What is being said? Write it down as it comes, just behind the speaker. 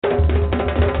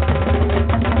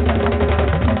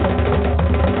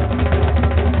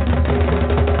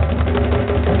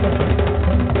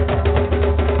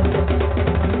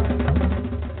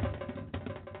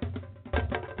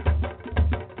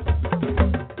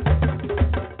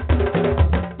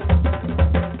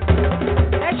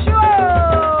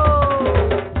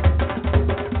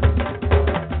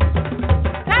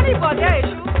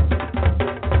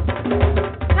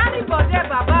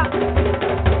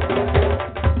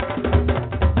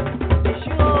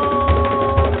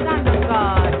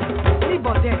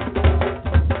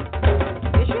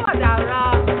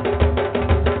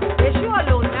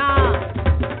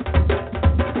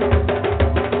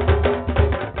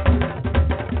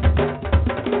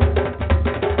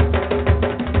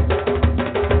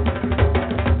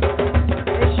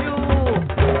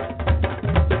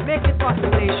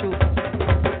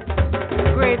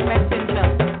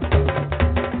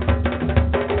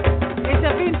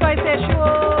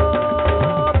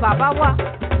bàbá wa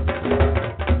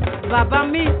bàbá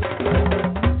mi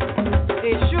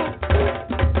èṣù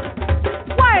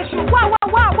wá èṣù wá wá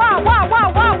wá wá wá wá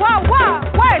wá wá wá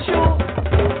wá èṣù.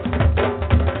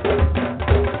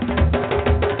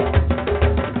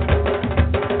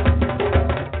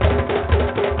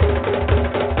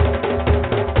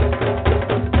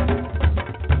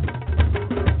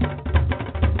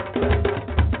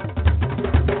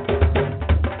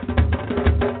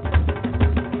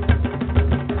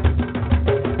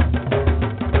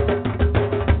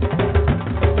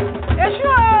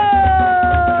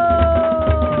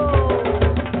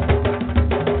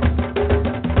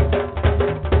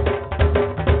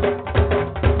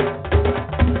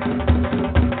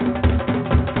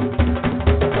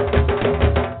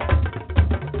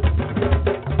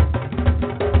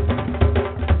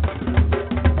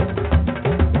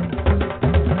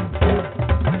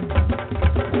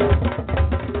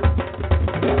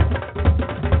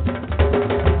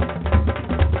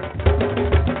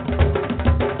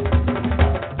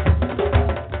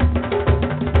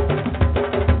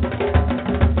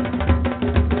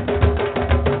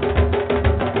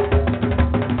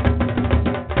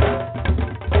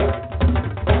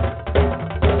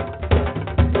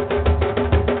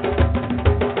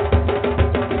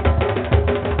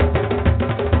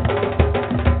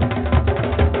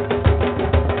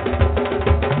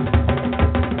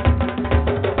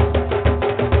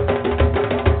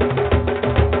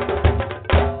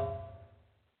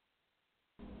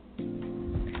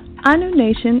 Anu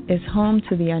Nation is home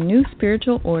to the Anu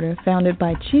spiritual order founded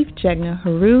by Chief Jegna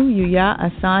Haru Yuya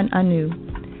Asan Anu.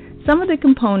 Some of the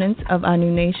components of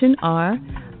Anu Nation are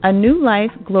Anu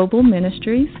Life Global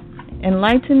Ministries,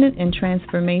 Enlightenment and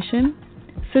Transformation,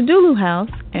 Sadulu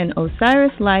House, and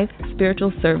Osiris Life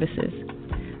Spiritual Services.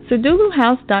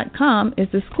 SaduluHouse.com is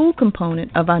the school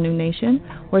component of Anu Nation,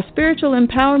 where spiritual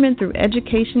empowerment through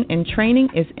education and training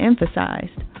is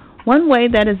emphasized. One way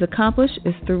that is accomplished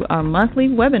is through our monthly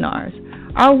webinars.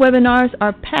 Our webinars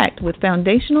are packed with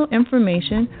foundational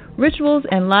information, rituals,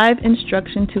 and live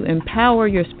instruction to empower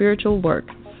your spiritual work.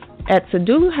 At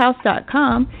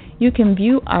SaduluHouse.com, you can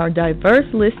view our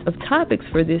diverse list of topics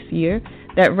for this year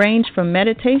that range from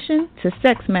meditation to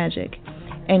sex magic.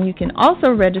 And you can also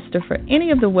register for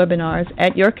any of the webinars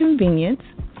at your convenience,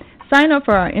 sign up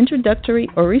for our introductory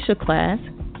Orisha class,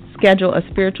 schedule a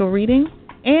spiritual reading,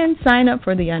 and sign up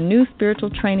for the Anu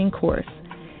Spiritual Training course.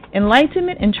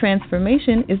 Enlightenment and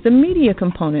Transformation is the media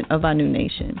component of Anu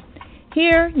Nation.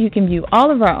 Here, you can view all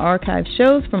of our archive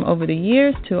shows from over the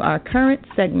years to our current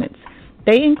segments.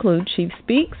 They include Chief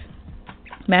Speaks,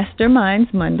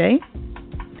 Masterminds Monday,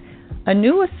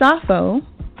 Anu Asafo,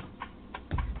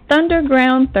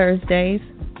 Thunderground Thursdays,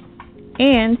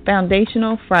 and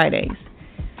Foundational Fridays.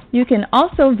 You can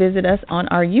also visit us on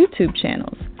our YouTube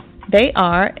channels. They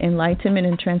are Enlightenment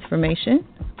and Transformation,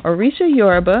 Orisha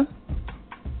Yoruba,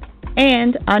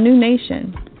 and Anu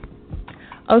Nation.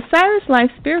 Osiris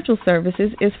Life Spiritual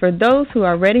Services is for those who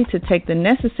are ready to take the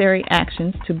necessary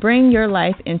actions to bring your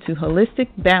life into holistic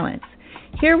balance.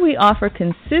 Here we offer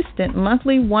consistent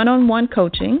monthly one-on-one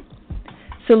coaching,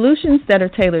 solutions that are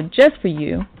tailored just for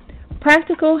you,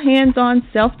 practical hands-on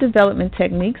self-development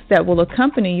techniques that will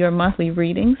accompany your monthly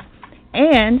readings,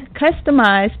 and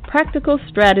customized practical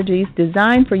strategies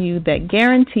designed for you that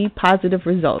guarantee positive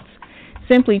results.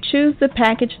 Simply choose the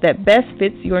package that best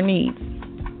fits your needs.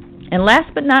 And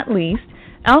last but not least,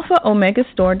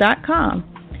 AlphaOmegaStore.com.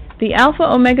 The Alpha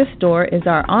Omega Store is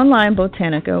our online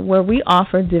botanica where we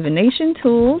offer divination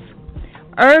tools,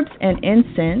 herbs and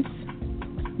incense,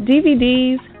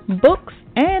 DVDs, books,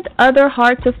 and other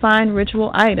hard-to-find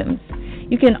ritual items.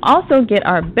 You can also get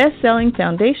our best-selling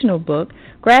foundational book,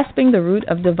 Grasping the Root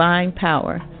of Divine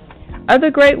Power. Other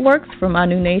great works from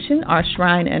Anu Nation are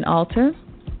Shrine and Altar,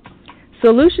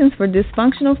 Solutions for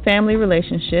Dysfunctional Family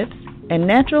Relationships, and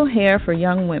Natural Hair for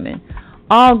Young Women.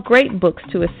 All great books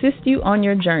to assist you on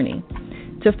your journey.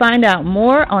 To find out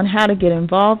more on how to get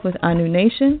involved with Anu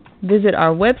Nation, visit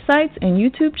our websites and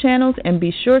YouTube channels and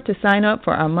be sure to sign up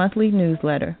for our monthly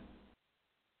newsletter.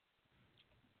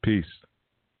 Peace.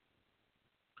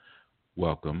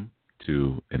 Welcome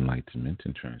to Enlightenment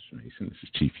and Transformation. This is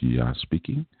Chief Yuya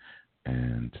speaking,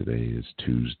 and today is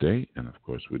Tuesday, and of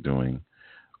course we're doing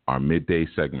our midday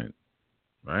segment,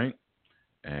 right?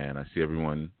 And I see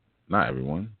everyone, not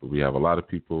everyone, but we have a lot of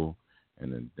people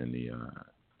in the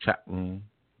chat room,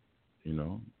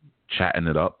 chatting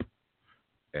it up,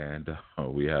 and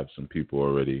we have some people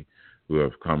already who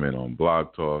have come in on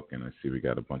Blog Talk, and I see we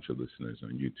got a bunch of listeners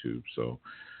on YouTube, so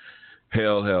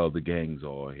hail, the gang's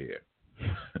all here.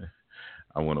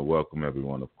 I want to welcome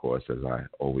everyone, of course, as I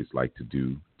always like to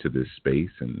do, to this space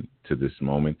and to this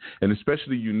moment, and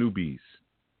especially you newbies,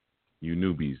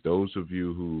 those of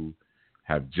you who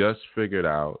have just figured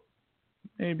out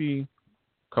maybe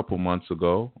a couple months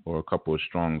ago or a couple of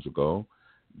strongs ago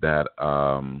that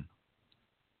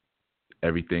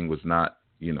everything was not,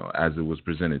 as it was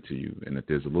presented to you, and that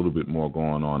there's a little bit more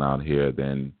going on out here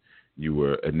than you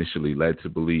were initially led to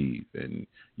believe, and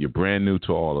you're brand new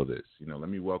to all of this. Let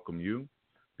me welcome you,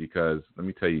 because let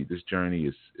me tell you, this journey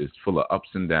is full of ups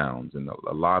and downs and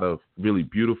a lot of really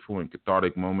beautiful and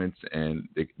cathartic moments, and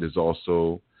there's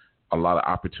also a lot of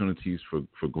opportunities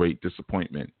for great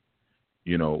disappointment,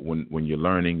 when you're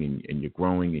learning and you're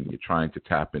growing and you're trying to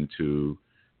tap into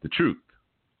the truth.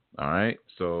 All right?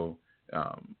 So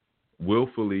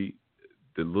willfully,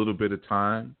 the little bit of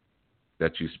time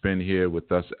that you spend here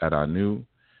with us at Anu,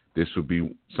 this will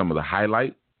be some of the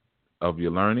highlight of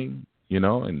your learning,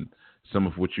 and some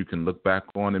of which you can look back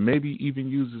on and maybe even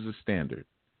use as a standard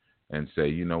and say,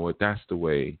 you know what, that's the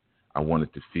way I want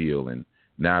it to feel. And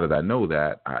now that I know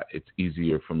that, it's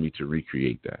easier for me to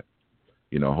recreate that.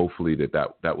 Hopefully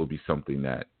that will be something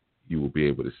that you will be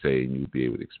able to say and you'll be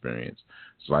able to experience.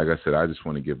 So like I said, I just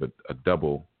want to give a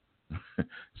double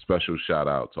special shout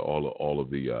out to all of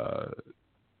the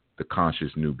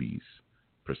conscious newbies,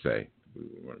 per se.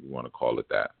 We want to call it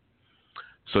that.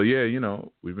 So yeah,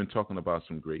 we've been talking about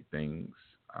some great things.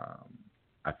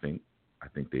 I think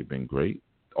they've been great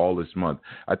all this month.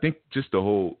 I think just the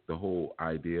whole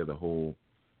idea, the whole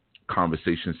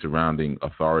conversation surrounding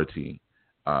authority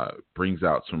brings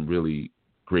out some really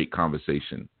great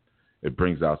conversation. It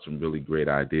brings out some really great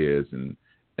ideas and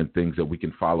things that we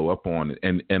can follow up on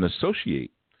and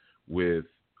associate with,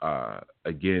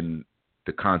 again,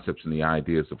 the concepts and the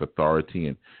ideas of authority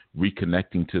and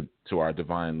reconnecting to our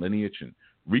divine lineage and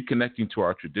reconnecting to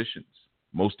our traditions,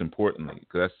 most importantly,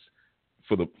 because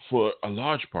that's for a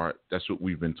large part, that's what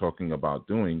we've been talking about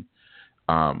doing.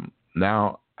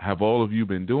 Now, have all of you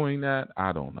been doing that?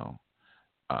 I don't know.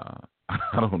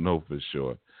 I don't know for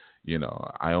sure.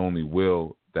 I only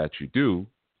will that you do.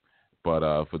 But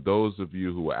for those of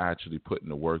you who are actually putting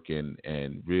the work in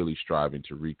and really striving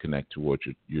to reconnect towards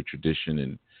your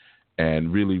tradition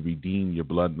and really redeem your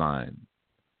bloodline,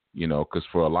 because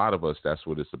for a lot of us, that's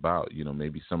what it's about.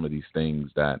 Maybe some of these things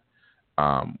that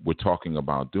we're talking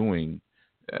about doing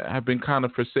have been kind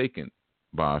of forsaken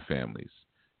by our families.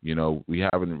 They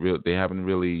haven't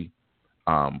really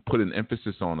put an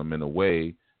emphasis on them in a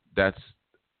way that's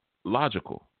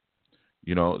logical.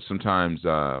 Sometimes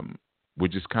we're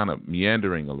just kind of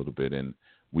meandering a little bit, and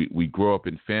we grow up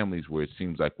in families where it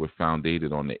seems like we're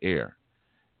founded on the air,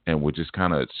 and we're just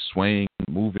kind of swaying,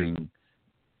 moving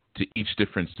to each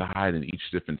different side and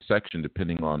each different section,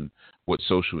 depending on what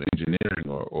social engineering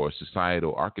or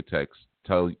societal architects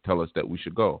tell us that we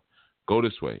should go. Go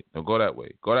this way, no, go that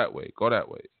way, go that way, go that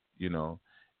way.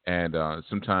 And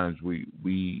sometimes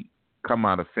we come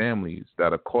out of families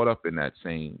that are caught up in that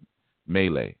same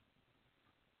melee.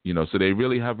 So they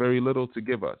really have very little to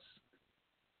give us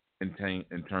in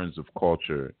terms of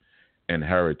culture and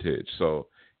heritage. So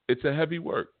it's a heavy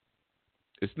work.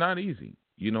 It's not easy.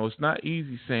 It's not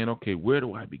easy saying, okay, where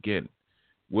do I begin?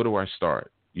 Where do I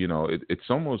start? It's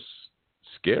almost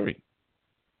scary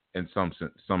in some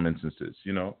instances.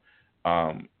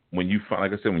 When you,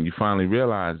 like I said, when you finally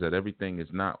realize that everything is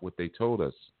not what they told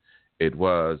us it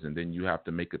was, and then you have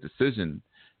to make a decision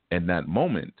in that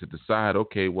moment to decide,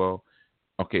 well,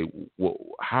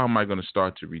 how am I going to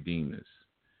start to redeem this?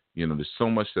 There's so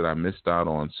much that I missed out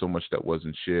on, so much that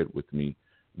wasn't shared with me.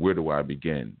 Where do I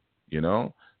begin?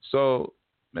 So,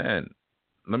 man,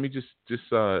 let me just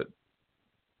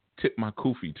tip my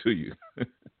kufi to you.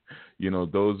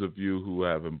 Those of you who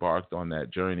have embarked on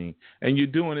that journey, and you're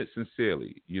doing it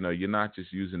sincerely. You're not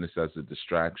just using this as a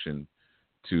distraction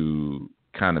to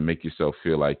kind of make yourself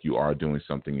feel like you are doing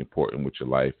something important with your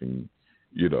life, and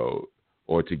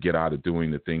or to get out of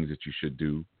doing the things that you should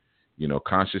do.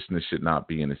 Consciousness should not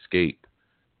be an escape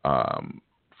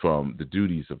from the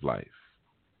duties of life,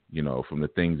 from the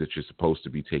things that you're supposed to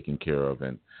be taking care of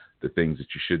and the things that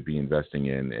you should be investing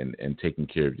in and taking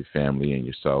care of your family and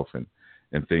yourself and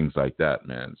things like that,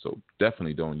 man. So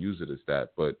definitely don't use it as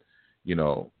that. But,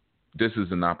 this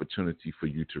is an opportunity for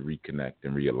you to reconnect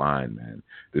and realign, man.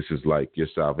 This is like your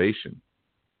salvation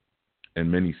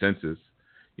in many senses.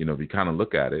 If you kind of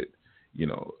look at it,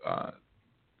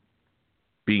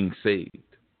 being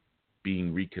saved,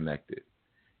 being reconnected,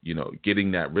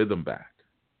 getting that rhythm back,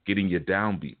 getting your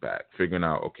downbeat back, figuring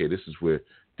out, okay, this is where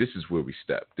we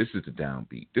step. This is the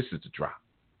downbeat. This is the drop,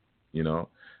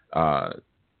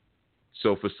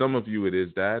 So for some of you, it is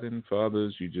that. And for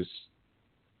others, you just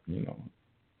You know,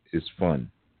 it's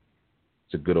fun.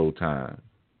 It's a good old time.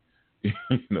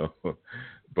 you know,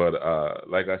 but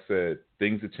like I said,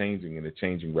 things are changing and they're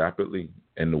changing rapidly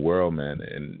in the world, man.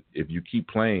 And if you keep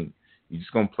playing, you're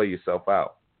just gonna play yourself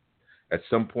out. At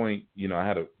some point, you know, I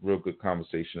had a real good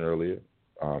conversation earlier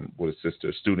with a sister,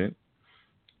 a student,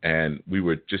 and we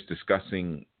were just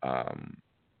discussing.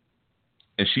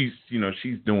 And she's, you know,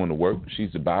 she's doing the work.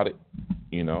 She's about it.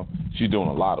 You know, she's doing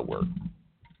a lot of work.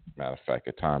 Matter of fact,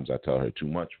 at times I tell her too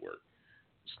much work.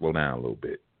 Slow down a little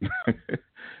bit.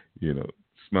 You know,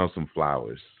 smell some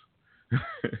flowers.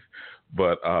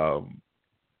 But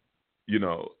you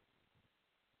know,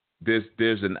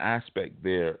 there's an aspect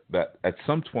there that at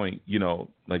some point, you know,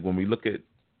 like when we look at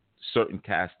certain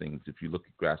castings, if you look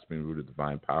at Grasping Root of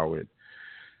Divine Power,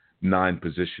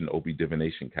 9-position OB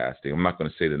divination casting. I'm not going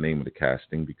to say the name of the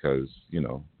casting because, you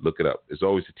know, look it up. It's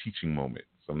always a teaching moment,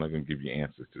 so I'm not going to give you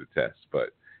answers to the test. But,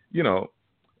 you know,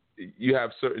 you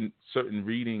have certain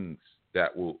readings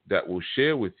that will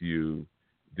share with you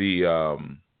the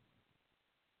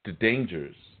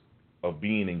dangers of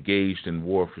being engaged in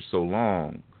war for so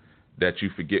long that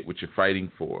you forget what you're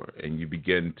fighting for and you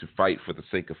begin to fight for the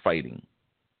sake of fighting.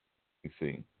 You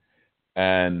see,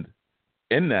 and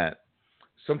in that,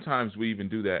 sometimes we even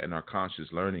do that in our conscious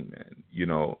learning, man. You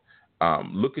know,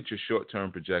 look at your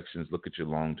short-term projections, look at your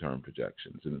long-term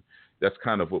projections. And that's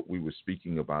kind of what we were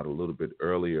speaking about a little bit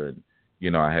earlier. And, you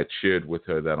know, I had shared with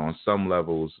her that on some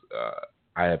levels,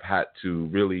 I have had to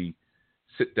really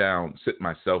sit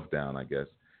myself down, I guess,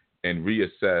 and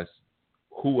reassess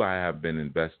who I have been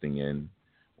investing in,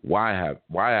 why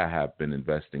I have been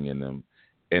investing in them,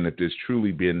 and if there's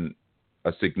truly been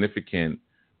a significant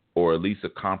or at least a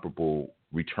comparable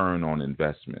return on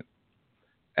investment.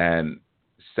 And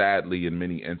sadly, in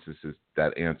many instances,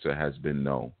 that answer has been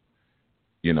no.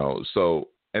 You know, so,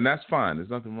 and that's fine. There's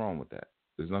nothing wrong with that.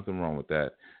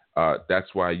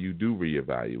 That's why you do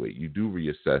reevaluate, you do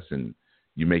reassess, and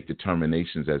you make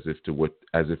determinations as if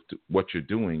what you're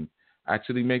doing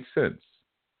actually makes sense.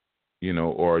 You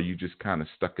know, or are you just kind of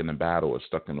stuck in a battle or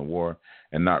stuck in a war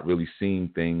and not really seeing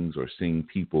things or seeing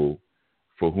people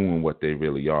for who and what they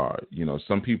really are? You know,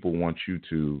 some people want you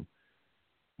to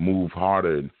move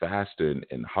harder and faster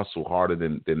and hustle harder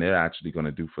than they're actually going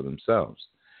to do for themselves.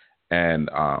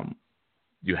 And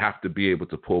you have to be able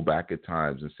to pull back at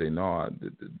times and say, no,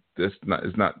 it's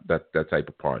not that type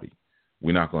of party.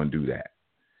 We're not going to do that.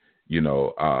 You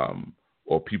know,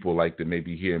 or people like to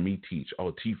maybe hear me teach.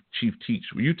 Oh, Chief, teach.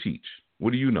 You teach.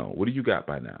 What do you know? What do you got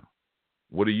by now?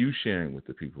 What are you sharing with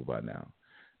the people by now?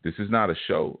 This is not a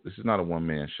show. This is not a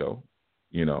one-man show,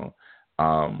 you know.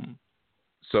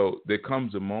 So there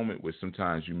comes a moment where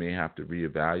sometimes you may have to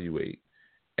reevaluate,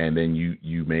 and then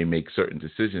you may make certain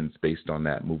decisions based on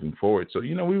that moving forward. So,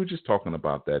 you know, we were just talking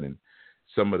about that and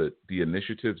some of the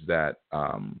initiatives that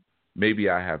maybe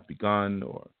I have begun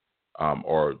or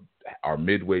are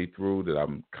midway through that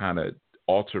I'm kind of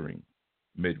altering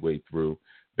midway through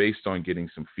based on getting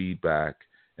some feedback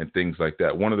and things like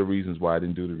that. One of the reasons why I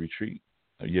didn't do the retreat,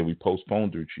 we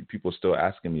postponed the retreat. People are still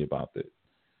asking me about it,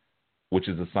 which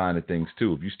is a sign of things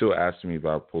too. If you're still asking me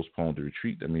about postponed the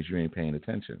retreat, that means you ain't paying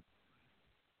attention.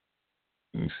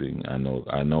 You see, I know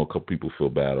a couple people feel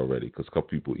bad already because a couple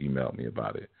people emailed me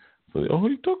about it. So, oh,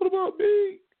 you talking about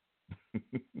me?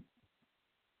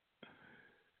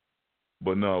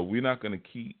 But no, we're not going to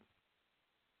keep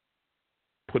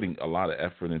putting a lot of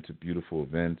effort into beautiful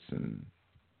events and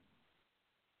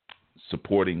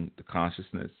supporting the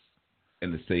consciousness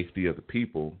and the safety of the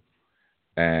people,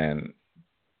 and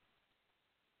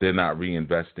they're not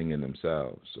reinvesting in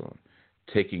themselves or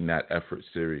taking that effort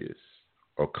serious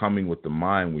or coming with the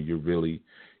mind where you're really,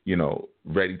 you know,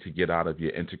 ready to get out of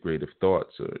your integrative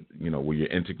thoughts or, you know, where you're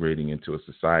integrating into a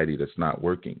society that's not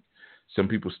working. Some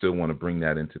people still want to bring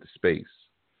that into the space.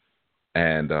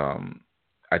 And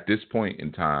at this point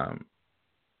in time,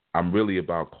 I'm really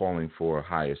about calling for a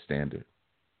higher standard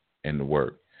in the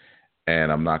work.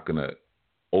 And I'm not going to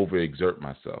overexert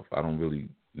myself. I don't really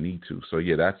need to. So,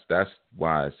 yeah, that's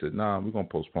why I said, we're going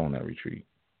to postpone that retreat.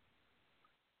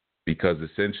 Because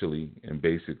essentially and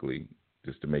basically,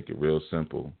 just to make it real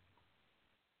simple,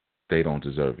 they don't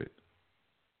deserve it.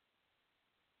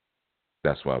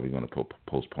 That's why we're going to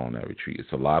postpone that retreat.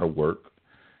 It's a lot of work.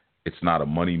 It's not a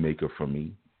money maker for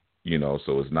me, you know,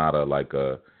 so it's not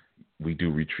we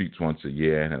do retreats once a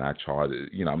year and I charge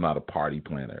it. You know, I'm not a party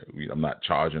planner. I'm not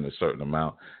charging a certain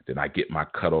amount. Then I get my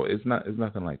cut off. It's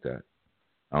nothing like that.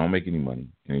 I don't make any money,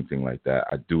 anything like that.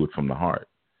 I do it from the heart,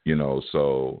 you know.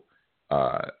 So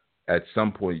at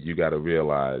some point you got to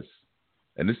realize,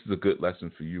 and this is a good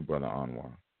lesson for you, Brother Anwar.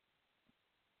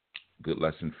 Good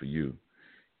lesson for you.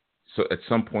 So at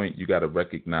some point, you got to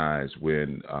recognize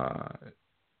when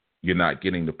you're not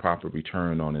getting the proper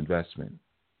return on investment.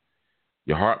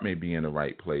 Your heart may be in the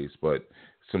right place, but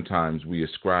sometimes we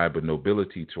ascribe a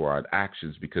nobility to our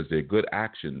actions because they're good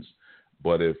actions.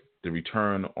 But if the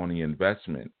return on the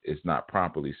investment is not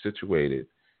properly situated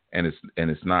and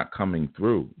it's not coming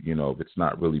through, if it's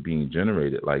not really being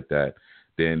generated like that,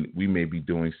 then we may be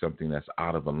doing something that's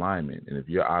out of alignment. And if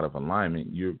you're out of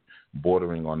alignment, you're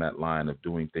bordering on that line of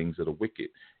doing things that are wicked,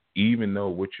 even though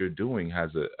what you're doing has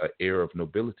an air of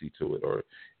nobility to it, or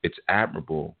it's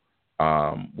admirable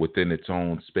within its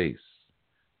own space,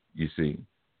 you see,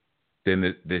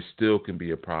 then there still can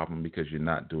be a problem because you're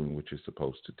not doing what you're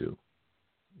supposed to do,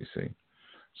 you see.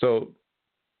 So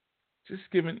just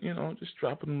just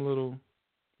dropping them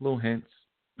little hints.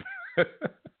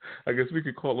 I guess we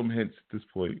could call them hints at this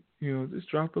point. Just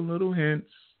dropping little hints,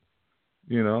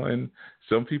 and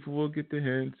some people will get the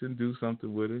hints and do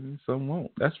something with it, and some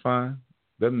won't. That's fine.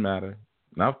 Doesn't matter.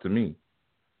 Not to me.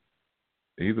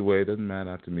 Either way, it doesn't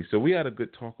matter to me. So we had a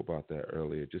good talk about that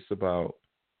earlier, just about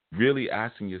really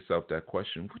asking yourself that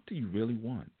question, what do you really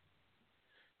want?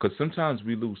 Because sometimes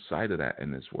we lose sight of that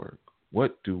in this work.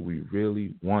 What do we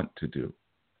really want to do?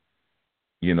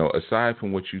 Aside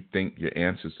from what you think your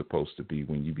answer is supposed to be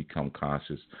when you become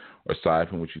conscious, or aside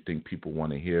from what you think people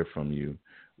want to hear from you,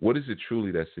 what is it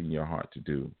truly that's in your heart to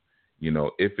do?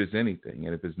 If it's anything,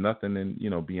 and if it's nothing, then,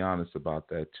 be honest about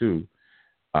that too.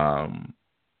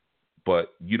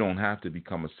 But you don't have to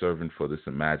become a servant for this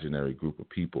imaginary group of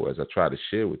people. As I try to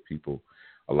share with people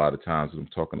a lot of times when I'm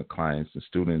talking to clients and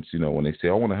students, when they say,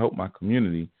 I want to help my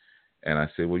community. And I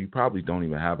say, well, you probably don't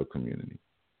even have a community.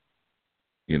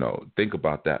 Think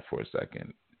about that for a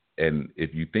second. And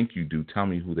if you think you do, tell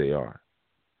me who they are.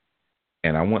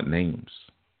 And I want names.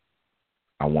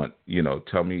 I want,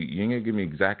 tell me, you ain't going to give me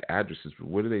exact addresses, but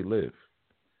where do they live?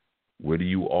 Where do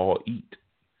you all eat?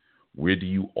 Where do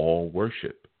you all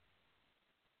worship?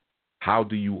 How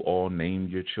do you all name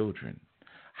your children?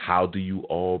 How do you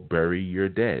all bury your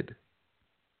dead?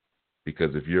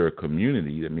 Because if you're a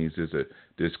community, that means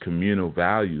there's communal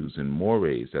values and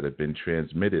mores that have been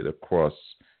transmitted across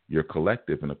your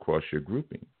collective and across your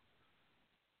grouping.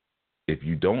 If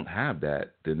you don't have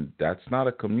that, then that's not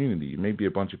a community. It may be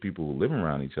a bunch of people who live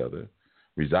around each other,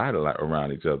 reside a lot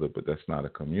around each other, but that's not a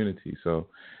community. So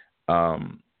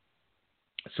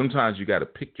sometimes you got to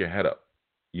pick your head up.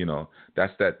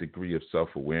 That's that degree of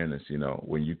self-awareness,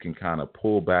 when you can kind of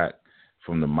pull back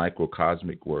from the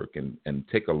microcosmic work and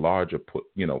take a larger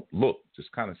look,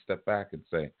 just kind of step back and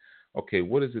say, okay,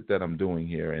 what is it that I'm doing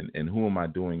here, and who am I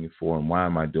doing it for, and why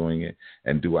am I doing it,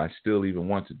 and do I still even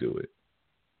want to do it?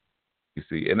 You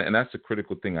see, and that's a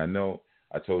critical thing. I know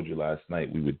I told you last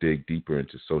night we would dig deeper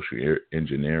into social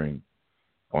engineering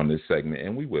on this segment,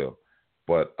 and we will,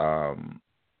 but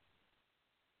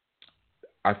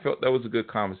I felt that was a good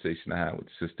conversation I had with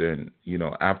the sister, and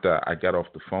after I got off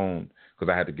the phone,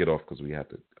 because I had to get off because we had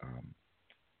to,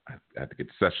 I had to get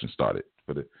the session started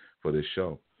for this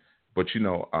show. But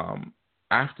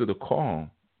after the call,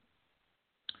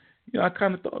 I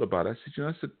kind of thought about it.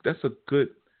 I said, that's a good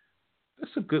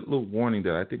little warning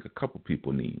that I think a couple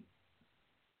people need.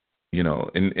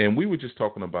 And we were just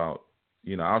talking about,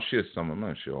 I'll share some. I'm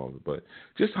not sure all of it, but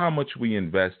just how much we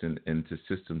invest into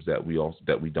systems that we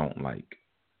don't like.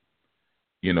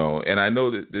 And I know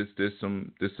that there's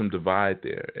some divide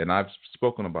there, and I've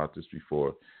spoken about this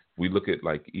before. We look at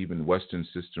like even Western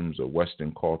systems or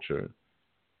Western culture,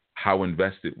 how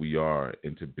invested we are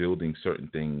into building certain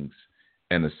things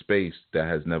in a space that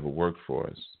has never worked for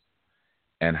us,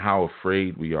 and how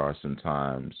afraid we are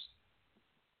sometimes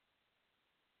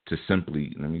to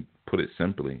simply, let me put it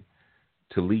simply,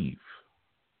 to leave.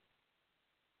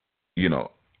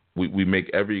 We make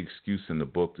every excuse in the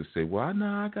book to say, well, no,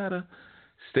 I gotta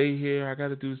stay here, I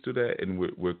gotta do this, do that, and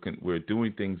we're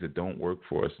doing things that don't work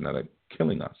for us and that are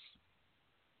killing us.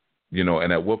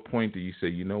 And at what point do you say,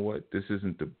 you know what, this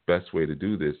isn't the best way to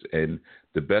do this, and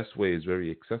the best way is very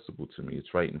accessible to me.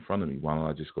 It's right in front of me. Why don't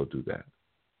I just go do that?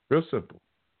 Real simple.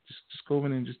 Just go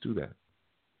in and just do that.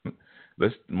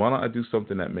 Why don't I do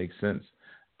something that makes sense?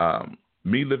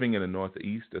 Me living in the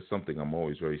Northeast, that's something I'm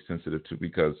always very sensitive to,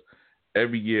 because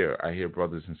every year I hear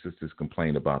brothers and sisters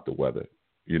complain about the weather.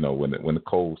 When the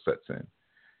cold sets in.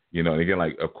 And again,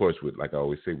 like, of course, like I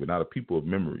always say, we're not a people of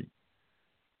memory.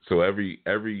 So every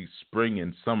spring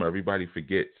and summer, everybody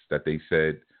forgets that they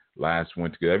said last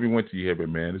winter. Every winter you hear, but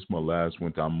man, this is my last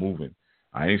winter. I'm moving.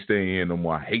 I ain't staying here no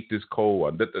more. I hate this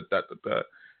cold.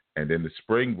 And then the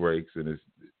spring breaks, and it's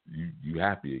you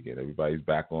happy again. Everybody's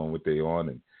back on what they on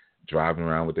and driving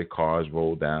around with their cars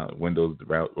rolled down, windows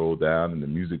rolled down, and the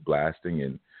music blasting,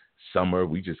 and Summer,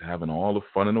 we just having all the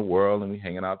fun in the world and we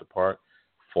hanging out the park.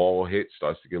 Fall hits,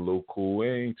 starts to get a little cool. It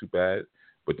ain't too bad.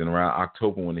 But then around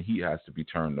October, when the heat has to be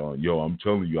turned on, I'm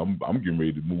telling you, I'm getting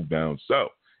ready to move down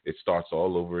south. It starts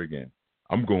all over again.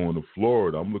 I'm going to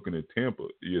Florida. I'm looking at Tampa,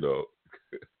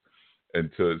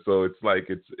 so it's like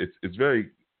it's very.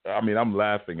 I mean, I'm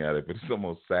laughing at it, but it's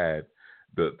almost sad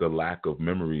the lack of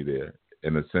memory there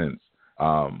in a sense.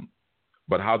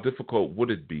 But how difficult would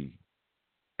it be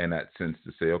in that sense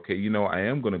to say, okay, I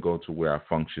am going to go to where I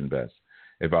function best.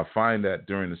 If I find that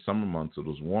during the summer months or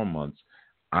those warm months,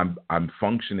 I'm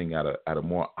functioning at a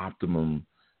more optimum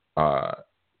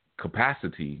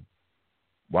capacity,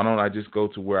 why don't I just go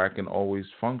to where I can always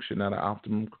function at an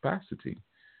optimum capacity,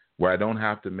 where I don't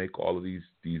have to make all of these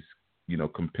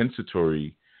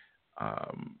compensatory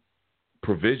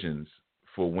provisions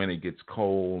for when it gets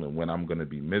cold and when I'm going to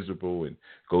be miserable and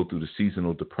go through the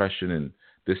seasonal depression and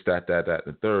this, that, and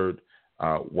the third.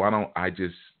 Why don't I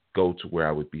just go to where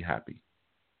I would be happy?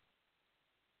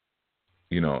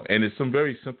 And it's some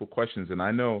very simple questions. And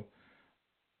I know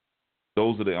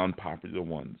those are the unpopular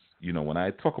ones. When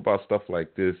I talk about stuff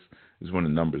like this is when the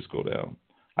numbers go down.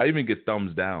 I even get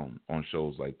thumbs down on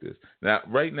shows like this. Now,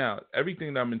 right now,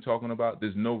 everything that I've been talking about,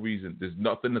 there's no reason. There's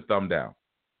nothing to thumb down.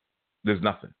 There's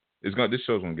nothing. This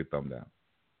show's going to get thumbed down.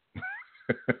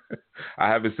 I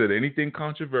haven't said anything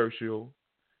controversial.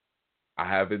 I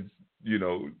haven't,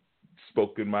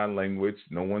 spoken my language.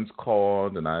 No one's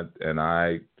called, and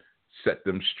I set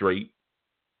them straight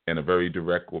in a very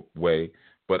direct way.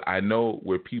 But I know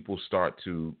where people start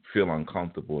to feel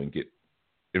uncomfortable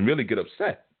and really get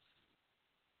upset.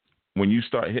 When you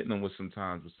start hitting them with some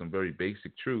very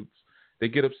basic truths, they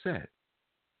get upset.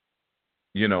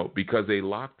 Because they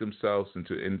lock themselves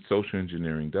and social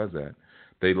engineering does that.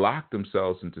 They lock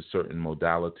themselves into certain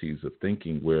modalities of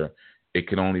thinking where it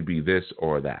can only be this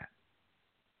or that.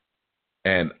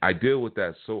 And I deal with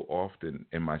that so often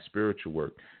in my spiritual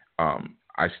work.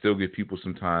 I still get people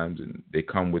sometimes, and they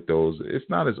come with those. It's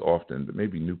not as often, but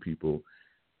maybe new people.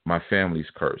 My family's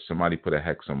cursed. Somebody put a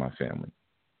hex on my family.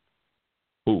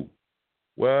 Who?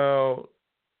 Well,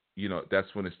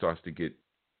 that's when it starts to get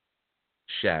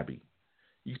shabby.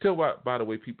 You can tell by the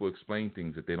way people explain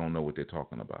things that they don't know what they're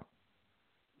talking about.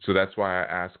 So that's why I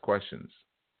ask questions.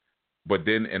 But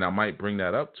then, and I might bring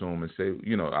that up to them and say,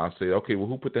 I'll say, okay, well,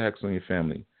 who put the hex on your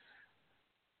family?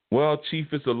 Well, Chief,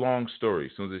 it's a long story.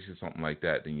 As soon as they say something like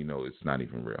that, then it's not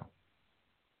even real.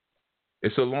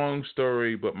 It's a long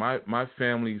story, but my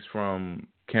family's from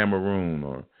Cameroon,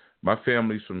 or my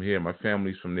family's from here, my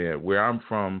family's from there. Where I'm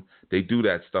from, they do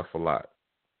that stuff a lot.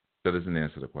 That doesn't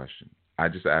answer the question. I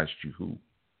just asked you who.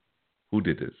 Who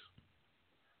did this?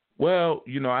 Well,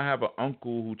 I have an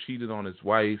uncle who cheated on his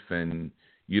wife, and,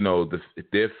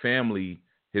 their family,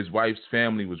 his wife's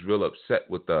family was real upset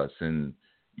with us, and,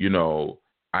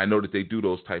 I know that they do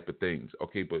those type of things.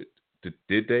 Okay, but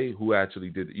did they? Who actually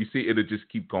did it? You see, it'll just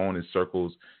keep going in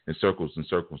circles and circles and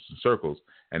circles and circles.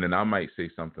 And then I might say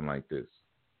something like this.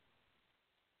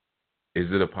 Is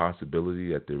it a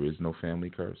possibility that there is no family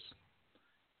curse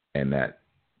and that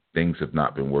things have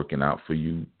not been working out for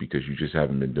you because you just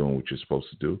haven't been doing what you're supposed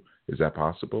to do? Is that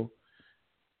possible?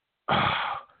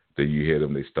 Then you hear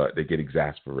them, they get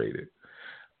exasperated.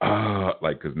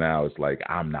 Because now it's like,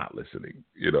 I'm not listening,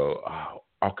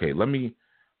 okay, let me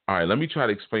try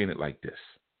to explain it like this.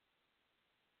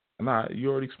 Nah, you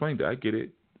already explained it. I get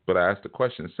it. But I asked a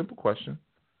question, a simple question.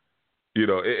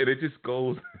 It just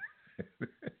goes,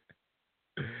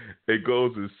 it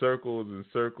goes in circles and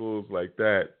circles like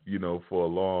that, for a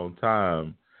long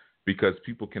time, because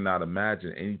people cannot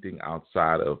imagine anything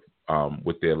outside of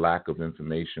with their lack of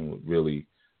information would really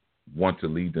want to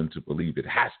lead them to believe it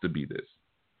has to be this.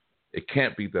 It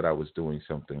can't be that I was doing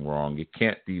something wrong. It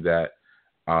can't be that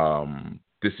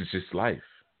this is just life.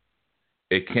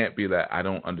 It can't be that I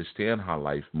don't understand how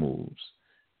life moves.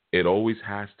 It always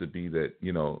has to be that,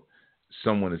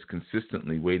 someone is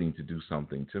consistently waiting to do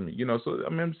something to me. So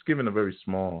I'm just giving a very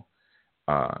small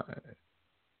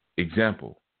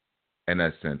example in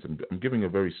that sense. I'm giving a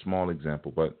very small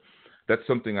example, but that's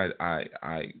something I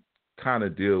kind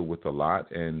of deal with a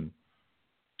lot. And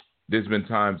there's been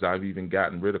times I've even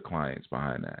gotten rid of clients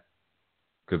behind that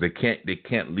because they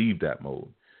can't leave that mode.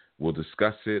 We'll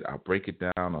discuss it. I'll break it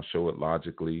down. I'll show it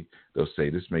logically. They'll say,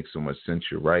 this makes so much sense.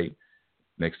 You're right.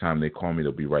 Next time they call me,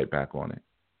 they'll be right back on it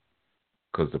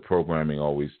because the programming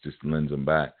always just lends them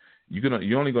back.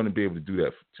 You're only going to be able to do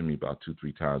that to me about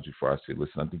 2-3 times before I say,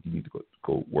 listen, I think you need to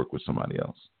go work with somebody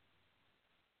else.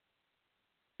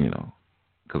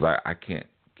 Because I can't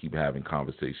keep having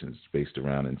conversations based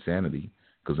around insanity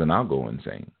because then I'll go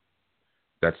insane.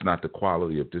 That's not the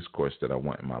quality of discourse that I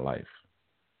want in my life.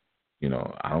 You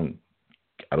know, I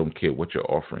don't care what your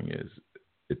offering is.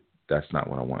 That's not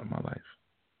what I want in my life.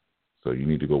 So you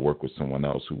need to go work with someone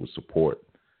else who will support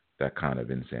that kind of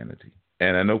insanity.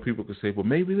 And I know people could say, well,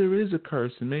 maybe there is a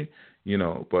curse, and maybe, you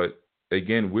know, but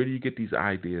again, where do you get these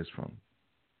ideas from?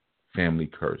 Family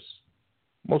curse.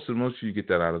 Most of you get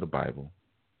that out of the Bible,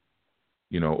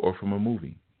 you know, or from a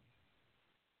movie.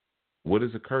 What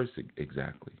is a curse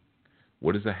exactly?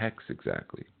 What is a hex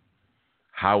exactly?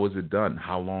 How is it done?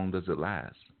 How long does it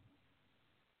last?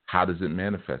 How does it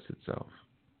manifest itself?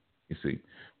 You see,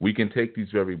 we can take these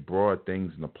very broad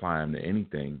things and apply them to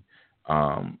anything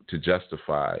to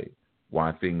justify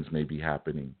why things may be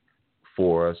happening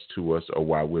for us, to us, or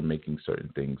why we're making certain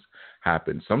things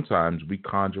happen. Sometimes we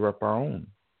conjure up our own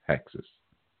hexes.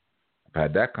 I've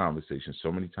had that conversation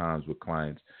so many times with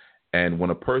clients. And when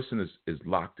a person is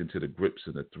locked into the grips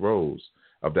and the throes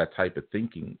of that type of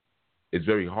thinking, it's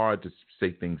very hard to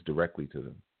say things directly to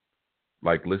them.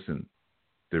 Like, listen,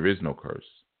 there is no curse.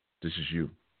 This is you.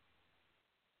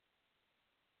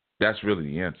 That's really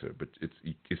the answer, but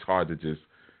it's hard to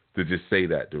just say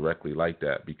that directly like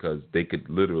that, because they could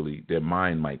literally, their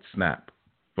mind might snap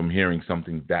from hearing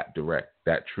something that direct,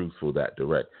 that truthful, that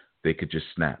direct. They could just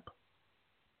snap.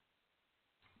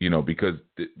 You know, because,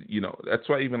 you know, that's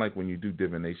why even like when you do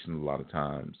divination a lot of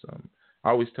times, I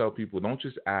always tell people, don't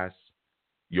just ask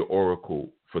your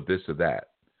oracle for this or that,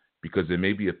 because there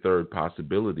may be a third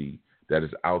possibility that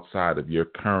is outside of your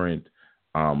current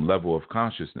level of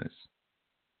consciousness.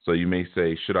 So you may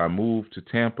say, should I move to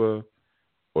Tampa,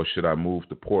 or should I move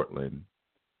to Portland,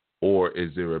 or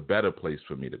is there a better place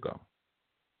for me to go?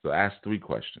 So ask 3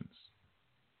 questions,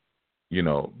 you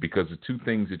know, because the 2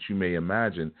 things that you may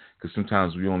imagine, because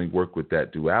sometimes we only work with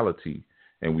that duality,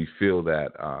 and we feel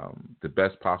that the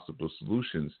best possible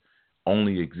solutions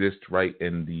only exist right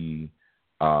in the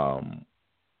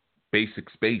basic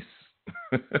space,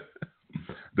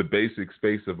 the basic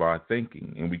space of our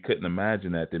thinking. And we couldn't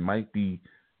imagine that there might be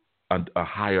a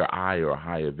higher eye or a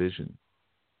higher vision,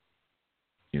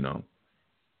 you know.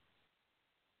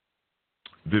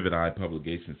 Vivid Eye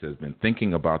Publications has been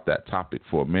thinking about that topic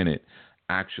for a minute.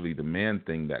 Actually, the main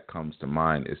thing that comes to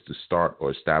mind is to start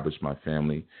or establish my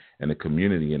family and a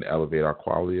community and elevate our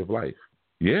quality of life.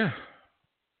 Yeah.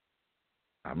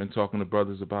 I've been talking to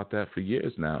brothers about that for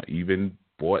years now, even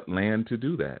bought land to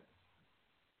do that.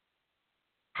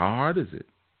 How hard is it?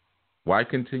 Why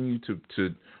continue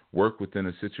to work within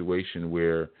a situation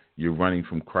where you're running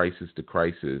from crisis to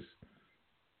crisis,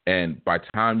 and by the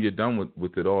time you're done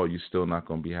with it all, you're still not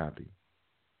going to be happy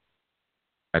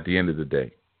at the end of the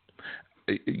day?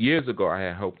 Years ago, I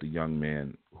had helped a young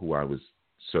man who I was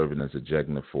serving as a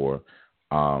Jegna for.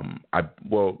 I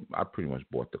pretty much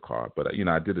bought the car, but, you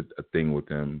know, I did a thing with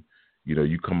him. You know,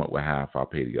 you come up with half, I'll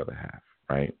pay the other half,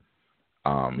 right?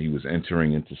 He was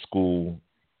entering into school,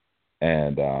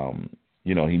 and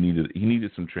you know, he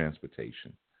needed some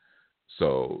transportation.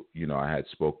 So, you know, I had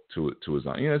spoke to his,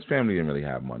 you know, his family didn't really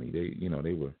have money.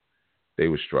 They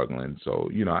were struggling. So,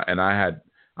 you know, and I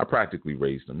practically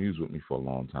raised him. He was with me for a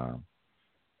long time.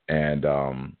 And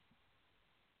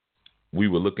we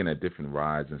were looking at different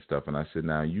rides and stuff. And I said,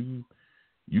 now you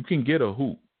can get a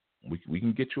hoop. We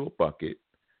can get you a bucket.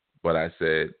 But I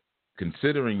said,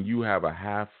 considering you have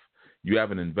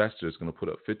an investor that's going to put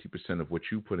up 50% of what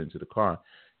you put into the car,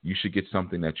 you should get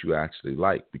something that you actually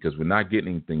like, because we're not getting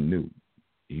anything new.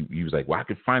 He was like, well, I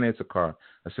could finance a car.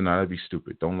 I said, no, that'd be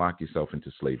stupid. Don't lock yourself into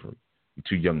slavery. You're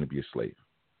too young to be a slave.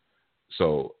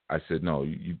 So I said, no,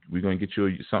 we're going to get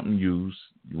you something used.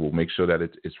 We'll make sure that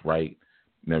it's right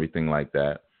and everything like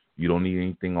that. You don't need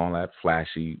anything all that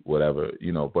flashy, whatever,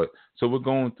 you know. But so we're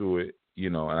going through it, you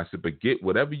know. And I said, but get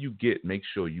whatever you get, make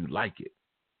sure you like it.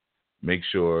 Make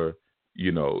sure,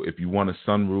 you know, if you want a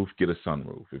sunroof, get a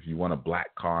sunroof. If you want a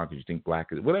black car because you think black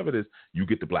is, whatever it is, you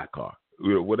get the black car.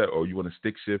 Whatever, or you want a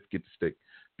stick shift, get the stick.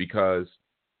 Because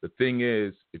the thing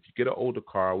is, if you get an older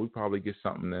car, we probably get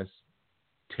something that's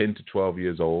 10 to 12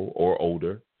 years old or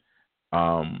older.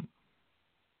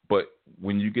 But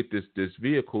when you get this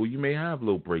vehicle, you may have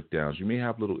little breakdowns. You may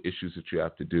have little issues that you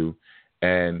have to do.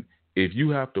 And if you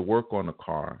have to work on the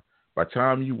car, by the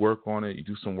time you work on it, you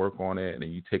do some work on it, and then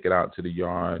you take it out to the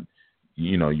yard,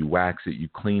 you know, you wax it, you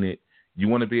clean it. You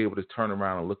want to be able to turn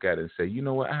around and look at it and say, you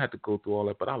know what, I had to go through all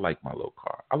that, but I like my little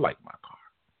car. I like my car.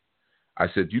 I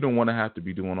said, you don't want to have to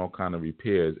be doing all kind of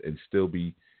repairs and still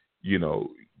be, you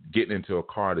know, getting into a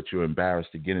car that you're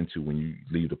embarrassed to get into when you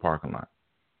leave the parking lot.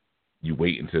 You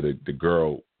wait until the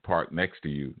girl parked next to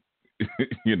you,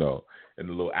 you know, and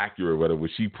the little Acura, whatever, when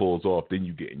she pulls off, then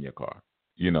you get in your car,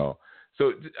 you know.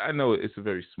 So I know it's a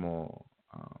very small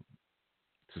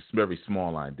it's a very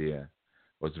small idea,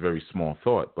 or it's a very small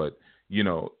thought, but,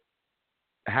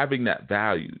 having that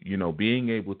value, being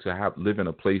able to live in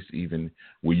a place even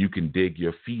where you can dig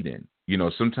your feet in.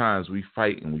 Sometimes we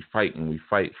fight and we fight and we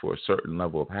fight for a certain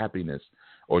level of happiness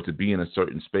or to be in a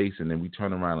certain space, and then we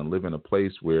turn around and live in a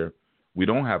place where we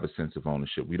don't have a sense of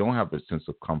ownership. We don't have a sense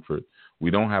of comfort. We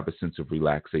don't have a sense of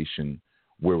relaxation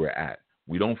where we're at.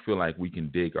 We don't feel like we can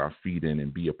dig our feet in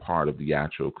and be a part of the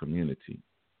actual community.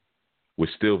 We're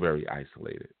still very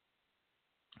isolated.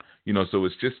 So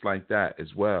it's just like that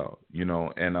as well,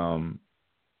 and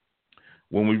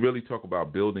when we really talk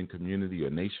about building community or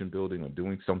nation building or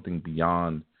doing something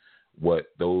beyond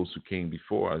what those who came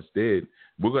before us did,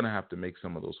 we're going to have to make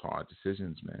some of those hard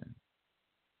decisions, man.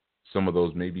 Some of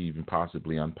those maybe even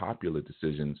possibly unpopular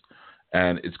decisions,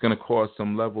 and it's going to cause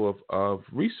some level of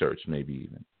research, maybe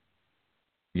even.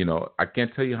 I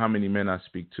can't tell you how many men I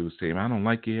speak to saying, I don't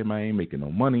like it here, man, I ain't making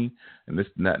no money, and this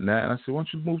and that and that. And I say, why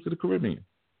don't you move to the Caribbean?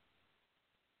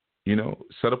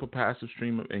 Set up a passive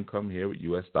stream of income here with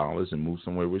U.S. dollars and move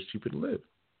somewhere where it's cheaper to live.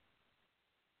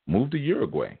 Move to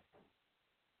Uruguay.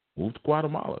 Move to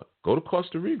Guatemala. Go to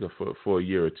Costa Rica for a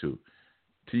year or two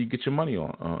till you get your money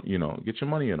get your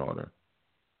money in order.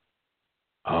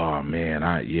 Oh, man,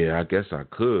 I guess I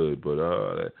could, but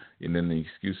and then the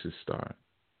excuses start.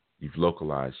 You've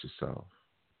localized yourself.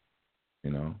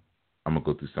 I'm going to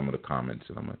go through some of the comments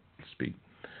and I'm going to speak.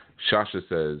 Shasha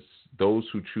says, those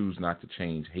who choose not to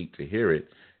change hate to hear it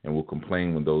and will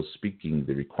complain when those speaking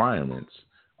the requirements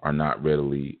are not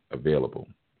readily available.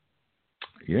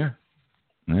 Yeah.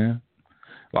 A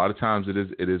lot of times it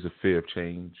is a fear of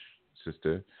change,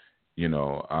 sister.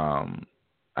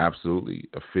 Absolutely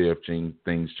a fear of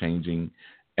things changing.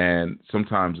 And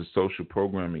sometimes the social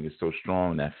programming is so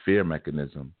strong that fear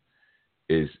mechanism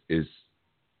is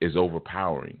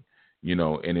overpowering,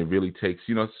 and it really takes,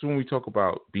 so when we talk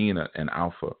about being an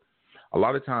alpha, a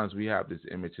lot of times we have this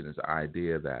image and this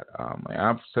idea that,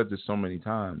 I've said this so many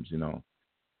times, you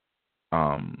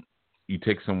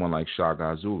take someone like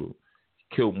Shaka Zulu,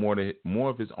 he killed more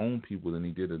of his own people than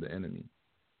he did of the enemy.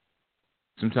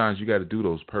 Sometimes you got to do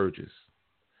those purges.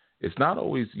 It's not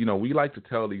always, we like to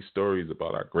tell these stories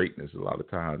about our greatness a lot of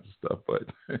times and stuff,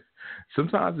 but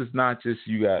sometimes it's not just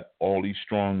you got all these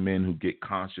strong men who get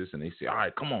conscious and they say, all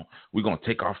right, come on, we're going to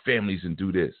take our families and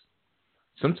do this.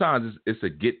 Sometimes it's a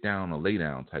get down or lay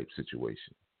down type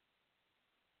situation.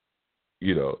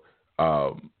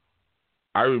 I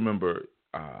remember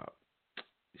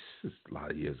this is a lot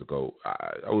of years ago.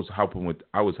 I was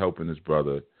helping his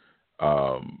brother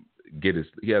he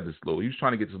was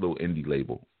trying to get this little indie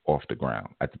label off the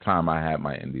ground. At the time, I had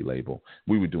my indie label.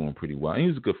 We were doing pretty well. And he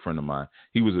was a good friend of mine.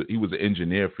 He was an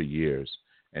engineer for years,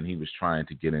 and he was trying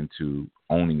to get into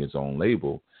owning his own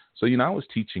label. So, I was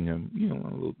teaching him,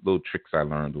 little tricks I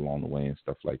learned along the way and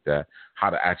stuff like that, how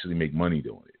to actually make money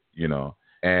doing it,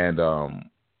 And,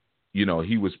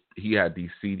 he had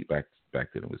these CDs, back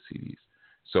then it was CDs.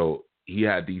 So he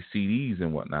had these CDs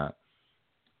and whatnot.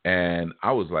 And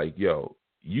I was like, yo,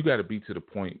 you got to be to the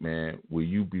point, man, where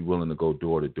you be willing to go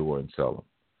door to door and sell them.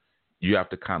 You have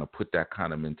to kind of put that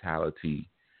kind of mentality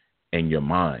in your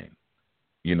mind,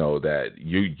 that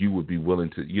you would be willing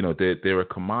to, they're a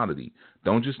commodity.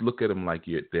 Don't just look at them like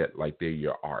they're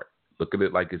your art. Look at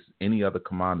it like it's any other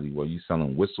commodity, where you're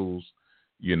selling whistles,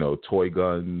 toy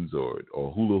guns or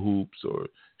hula hoops or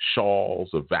shawls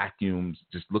or vacuums.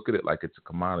 Just look at it like it's a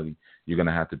commodity. You're going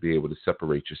to have to be able to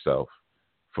separate yourself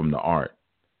from the art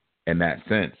in that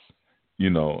sense,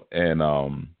 and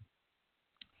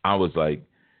I was like,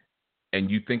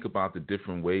 and you think about the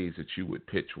different ways that you would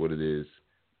pitch what it is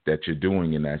that you're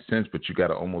doing in that sense, but you got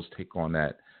to almost take on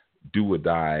that do or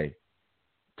die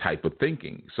type of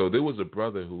thinking. So there was a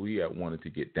brother who he had wanted to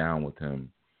get down with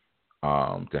him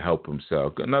to help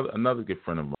himself. Another good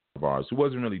friend of ours who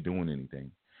wasn't really doing anything.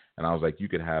 And I was like, you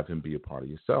could have him be a part of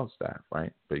your sales staff,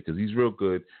 right? Because he's real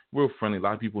good, real friendly. A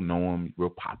lot of people know him, real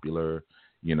popular.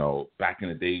 Back in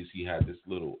the days, he had this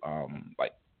little,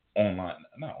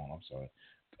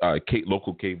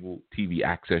 local cable TV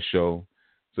access show.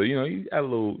 So, he had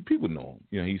people know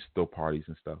him. He used to throw parties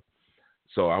and stuff.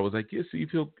 So I was like, yeah, see if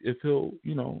he'll,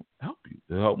 help you.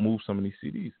 He'll help move some of these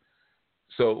CDs.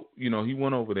 So, he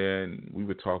went over there and we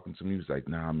were talking to him. He was like,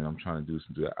 nah, man, I'm trying to do this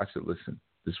and do that. I said, listen,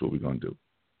 this is what we're going to do.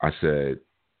 I said,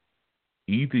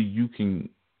 either you can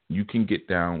get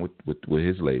down with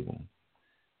his label.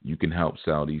 You can help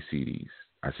sell these CDs.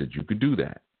 I said, you could do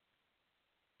that.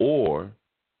 Or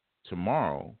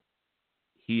tomorrow,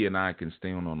 he and I can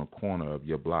stand on a corner of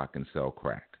your block and sell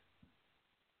crack.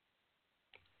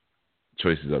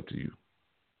 Choice is up to you.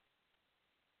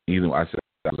 I said,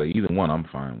 I was like, either one I'm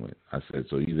fine with. I said,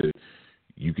 so either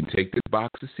you can take this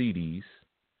box of CDs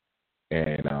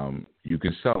and you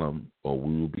can sell them, or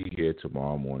we will be here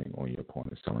tomorrow morning on your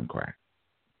corner selling crack.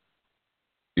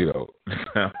 You know,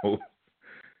 now,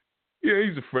 yeah,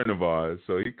 he's a friend of ours,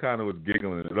 so he kind of was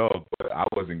giggling it off, but I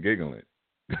wasn't giggling.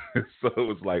 So it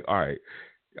was like, all right,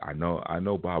 I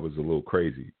know Bob is a little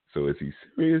crazy. So is he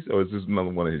serious, or is this another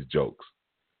one of his jokes?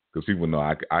 Because people know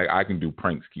I can do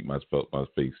pranks, keep my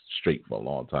face straight for a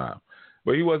long time.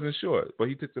 But he wasn't sure. But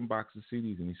he took some boxes of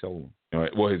CDs and he sold them. All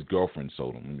right. Well, his girlfriend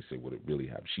sold them. Let me say what it really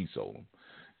happened. She sold them.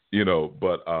 You know,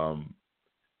 but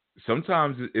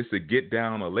sometimes it's a get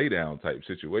down or lay down type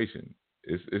situation.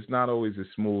 It's not always as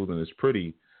smooth and as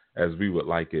pretty as we would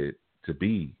like it to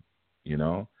be, you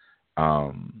know.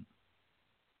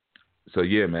 So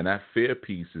yeah, man, that fear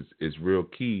piece is real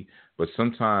key. But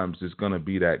sometimes it's gonna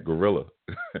be that gorilla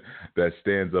that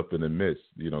stands up in the midst.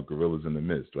 You know, gorillas in the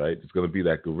midst, right? It's gonna be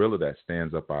that gorilla that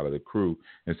stands up out of the crew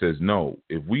and says, "No,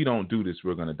 if we don't do this,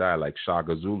 we're gonna die." Like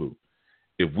Shaka Zulu.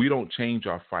 If we don't change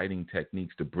our fighting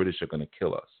techniques, the British are gonna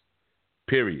kill us.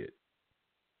 Period.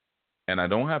 And I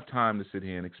don't have time to sit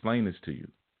here and explain this to you.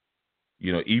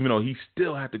 You know, even though he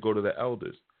still had to go to the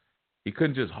elders. He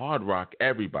couldn't just hard rock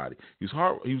everybody. He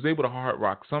was able to hard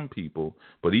rock some people,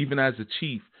 but even as a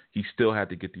chief, he still had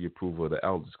to get the approval of the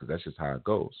elders because that's just how it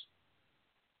goes.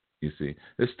 You see,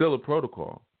 there's still a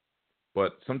protocol,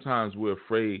 but sometimes we're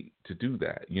afraid to do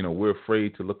that. You know, we're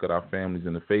afraid to look at our families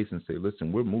in the face and say,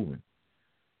 "Listen, we're moving.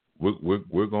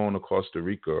 We're going to Costa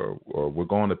Rica or we're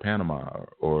going to Panama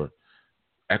or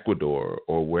Ecuador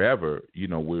or wherever, you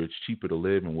know, where it's cheaper to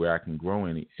live and where I can grow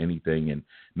anything. And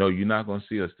no, you're not going to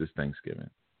see us this Thanksgiving.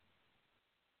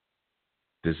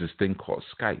 There's this thing called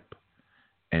Skype,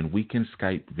 and we can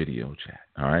Skype video chat.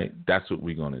 All right, that's what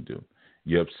we're going to do.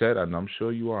 You're upset, and I'm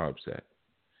sure you are upset.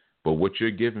 But what you're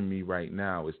giving me right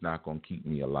now is not going to keep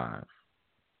me alive.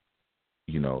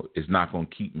 You know, it's not going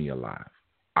to keep me alive.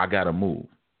 I got to move.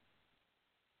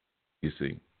 You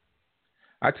see.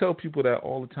 I tell people that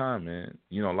all the time, man.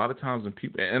 You know, a lot of times when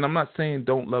people, and I'm not saying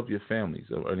don't love your families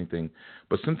or anything,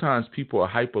 but sometimes people are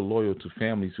hyper loyal to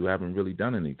families who haven't really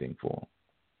done anything for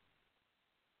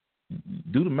them.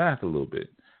 Do the math a little bit.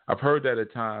 I've heard that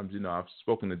at times. You know, I've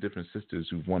spoken to different sisters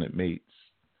who've wanted mates,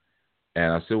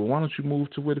 and I said, well, why don't you move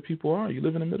to where the people are? You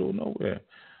live in the middle of nowhere.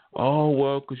 Oh,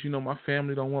 well, because, you know, my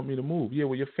family don't want me to move. Yeah,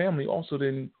 well, your family also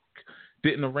didn't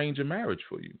arrange a marriage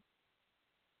for you.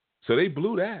 So they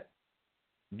blew that.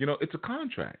 You know, it's a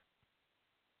contract.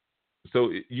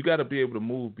 So you got to be able to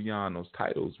move beyond those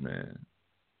titles, man.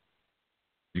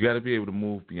 You got to be able to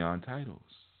move beyond titles.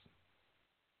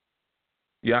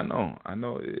 Yeah, I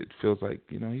know it feels like,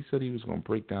 you know, he said he was going to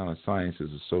break down the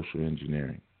sciences of social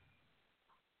engineering.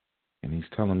 And he's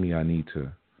telling me I need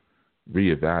to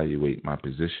reevaluate my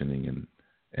positioning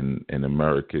in the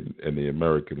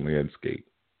American landscape.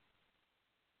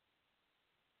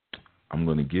 I'm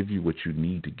going to give you what you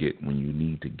need to get when you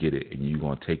need to get it, and you're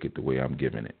going to take it the way I'm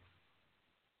giving it.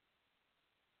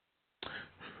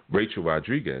 Rachel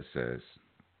Rodriguez says,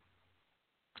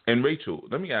 and Rachel,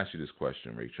 let me ask you this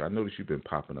question, Rachel. I noticed you've been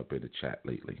popping up in the chat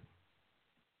lately.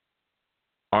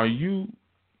 Are you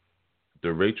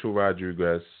the Rachel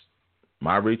Rodriguez,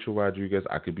 my Rachel Rodriguez,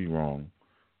 I could be wrong,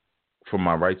 from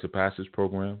my Rites of Passage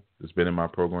program that's been in my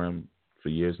program for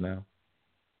years now?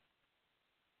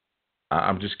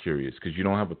 I'm just curious because you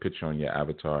don't have a picture on your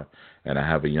avatar, and I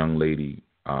have a young lady.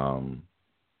 Well,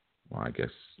 I guess,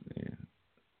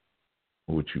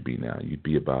 what would you be now? You'd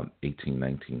be about 18,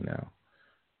 19 now.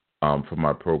 From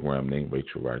my program named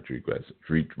Rachel Rodriguez.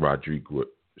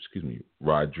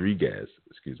 Rodriguez.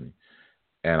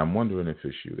 And I'm wondering if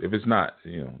it's you. If it's not,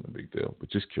 you know, no big deal. But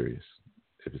just curious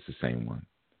if it's the same one.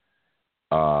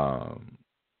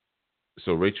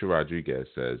 So Rachel Rodriguez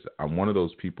says, I'm one of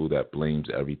those people that blames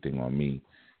everything on me.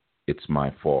 It's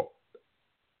my fault.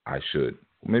 I should.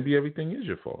 Maybe everything is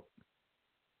your fault.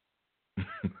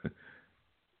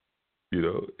 You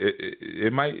know,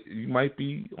 you might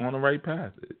be on the right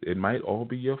path. It might all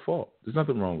be your fault. There's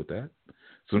nothing wrong with that.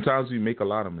 Sometimes we make a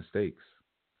lot of mistakes.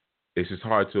 It's just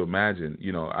hard to imagine.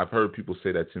 You know, I've heard people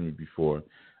say that to me before.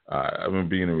 I remember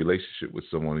being in a relationship with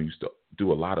someone who used to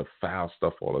do a lot of foul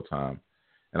stuff all the time.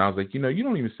 And I was like, you know, you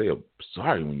don't even say I'm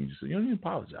sorry when you don't even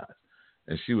apologize.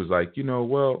 And she was like, you know,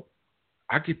 well,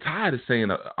 I get tired of saying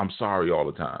I'm sorry all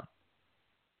the time.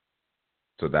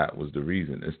 So that was the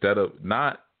reason. Instead of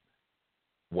not,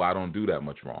 well, I don't do that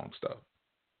much wrong stuff.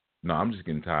 No, I'm just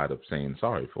getting tired of saying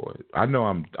sorry for it. I know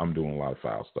I'm doing a lot of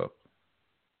foul stuff.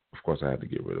 Of course, I had to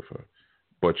get rid of her.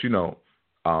 But, you know,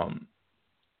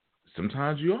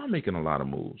 sometimes you are making a lot of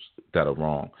moves that are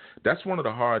wrong. That's one of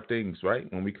the hard things,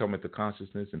 right? When we come into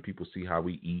consciousness and people see how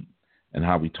we eat and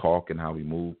how we talk and how we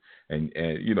move, and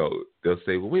they'll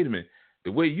say, well, wait a minute,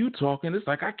 the way you talking, it's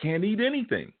like I can't eat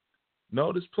anything.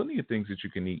 No, there's plenty of things that you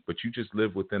can eat, but you just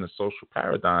live within a social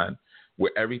paradigm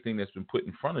where everything that's been put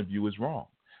in front of you is wrong.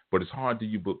 But it's hard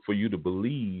for you to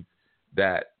believe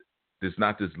that there's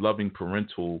not this loving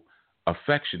parental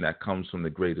affection that comes from the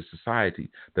greater society,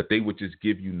 that they would just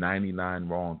give you 99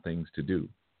 wrong things to do.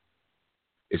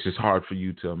 It's just hard for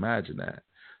you to imagine that.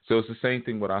 So it's the same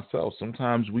thing with ourselves.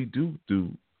 Sometimes we do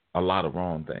a lot of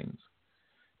wrong things.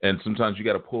 And sometimes you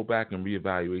got to pull back and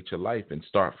reevaluate your life and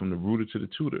start from the rooter to the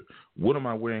tutor. What am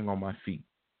I wearing on my feet?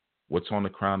 What's on the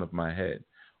crown of my head?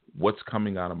 What's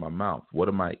coming out of my mouth? What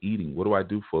am I eating? What do I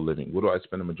do for a living? What do I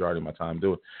spend the majority of my time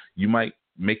doing? You might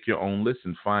make your own list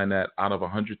and find that out of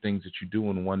 100 things that you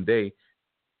do in one day,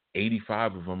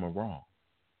 85 of them are wrong.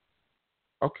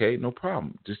 Okay, no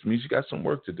problem. Just means you got some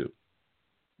work to do.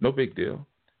 No big deal.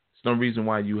 There's no reason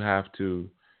why you have to,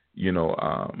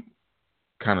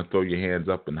 kind of throw your hands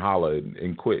up and holler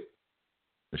and quit.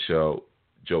 Michelle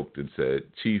joked and said,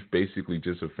 Chief basically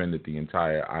just offended the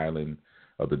entire island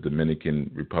of the Dominican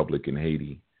Republic in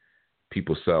Haiti.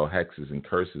 People sell hexes and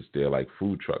curses there like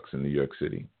food trucks in New York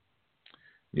City.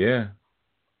 Yeah.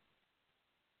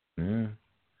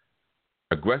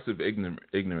 Aggressive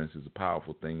ignorance is a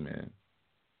powerful thing, man.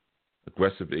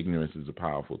 Aggressive ignorance is a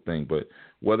powerful thing. But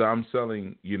whether I'm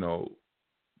selling,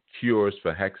 cures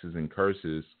for hexes and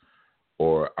curses,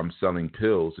 or I'm selling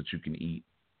pills that you can eat,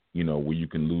 where you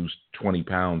can lose 20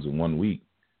 pounds in 1 week,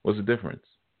 what's the difference?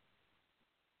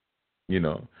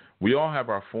 We all have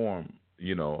our form,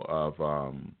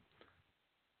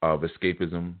 of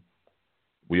escapism.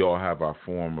 We all have our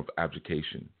form of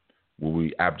abdication, where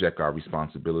we abject our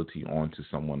responsibility onto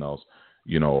someone else,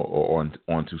 or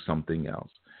onto something else.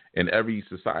 In every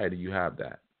society, you have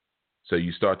that. So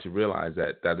you start to realize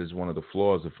that is one of the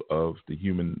flaws of the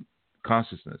human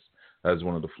consciousness. That is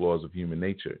one of the flaws of human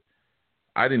nature.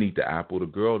 I didn't eat the apple. The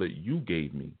girl that you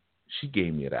gave me, she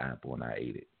gave me the apple and I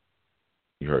ate it.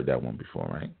 You heard that one before,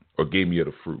 right? Or gave me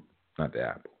the fruit, not the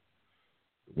apple.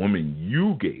 The woman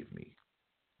you gave me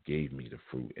the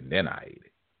fruit and then I ate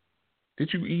it.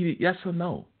 Did you eat it? Yes or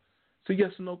no? It's a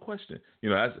yes or no question.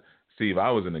 See, if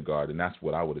I was in the garden, that's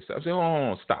what I would have said. I'd say,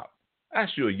 oh, stop. I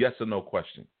asked you a yes or no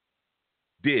question.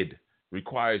 Did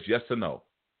requires yes or no.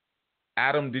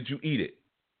 Adam, did you eat it?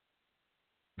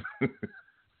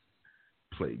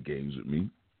 Play games with me,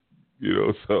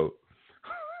 so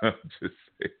I'm just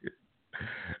saying.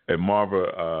 And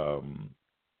Marva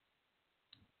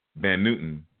Van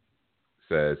Newton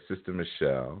says, Sister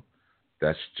Michelle,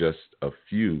 that's just a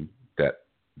few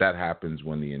that happens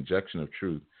when the injection of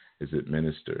truth is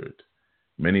administered.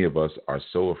 Many of us are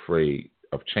so afraid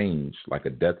of change, like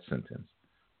a death sentence.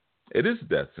 It is a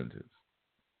death sentence.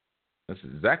 That's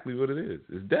exactly what it is.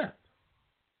 It's death.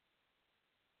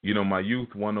 My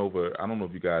youth won over, I don't know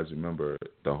if you guys remember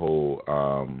the whole,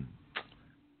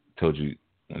 told you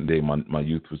one day my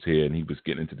youth was here and he was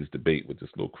getting into this debate with this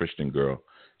little Christian girl.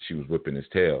 She was whipping his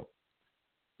tail.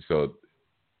 So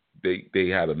they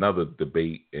had another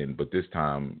debate, but this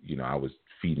time, I was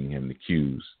feeding him the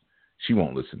cues. She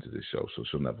won't listen to this show, so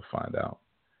she'll never find out.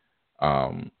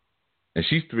 And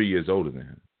she's 3 years older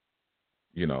than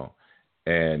him,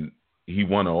 and he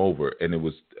won her over, and it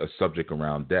was a subject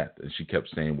around death. And she kept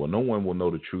saying, well, no one will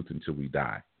know the truth until we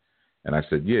die. And I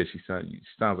said, yeah, she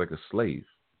sounds like a slave.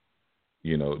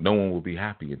 No one will be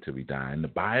happy until we die. And the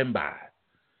by and by,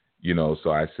 so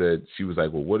I said, she was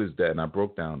like, well, what is death? And I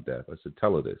broke down death. I said,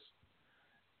 tell her this.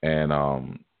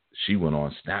 And she went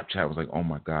on Snapchat. I was like, oh,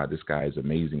 my God, this guy is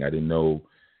amazing. I didn't know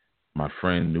my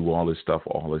friend knew all this stuff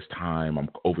all this time. I'm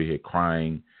over here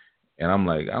crying. And I'm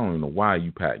like, I don't even know why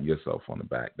you patting yourself on the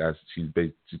back. She's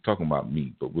talking about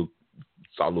me, but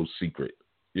it's our little secret,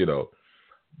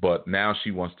 But now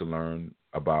she wants to learn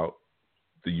about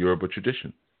the Yoruba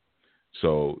tradition.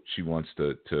 So she wants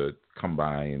to come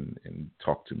by and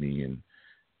talk to me, and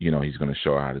he's going to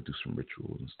show her how to do some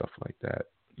rituals and stuff like that.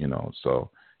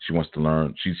 So she wants to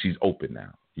learn. She's open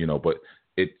now, but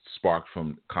it sparked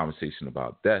from conversation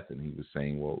about death, and he was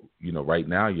saying, well, right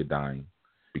now you're dying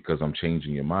because I'm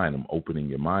changing your mind. I'm opening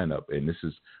your mind up. And this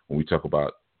is when we talk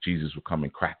about Jesus will come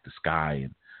and crack the sky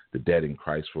and the dead in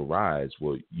Christ will rise.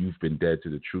 Well, you've been dead to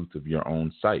the truth of your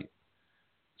own sight.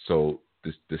 So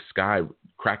the sky,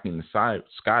 cracking the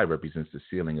sky represents the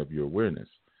ceiling of your awareness.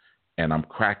 And I'm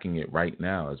cracking it right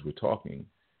now as we're talking.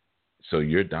 So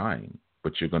you're dying,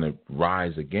 but you're going to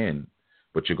rise again.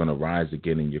 But you're going to rise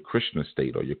again in your Krishna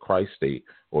state or your Christ state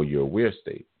or your aware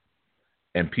state.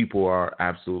 And people are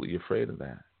absolutely afraid of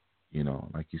that.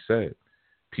 Like you said,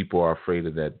 people are afraid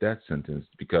of that death sentence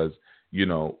because,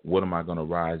 what am I going to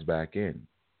rise back in?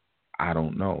 I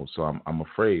don't know. So I'm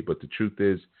afraid. But the truth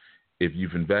is, if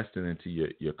you've invested into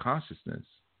your consciousness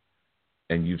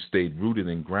and you've stayed rooted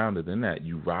and grounded in that,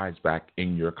 you rise back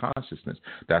in your consciousness.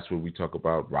 That's what we talk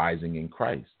about, rising in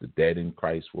Christ. The dead in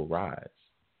Christ will rise.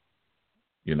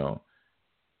 And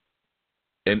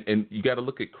you got to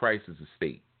look at Christ as a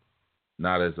state,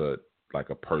 not as a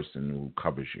person who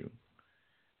covers you.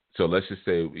 So let's just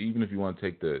say, even if you want to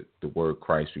take the word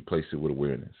Christ, replace it with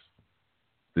awareness.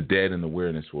 The dead in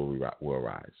awareness will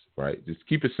arise, right? Just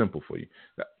keep it simple for you.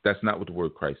 That's not what the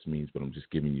word Christ means, but I'm just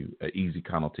giving you an easy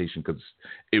connotation because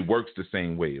it works the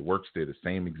same way. It works there the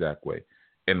same exact way.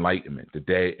 Enlightenment, the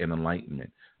dead in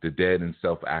enlightenment, the dead in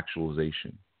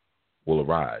self-actualization will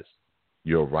arise.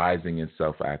 You're rising in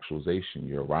self-actualization.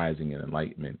 You're rising in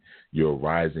enlightenment. You're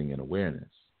rising in awareness,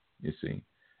 you see.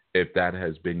 If that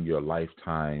has been your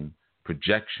lifetime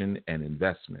projection and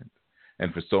investment,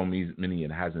 and for so many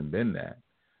it hasn't been that.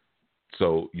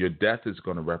 So your death is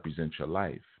going to represent your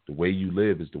life. The way you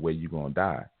live is the way you're going to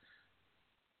die.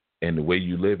 And the way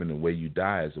you live and the way you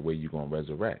die is the way you're going to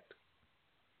resurrect.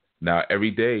 Now,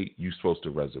 every day you're supposed to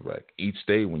resurrect. Each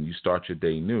day when you start your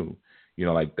day new,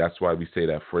 like that's why we say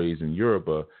that phrase in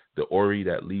Yoruba, the ori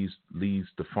that leaves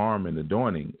the farm in the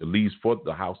dawning, it leaves for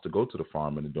the house to go to the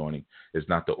farm in the dawning, is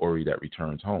not the ori that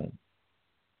returns home.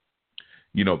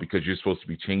 Because you're supposed to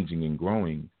be changing and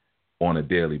growing on a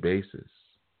daily basis.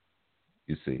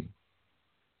 You see,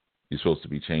 you're supposed to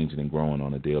be changing and growing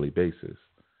on a daily basis.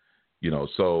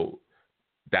 So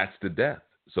that's the death.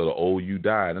 So the old you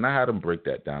died. And I had him break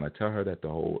that down. I tell her that the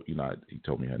whole, he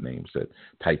told me her name, said,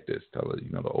 type this. Tell her,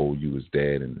 the old you is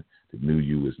dead and the new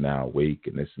you is now awake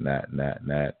and this and that and that and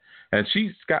that. And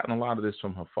she's gotten a lot of this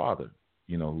from her father,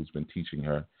 who's been teaching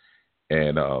her.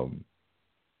 And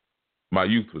my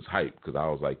youth was hyped because I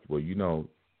was like, well,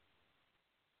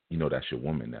 that's your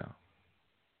woman now.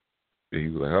 And he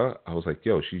was like, huh? I was like,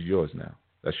 yo, she's yours now.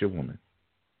 That's your woman.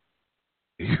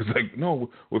 He was like, no,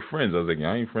 we're friends. I was like,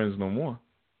 I ain't friends no more.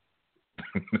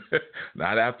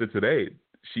 Not after today.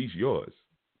 She's yours.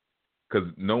 Because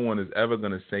no one is ever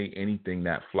going to say anything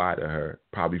that fly to her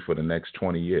probably for the next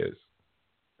 20 years.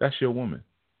 That's your woman.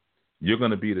 You're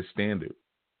going to be the standard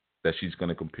that she's going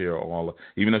to compare all.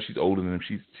 Even though she's older than him,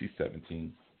 she's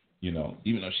 17.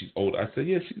 Even though she's old, I said,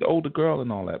 yeah, she's an older girl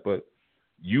and all that. But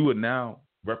you would now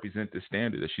represent the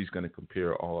standard that she's going to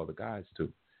compare all other guys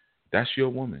to. That's your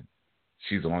woman.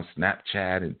 She's on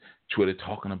Snapchat and Twitter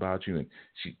talking about you, and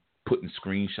she putting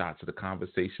screenshots of the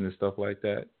conversation and stuff like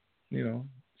that.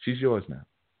 She's yours now.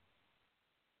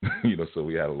 So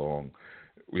we had an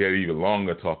even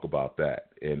longer talk about that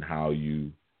and how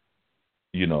you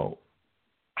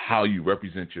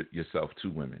represent yourself to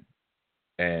women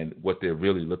and what they're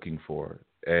really looking for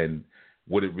and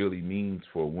what it really means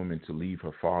for a woman to leave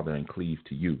her father and cleave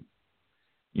to you.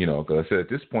 Because I said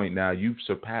at this point now you've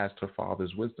surpassed her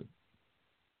father's wisdom.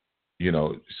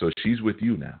 So she's with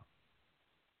you now.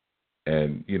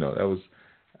 And,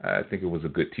 I think it was a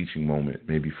good teaching moment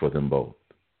maybe for them both,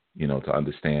 to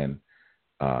understand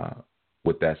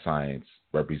what that science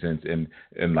represents.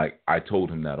 And like I told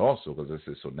him that also because I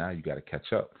said, so now you got to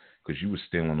catch up because you were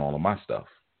stealing all of my stuff.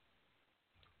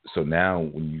 So now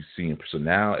when you see him, so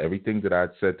now everything that I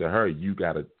said to her, you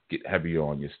got to get heavier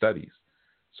on your studies.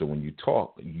 So when you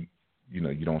talk,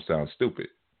 you don't sound stupid.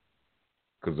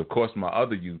 Because, of course, my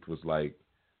other youth was like,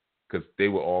 because they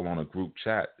were all on a group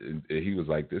chat, and he was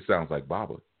like, this sounds like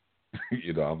Baba. I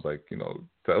was like,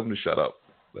 tell him to shut up.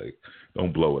 Like,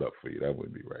 don't blow it up for you. That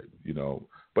wouldn't be right,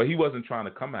 But he wasn't trying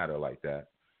to come at her like that.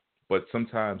 But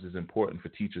sometimes it's important for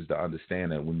teachers to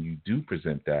understand that when you do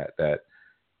present that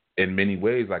in many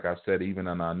ways, like I've said, even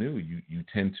on Anu, you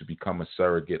tend to become a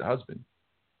surrogate husband.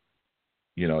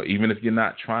 Even if you're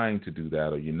not trying to do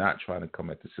that or you're not trying to come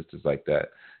at the sisters like that,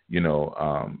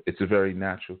 it's a very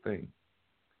natural thing.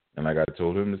 And like I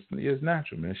told him, it's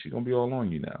natural, man. She's going to be all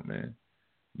on you now, man.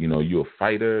 You're a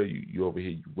fighter. You over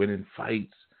here winning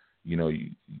fights. You're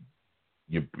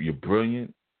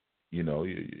brilliant. Your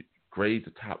grades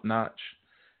are top notch.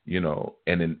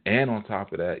 And on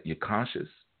top of that, you're conscious.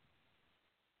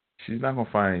 She's not going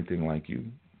to find anything like you.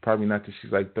 Probably not till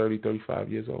she's like 30,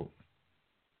 35 years old.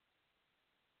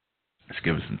 Let's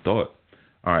give it some thought.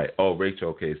 All right. Oh, Rachel,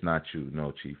 okay, it's not you.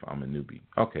 No, Chief, I'm a newbie.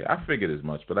 Okay, I figured as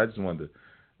much, but I just wanted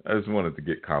to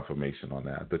get confirmation on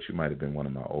that. I thought you might have been one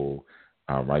of my old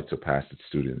Rites of Passage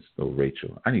students, though,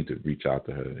 Rachel. I need to reach out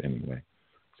to her anyway,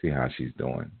 see how she's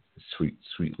doing. Sweet,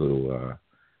 sweet little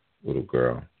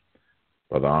girl.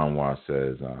 Brother Anwar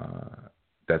says,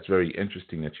 that's very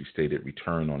interesting that you stated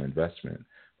return on investment.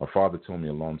 My father told me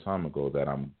a long time ago that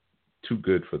I'm too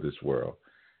good for this world.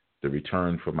 The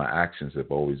return for my actions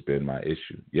have always been my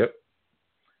issue. Yep.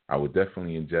 I would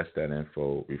definitely ingest that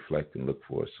info, reflect, and look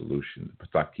for a solution. The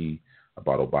Pataki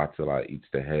about Obatala eats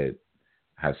the head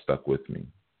has stuck with me.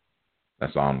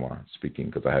 That's Anwar speaking,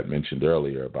 because I had mentioned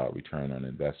earlier about return on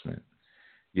investment.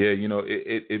 Yeah,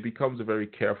 it becomes a very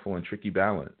careful and tricky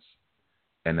balance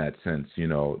in that sense,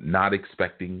 not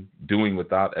expecting, doing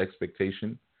without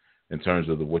expectation in terms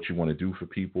of what you want to do for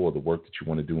people or the work that you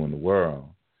want to do in the world,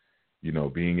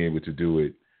 being able to do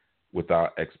it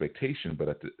without expectation, but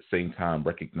at the same time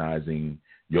recognizing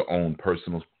your own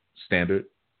personal standard,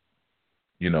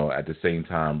 at the same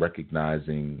time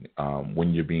recognizing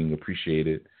when you're being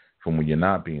appreciated from when you're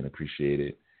not being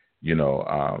appreciated,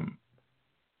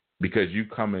 because you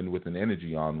come in with an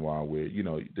energy on where,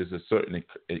 there's a certain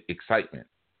excitement,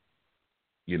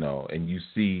 and you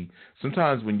see,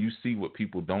 sometimes when you see what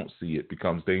people don't see, it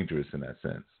becomes dangerous in that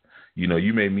sense.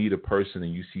 You may meet a person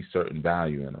and you see certain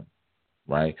value in them,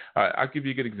 right? I'll give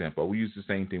you a good example. We use the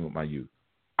same thing with my youth.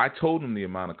 I told him the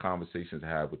amount of conversations I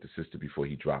had with the sister before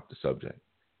he dropped the subject.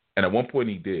 And at one point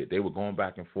he did. They were going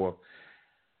back and forth.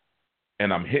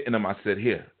 And I'm hitting him. I said,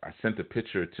 here. I sent a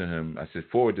picture to him. I said,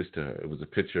 forward this to her. It was a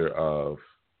picture of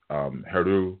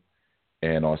Heru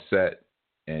and Osset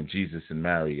and Jesus and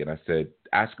Mary. And I said,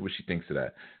 ask her what she thinks of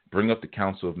that. Bring up the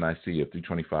Council of Nicaea,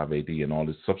 325 AD, and all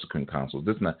the subsequent councils.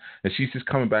 This and that. And she's just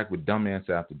coming back with dumb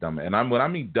answer after dumb. And when I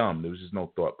mean dumb, there was just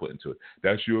no thought put into it.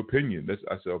 That's your opinion.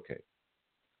 I said, okay.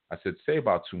 I said, say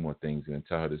about 2 more things and then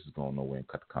tell her this is going nowhere and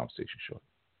cut the conversation short.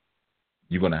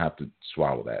 You're going to have to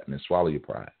swallow that and then swallow your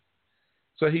pride.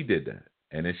 So he did that.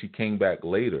 And then she came back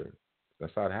later.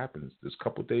 That's how it happens. Just a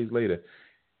couple of days later,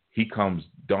 he comes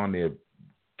down there,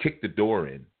 kicked the door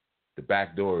in, the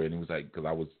back door, and he was like, because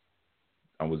I was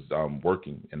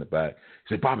working in the back.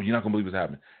 He said, Bobby, you're not going to believe what's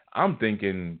happening. I'm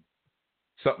thinking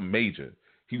something major.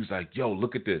 He was like, yo,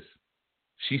 look at this.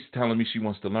 She's telling me she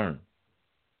wants to learn.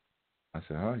 I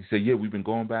said, huh? He said, yeah, we've been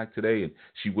going back today, and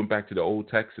she went back to the old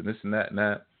text and this and that and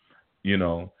that,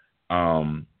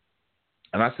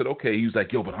 And I said, okay. He was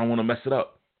like, yo, but I don't want to mess it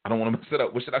up.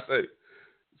 What should I say?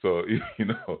 So,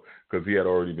 because he had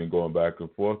already been going back and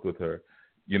forth with her,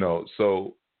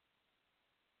 so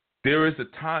there is a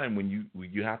time when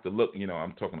you have to look,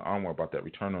 I'm talking to Anwar about that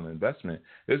return on investment.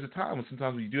 There's a time when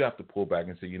sometimes you do have to pull back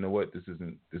and say, you know what, this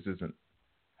isn't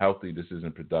healthy. This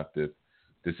isn't productive.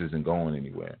 This isn't going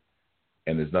anywhere.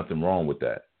 And there's nothing wrong with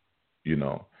that.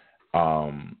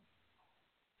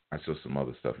 I saw some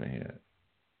other stuff in here.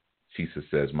 Chisa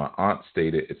says, my aunt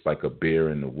stated it's like a bear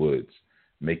in the woods,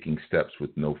 making steps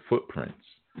with no footprints.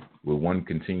 Will one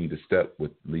continue to step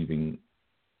with leaving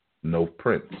no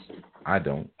prints? I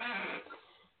don't.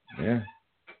 Yeah.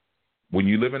 When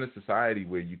you live in a society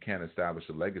where you can't establish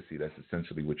a legacy, that's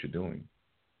essentially what you're doing.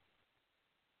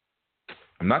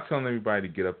 I'm not telling everybody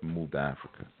to get up and move to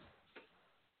Africa,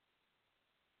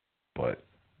 but it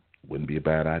wouldn't be a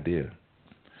bad idea.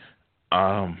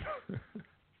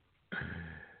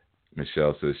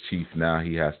 Michelle says, Chief, now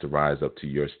he has to rise up to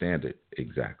your standard.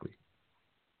 Exactly.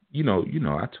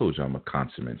 I told you I'm a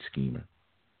consummate schemer.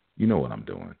 You know what I'm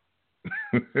doing.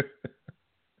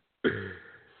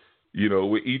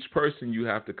 With each person, you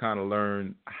have to kind of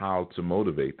learn how to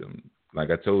motivate them.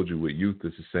 Like I told you, with youth,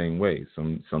 it's the same way.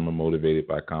 Some are motivated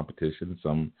by competition.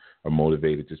 Some are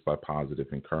motivated just by positive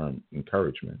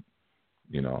encouragement.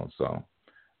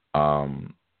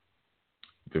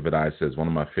 Vivid Eye says, one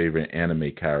of my favorite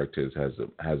anime characters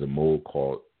has a mode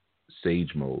called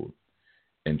Sage Mode.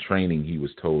 In training, he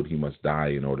was told he must die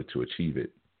in order to achieve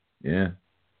it. Yeah.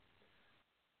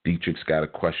 Dietrich's got a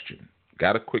question.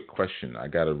 Got a quick question. I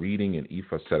got a reading, and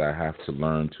Ifa said I have to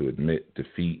learn to admit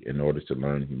defeat in order to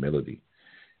learn humility.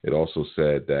 It also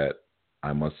said that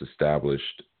I must establish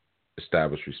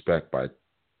respect by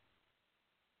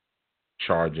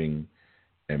charging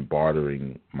and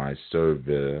bartering my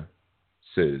services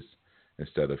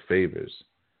instead of favors.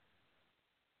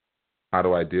 How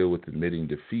do I deal with admitting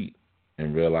defeat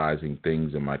and realizing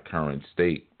things in my current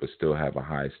state but still have a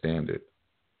high standard?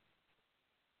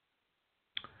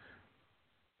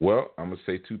 Well, I'm going to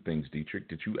say 2 things, Dietrich.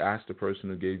 Did you ask the person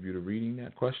who gave you the reading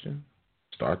that question?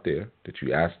 Start there. Did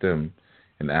you ask them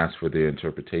and ask for their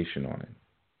interpretation on it?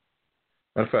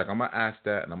 Matter of fact, I'm going to ask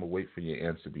that, and I'm going to wait for your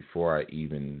answer before I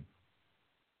even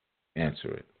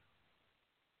answer it.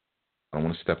 I don't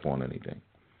want to step on anything.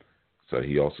 So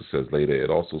he also says later, it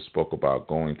also spoke about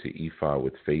going to Ifa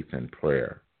with faith and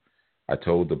prayer. I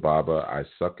told the Baba I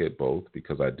suck at both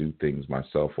because I do things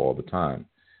myself all the time.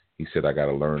 He said I got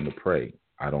to learn to pray.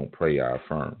 I don't pray, I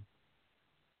affirm.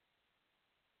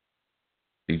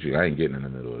 Adrian, I ain't getting in the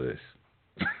middle of this.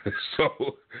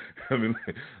 So, I mean,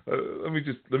 let me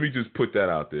just put that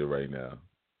out there right now.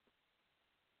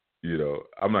 You know,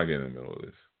 I'm not getting in the middle of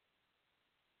this.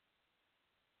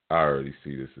 I already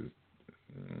see this as.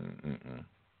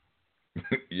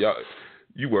 Y'all,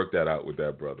 you work that out with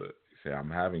that brother. Say, I'm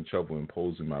having trouble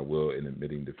imposing my will and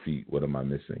admitting defeat. What am I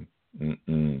missing?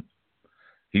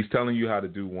 He's telling you how to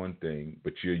do one thing,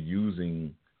 but you're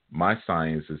using my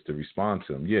sciences to respond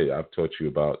to him. Yeah, I've taught you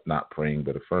about not praying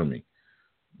but affirming.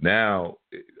 Now,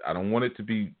 I don't want to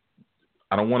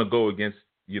go against,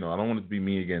 I don't want it to be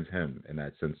me against him in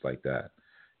that sense like that.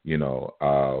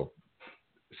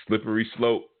 Slippery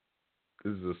slope.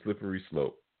 This is a slippery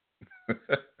slope.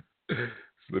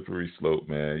 Slippery slope,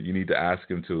 man. You need to ask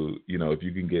him to, if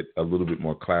you can get a little bit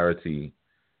more clarity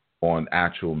on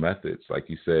actual methods. Like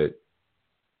you said,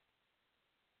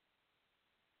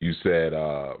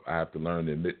 I have to learn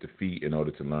to admit defeat in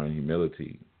order to learn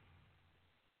humility.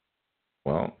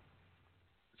 Well,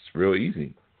 it's real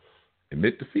easy.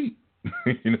 Admit defeat.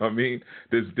 You know what I mean?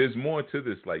 There's more to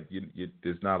this. Like,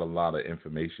 there's not a lot of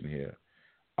information here.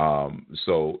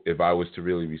 So if I was to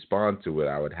really respond to it,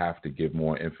 I would have to give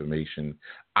more information.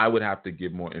 I would have to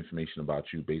give more information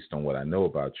about you based on what I know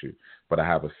about you. But I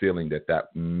have a feeling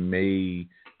that may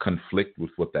conflict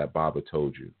with what that Baba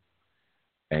told you.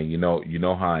 And you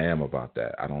know how I am about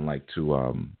that. I don't like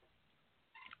to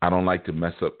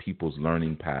mess up people's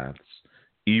learning paths,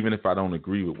 even if I don't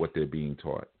agree with what they're being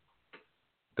taught.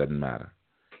 Doesn't matter.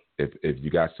 If you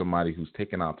got somebody who's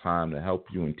taking out time to help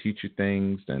you and teach you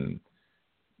things, then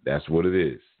that's what it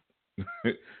is.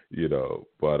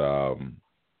 But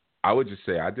I would just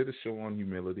say I did a show on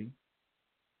humility.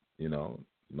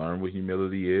 Learn what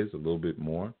humility is a little bit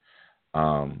more.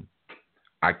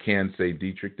 I can say,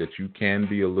 Dietrich, that you can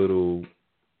be a little,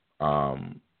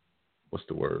 what's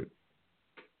the word?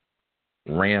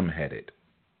 Ram-headed.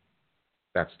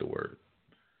 That's the word.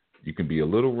 You can be a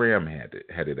little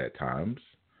ram-headed at times.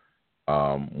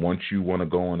 Once you want to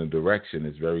go in a direction,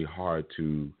 it's very hard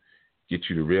to get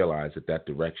you to realize that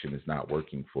direction is not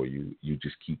working for you. You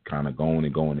just keep kind of going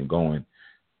and going and going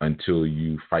until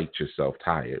you fight yourself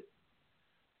tired.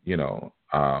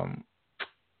 I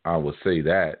will say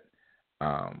that.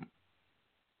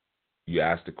 You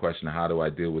asked the question, how do I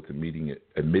deal with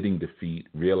admitting defeat,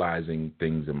 realizing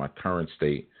things in my current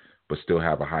state, but still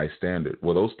have a high standard?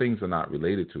 Well, those things are not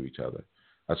related to each other.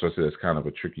 That's why I said it's kind of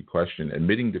a tricky question.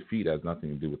 Admitting defeat has nothing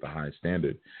to do with a high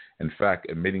standard. In fact,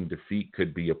 admitting defeat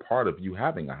could be a part of you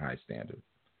having a high standard,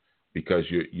 because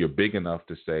you're big enough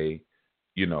to say,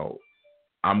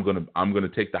 I'm gonna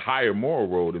take the higher moral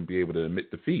road and be able to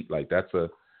admit defeat. Like that's a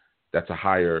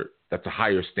higher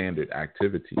standard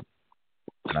activity.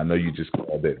 And I know you just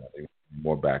called it.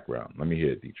 More background. Let me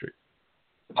hear it, Dietrich.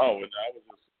 Oh,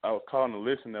 I was calling to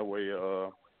listen that way.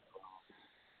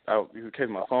 In case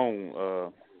my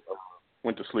phone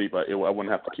went to sleep, I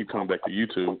wouldn't have to keep coming back to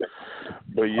YouTube.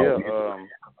 But yeah,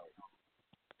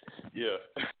 yeah.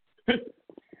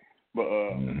 But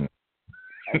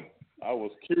I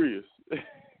was curious.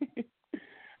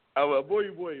 Boy, by the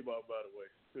way,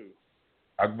 too.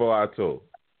 Agbo Ato.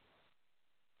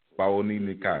 Bawoni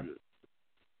Nikan.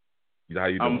 How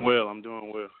you doing? I'm well. I'm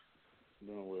doing well.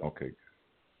 Okay.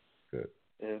 Good.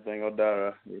 Everything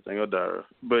Odara.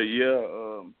 But yeah,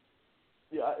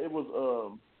 it was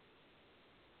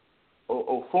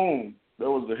Ofun. That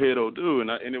was the head Odu,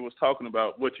 and it was talking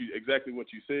about exactly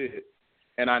what you said.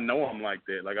 And I know I'm like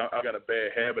that. Like I got a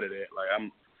bad habit of that. Like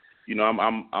I'm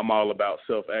all about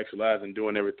self-actualizing,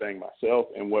 doing everything myself.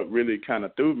 And what really kind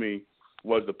of threw me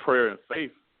was the prayer and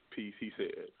faith piece. He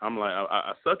said, I'm like,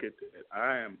 I suck at that.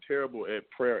 I am terrible at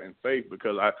prayer and faith,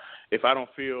 because if I'm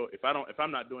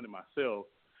not doing it myself,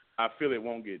 I feel it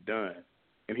won't get done.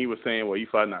 And he was saying, well,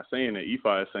 Ifa not saying that.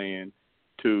 Ifa is saying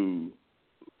to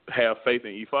have faith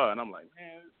in Ifa. And I'm like,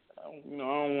 man, I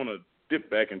don't want to dip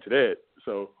back into that.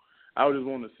 So I just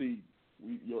want to see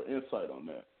your insight on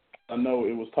that. I know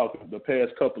it was talking the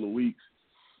past couple of weeks.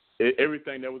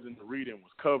 Everything that was in the reading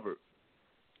was covered.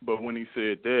 But when he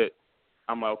said that,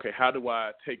 I'm like, okay, how do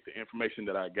I take the information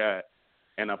that I got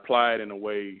and apply it in a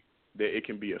way that it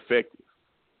can be effective?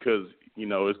 Because,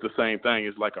 it's the same thing.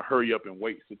 It's like a hurry up and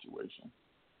wait situation.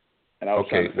 And I was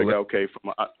trying to figure out,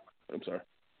 I'm sorry.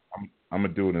 I'm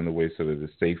going to do it in a way so that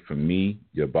it's safe for me,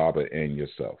 your Baba, and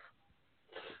yourself.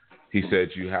 He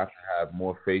said you have to have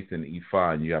more faith in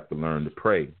Ifa, and you have to learn to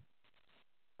pray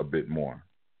a bit more.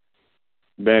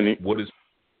 Benny. What is...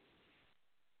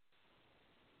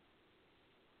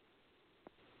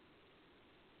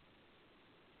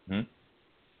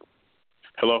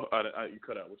 Hello? You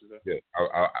cut out. What you said? Yeah.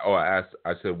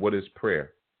 I said, what is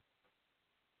prayer?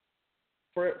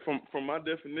 prayer, from my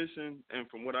definition and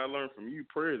from what I learned from you,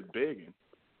 prayer is begging.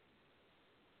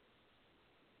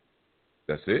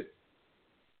 That's it?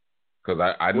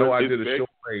 Because I know I did a show,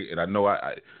 and I know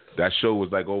I that show was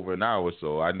like over an hour,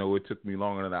 so I know it took me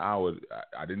longer than an hour.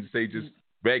 I didn't say just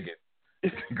begging,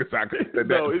 because I could have said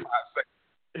that in 5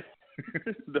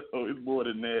 seconds. No, it's more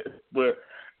than that. But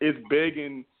it's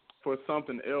begging for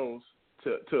something else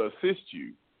to assist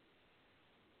you.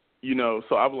 You know,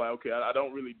 so I was like, okay, I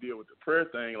don't really deal with the prayer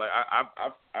thing. Like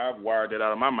I've wired that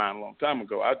out of my mind a long time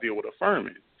ago. I deal with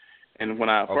affirming, and when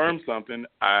I affirm something,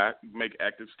 I make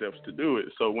active steps to do it.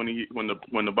 So when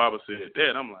the Bible said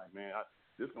that, I'm like, man,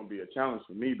 this is gonna be a challenge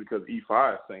for me because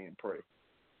E5 is saying pray.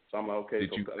 So I'm like, okay,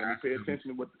 so let me pay attention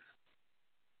to what.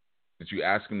 Did you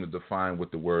ask him to define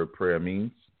what the word prayer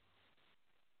means?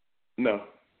 No,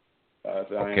 I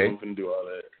said I ain't going to do all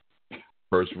that.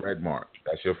 First red mark.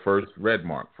 That's your first red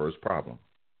mark, first problem.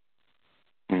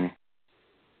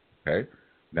 Okay.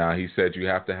 Now he said you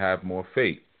have to have more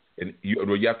faith, and you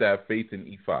have to have faith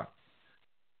in Ifa.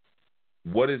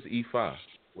 What is Ifa?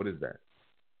 What is that?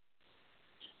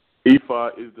 Ifa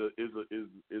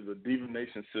is a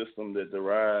divination system that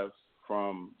derives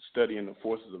from studying the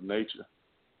forces of nature.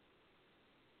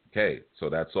 Okay, so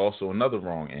that's also another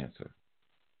wrong answer.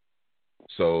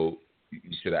 So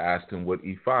you should have asked him what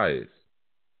Ifa is.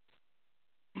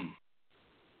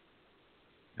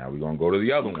 Now we're going to go to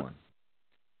the other one.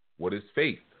 What is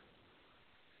faith?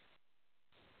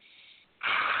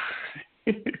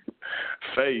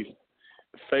 Faith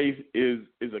is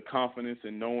a confidence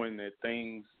in knowing that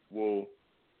things will.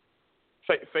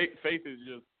 Faith is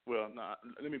just, well, nah,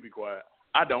 let me be quiet.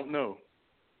 I don't know.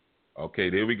 Okay,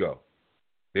 there we go.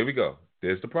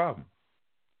 There's the problem.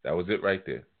 That was it right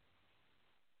there.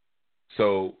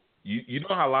 So you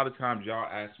know how a lot of times y'all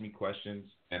ask me questions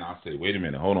and I'll say, wait a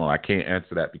minute, hold on, I can't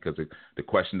answer that because the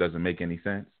question doesn't make any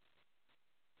sense.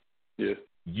 Yeah.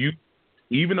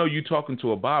 Even though you're talking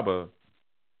to a Baba,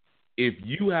 if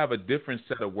you have a different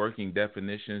set of working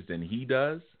definitions than he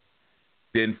does,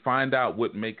 then find out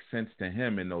what makes sense to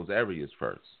him in those areas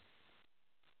first.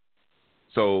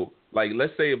 So, like,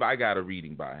 let's say if I got a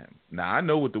reading by him. Now, I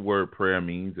know what the word prayer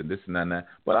means and this and that, and that,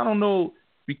 but I don't know,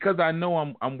 because I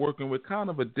know I'm working with kind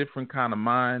of a different kind of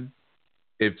mind.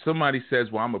 If somebody says,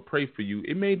 well, I'm going to pray for you,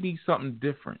 it may be something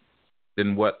different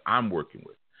than what I'm working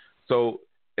with. So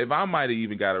if I might have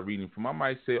even got a reading from him, I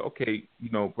might say, okay,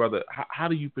 brother, how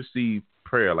do you perceive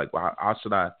prayer? Like, well, how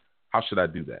should I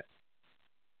do that?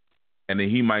 And then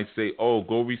he might say, oh,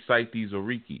 go recite these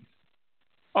orikis.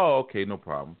 Oh, okay, no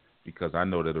problem, because I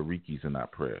know that orikis are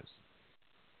not prayers.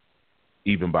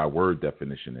 Even by word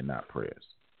definition, they're not prayers.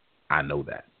 I know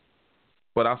that.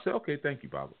 But I'll say, okay, thank you,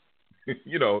 Baba.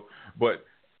 But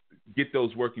get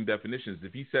those working definitions.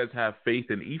 If he says have faith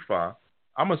in Ifa,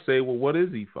 I'm going to say, well, what is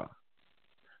Ifa?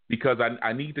 Because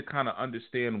I need to kind of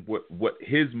understand what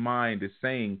his mind is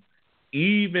saying,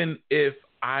 even if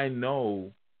I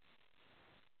know.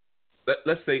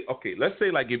 Let's say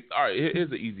like if, all right,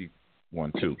 here's an easy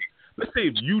one too. Let's say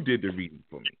if you did the reading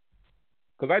for me,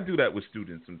 because I do that with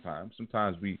students sometimes.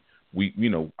 Sometimes we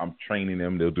I'm training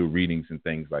them. They'll do readings and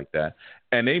things like that,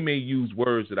 and they may use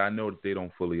words that I know that they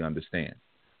don't fully understand.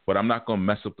 But I'm not going to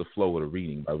mess up the flow of the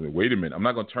reading. I mean, wait a minute, I'm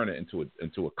not going to turn it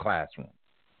into a classroom.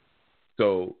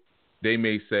 So they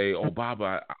may say, "Oh,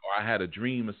 Baba, I had a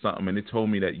dream or something, and it told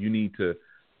me that you need to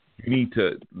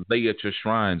lay at your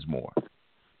shrines more."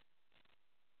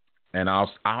 And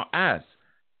I'll ask,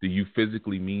 do you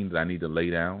physically mean that I need to lay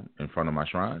down in front of my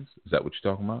shrines? Is that what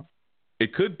you're talking about?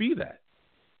 It could be that.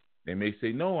 They may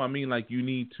say, no, I mean like you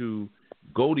need to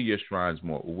go to your shrines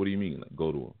more. Well, what do you mean? Like,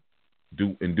 go to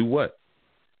them. Do what?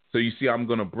 So you see, I'm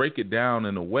going to break it down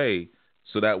in a way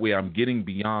so that way I'm getting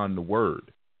beyond the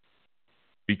word.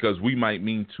 Because we might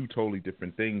mean two totally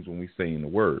different things when we say in the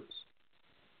words.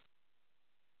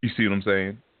 You see what I'm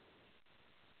saying?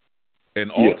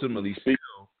 And ultimately, still,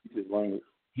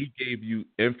 he gave you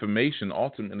information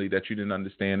ultimately that you didn't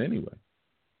understand anyway,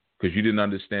 because you didn't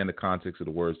understand the context of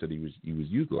the words that he was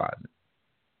utilizing.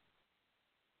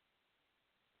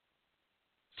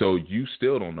 So you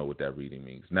still don't know what that reading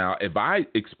means. Now, if I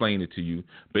explain it to you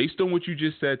based on what you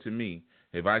just said to me,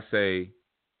 if I say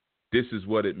this is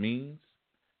what it means,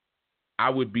 I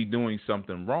would be doing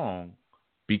something wrong,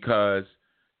 because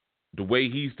the way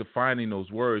he's defining those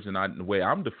words and the way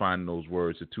I'm defining those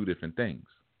words are two different things.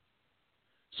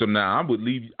 So now I would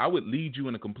lead you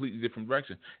in a completely different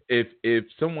direction. If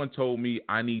someone told me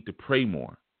I need to pray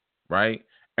more, right,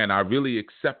 and I really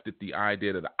accepted the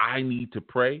idea that I need to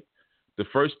pray, the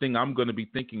first thing I'm going to be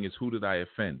thinking is, who did I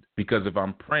offend? Because if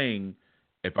I'm praying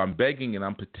If I'm begging and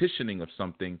I'm petitioning of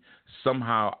something,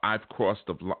 somehow I've crossed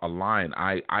a line.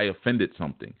 I offended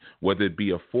something, whether it be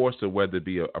a force or whether it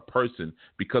be a person,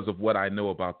 because of what I know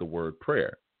about the word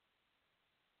prayer.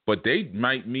 But they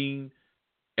might mean,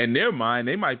 in their mind,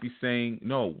 they might be saying,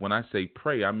 no, when I say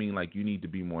pray, I mean like you need to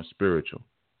be more spiritual.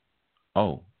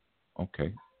 Oh,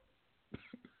 okay.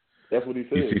 That's what he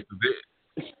said. You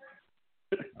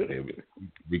see, there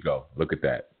we go. Look at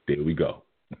that. There we go.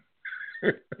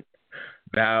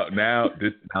 Now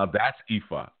that's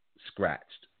Ephah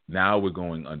scratched. Now we're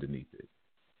going underneath it.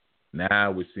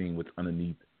 Now we're seeing what's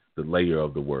underneath the layer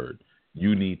of the word.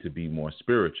 You need to be more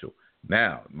spiritual.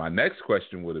 Now, my next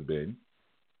question would have been,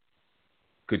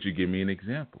 could you give me an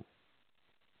example?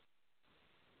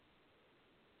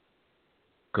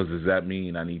 Because does that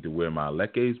mean I need to wear my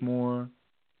lekes more?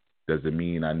 Does it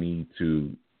mean I need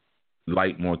to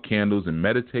light more candles and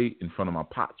meditate in front of my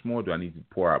pots more? Do I need to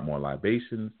pour out more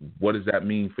libations? What does that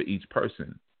mean for each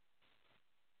person?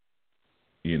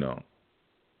 You know.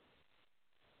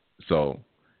 So,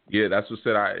 yeah, that's what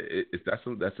said.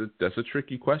 That's a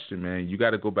tricky question, man. You got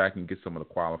to go back and get some of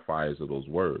the qualifiers of those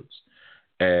words,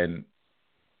 and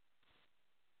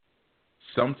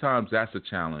sometimes that's a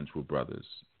challenge with brothers.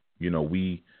 You know,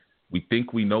 we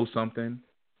think we know something.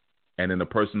 And then the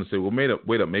person will say, "Well,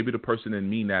 wait up, maybe the person didn't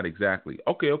mean that exactly."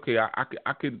 Okay,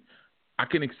 I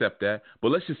can accept that, but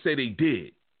let's just say they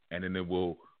did, and then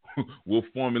we'll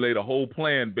formulate a whole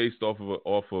plan based off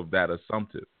of that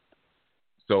assumptive.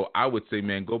 So I would say,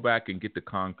 man, go back and get the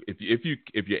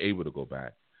if you're able to go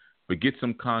back, but get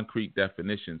some concrete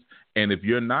definitions. And if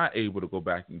you're not able to go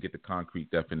back and get the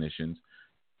concrete definitions,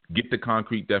 get the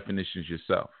concrete definitions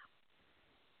yourself,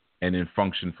 and then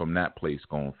function from that place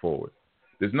going forward.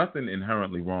 There's nothing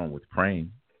inherently wrong with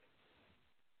praying.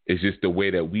 It's just the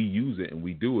way that we use it and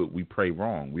we do it, we pray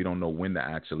wrong. We don't know when to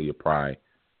actually apply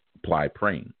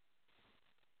praying.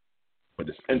 But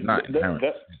it's not inherent.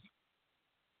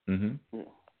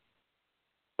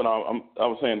 But I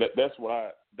was saying that's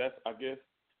I guess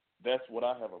that's what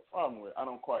I have a problem with. I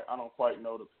don't quite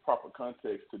know the proper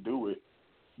context to do it,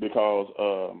 because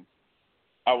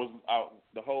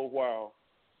the whole while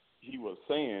he was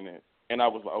saying it, and I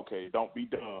was like, okay, don't be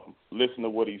dumb. Listen to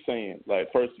what he's saying.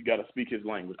 Like, first you got to speak his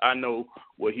language. I know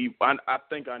what I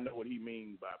think I know what he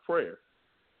means by prayer,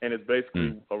 and it's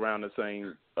basically around the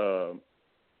same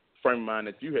frame of mind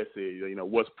that you had said. You know,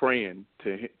 what's praying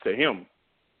to him.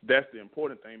 That's the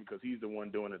important thing, because he's the one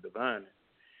doing the divining.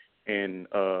 And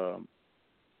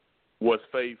what's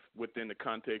faith within the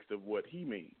context of what he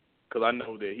means? Because I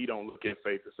know that he don't look at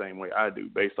faith the same way I do,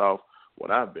 based off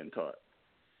what I've been taught.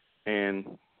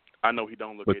 And I know he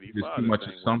don't look at his father the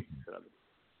same way.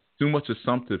 Too much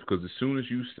assumptive, because as soon as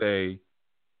you say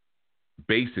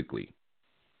basically,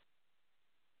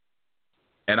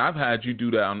 and I've had you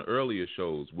do that on earlier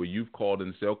shows where you've called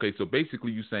and said, okay, so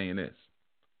basically you're saying this.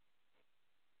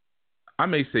 I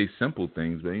may say simple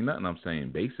things, but ain't nothing I'm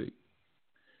saying basic.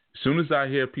 As soon as I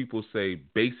hear people say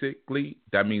basically,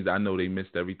 that means I know they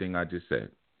missed everything I just said.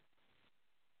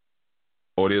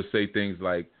 Or they'll say things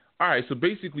like, all right, so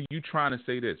basically you trying to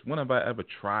say this. When have I ever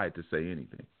tried to say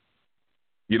anything?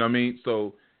 You know what I mean?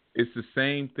 So it's the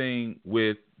same thing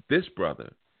with this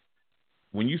brother.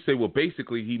 When you say, well,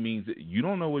 basically he means it, you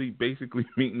don't know what he basically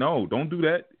means. No, don't do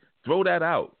that. Throw that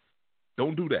out.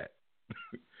 Don't do that.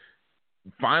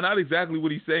 Find out exactly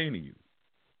what he's saying to you.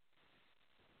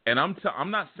 And I'm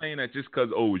not saying that just because,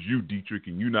 it's you, Dietrich,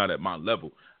 and you're not at my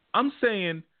level. I'm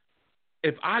saying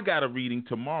if I got a reading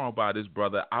tomorrow by this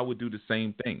brother, I would do the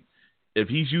same thing. If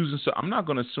he's using, I'm not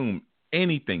going to assume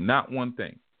anything, not one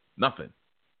thing, nothing.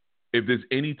 If there's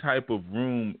any type of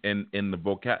room in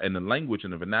the language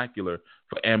and the vernacular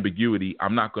for ambiguity,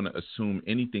 I'm not going to assume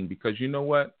anything, because you know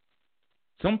what?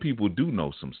 Some people do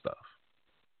know some stuff.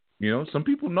 You know, some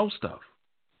people know stuff.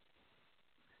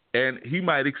 And he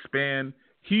might expand.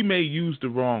 He may use the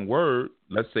wrong word,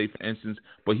 let's say, for instance,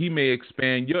 but he may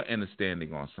expand your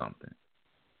understanding on something.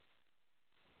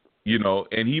 You know,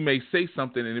 and he may say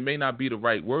something, and it may not be the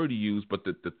right word to use, but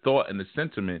the thought and the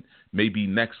sentiment may be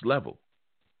next level.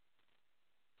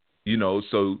 You know,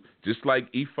 so just like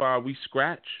Ephah, we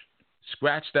scratch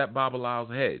that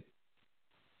Babalal's head.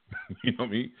 You know what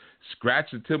I mean?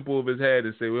 Scratch the temple of his head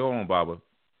and say, well, hold on, Baba.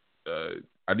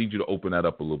 I need you to open that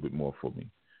up a little bit more for me.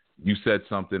 You said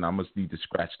something. I must need to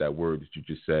scratch that word that you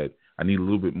just said. I need a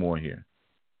little bit more here.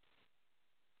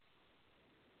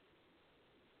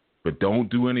 But don't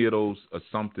do any of those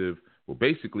assumptive, well,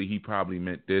 basically he probably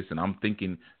meant this, and I'm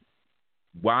thinking,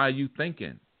 why are you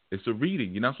thinking? It's a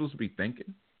reading. You're not supposed to be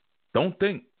thinking. Don't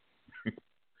think.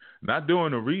 Not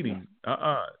doing a reading.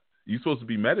 You're supposed to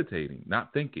be meditating,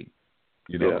 not thinking.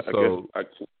 You know, yeah, so I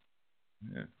guess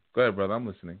yeah. Go ahead, brother. I'm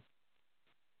listening.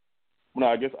 no,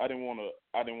 I guess I didn't want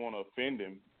to offend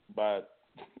him by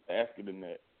asking him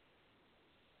that.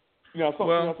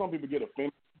 Some people get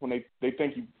offended when they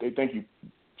think you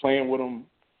playing with them,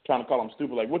 trying to call them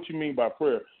stupid. Like, what you mean by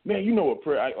prayer? Man, you know what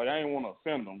prayer? I ain't want to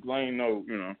offend them because I ain't know,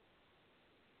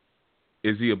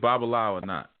 Is he a Babalawo or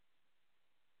not?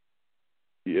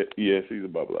 Yeah, yes, he's a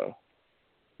Babalawo.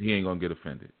 He ain't gonna get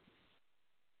offended.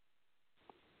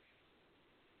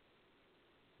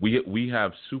 We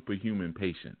have superhuman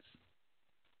patience.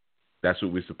 That's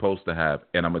what we're supposed to have.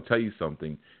 And I'm gonna tell you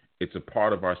something. It's a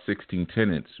part of our 16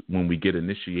 tenets when we get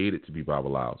initiated to be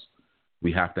Babalawos.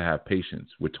 We have to have patience.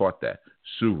 We're taught that.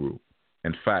 Suru.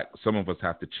 In fact, some of us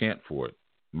have to chant for it,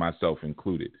 myself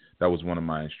included. That was one of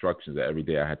my instructions, that every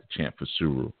day I had to chant for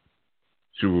Suru.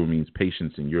 Suru means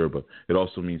patience in Yoruba. It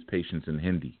also means patience in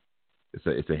Hindi.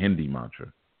 It's a Hindi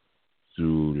mantra.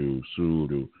 Suru,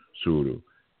 Suru, Suru.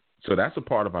 So that's a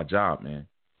part of our job, man.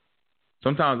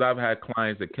 Sometimes I've had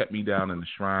clients that kept me down in the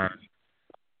shrine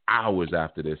hours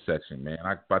after this session, man.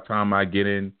 By the time I get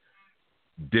in,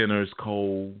 dinner's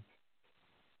cold.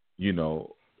 You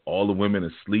know, all the women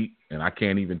are asleep, and I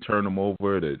can't even turn them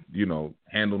over to,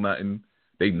 handle nothing.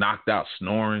 They knocked out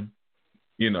snoring,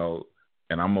 and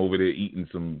I'm over there eating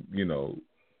some,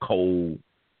 cold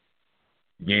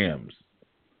yams.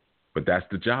 But that's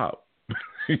the job.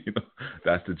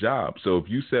 That's the job. So if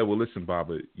you said, well, listen,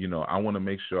 Baba, I want to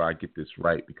make sure I get this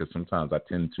right, because sometimes I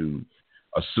tend to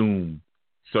assume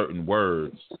certain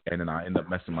words and then I end up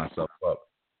messing myself up.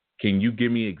 Can you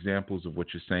give me examples of what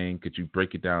you're saying? Could you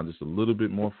break it down just a little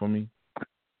bit more for me?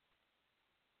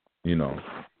 He ain't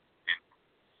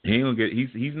gonna get.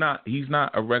 He's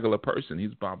not a regular person.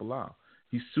 He's Babalawo.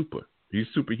 He's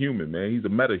superhuman, man. He's a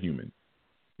meta-human.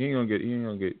 He ain't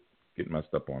gonna get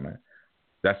messed up on that.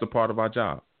 That's a part of our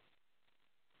job.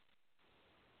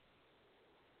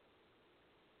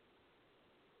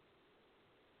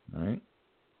 All right.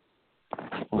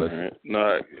 All right.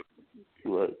 No,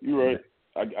 you're right.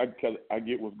 I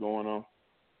get what's going on.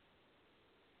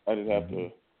 I just have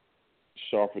to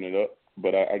sharpen it up.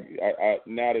 But I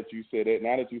now that you say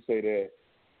that,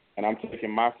 and I'm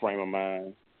taking my frame of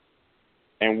mind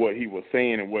and what he was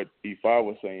saying and what Ifa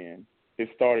was saying, it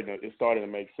started to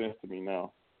make sense to me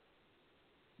now.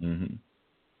 Mm-hmm.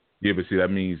 Yeah, but see, that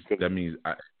means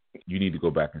you need to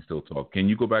go back and still talk. Can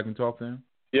you go back and talk to him?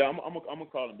 Yeah, I'm gonna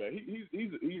call him back. He's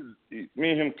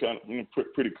me and him kind of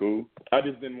pretty cool. I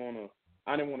just didn't want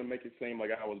to make it seem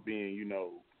like I was being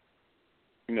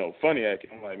funny acting.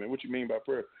 I'm like, man, what you mean by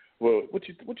prayer? Well, what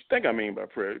you think I mean by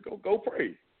prayer? Go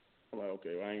pray. I'm like,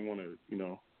 okay, well, I ain't want to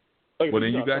Like, well,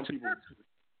 then you got your people...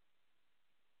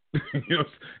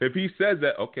 if he says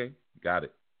that, okay, got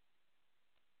it.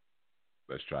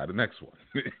 Let's try the next one.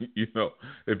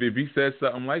 If he says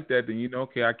something like that, then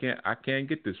okay, I can't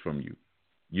get this from you.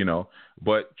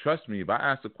 But trust me, if I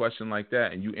ask a question like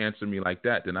that and you answer me like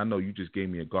that, then I know you just gave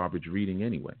me a garbage reading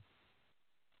anyway.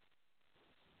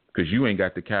 Because you ain't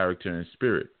got the character and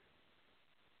spirit.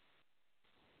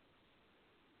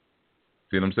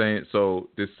 See what I'm saying? So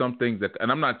there's some things that,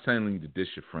 and I'm not telling you to dish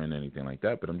your friend or anything like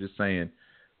that, but I'm just saying,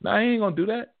 no, I ain't going to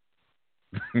do that.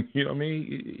 You know what I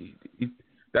mean?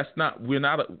 That's not, I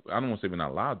don't want to say we're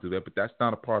not allowed to do that, but that's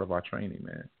not a part of our training,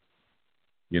 man.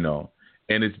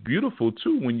 And it's beautiful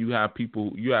too when you have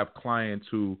clients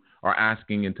who are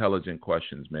asking intelligent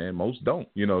questions, man. Most don't,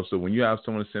 so when you have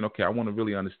someone saying, okay, I want to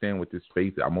really understand what this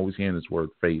faith, I'm always hearing this word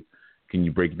faith. Can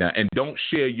you break it down? And don't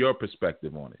share your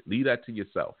perspective on it. Leave that to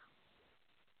yourself.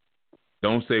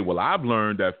 Don't say, well, I've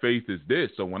learned that faith is this,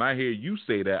 so when I hear you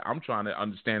say that, I'm trying to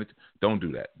understand it. Don't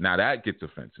do that. Now that gets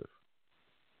offensive.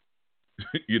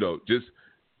 Just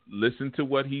listen to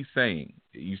what he's saying.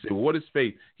 You say, well, what is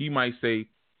faith? He might say,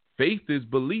 faith is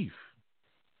belief.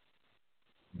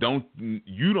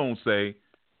 You don't say,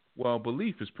 well,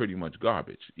 belief is pretty much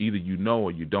garbage. Either you know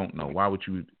or you don't know. Why would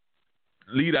you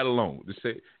leave that alone? Just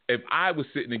say, if I was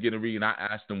sitting and getting a read and I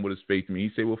asked him what does faith mean,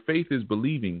 he'd say, well, faith is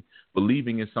believing.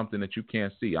 Believing is something that you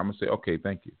can't see. I'm gonna say, okay,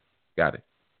 thank you, got it.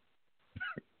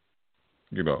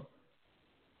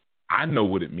 I know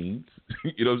what it means.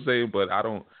 You know what I'm saying? But I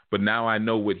don't. But now I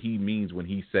know what he means when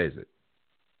he says it.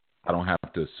 I don't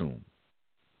have to assume.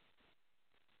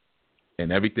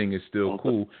 And everything is still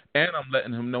cool. And I'm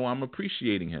letting him know I'm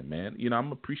appreciating him, man.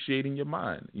 I'm appreciating your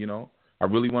mind.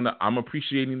 I'm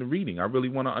appreciating the reading. I really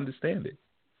want to understand it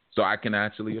so I can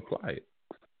actually apply it.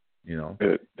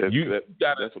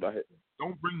 That's what I had.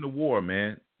 Don't bring the war,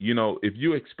 man. If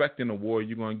you're expecting a war,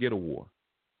 you're going to get a war.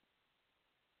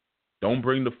 Don't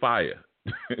bring the fire.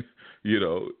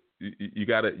 you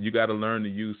gotta learn to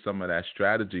use some of that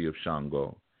strategy of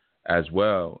Shango as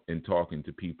well in talking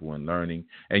to people and learning.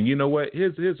 And you know what?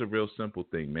 Here's a real simple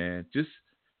thing, man. Just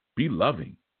be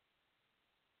loving.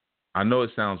 I know it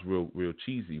sounds real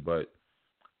cheesy, but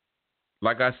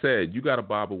like I said, you got a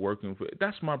Baba working for.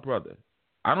 That's my brother.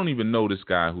 I don't even know this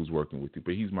guy who's working with you,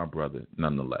 but he's my brother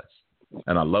nonetheless,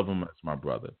 and I love him as my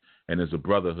brother. And there's a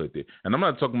brotherhood there. And I'm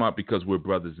not talking about because we're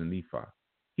brothers in Nephi.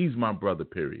 He's my brother,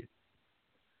 period.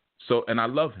 So, and I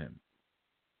love him.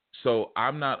 So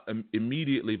I'm not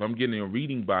immediately, if I'm getting a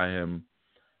reading by him,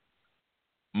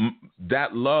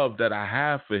 that love that I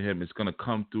have for him is going to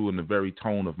come through in the very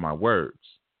tone of my words.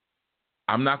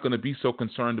 I'm not going to be so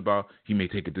concerned about he may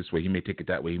take it this way, he may take it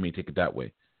that way, he may take it that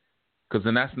way. Because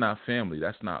then that's not family.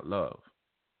 That's not love.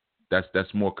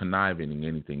 That's more conniving than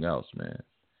anything else, man.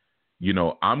 You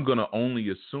know, I'm going to only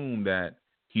assume that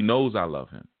he knows I love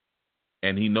him.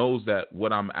 And he knows that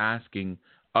what I'm asking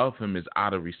of him is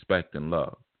out of respect and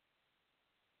love.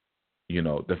 You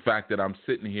know, the fact that I'm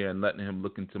sitting here and letting him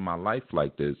look into my life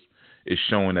like this is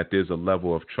showing that there's a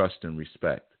level of trust and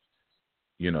respect.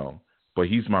 You know, but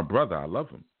he's my brother. I love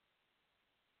him.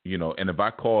 You know, and if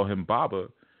I call him Baba,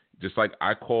 just like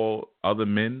I call other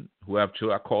men who have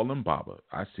children, I call them Baba.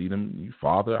 I see them, you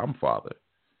father, I'm father.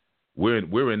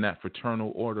 We're in that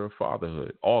fraternal order of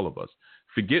fatherhood, all of us.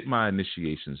 Forget my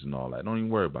initiations and all that. Don't even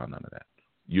worry about none of that.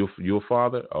 You're a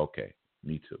father? Okay,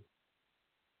 me too.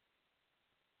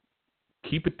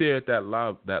 Keep it there at that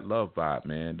love vibe,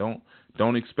 man.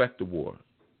 Don't expect the war.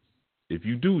 If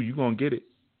you do, you're gonna get it.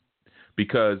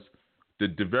 Because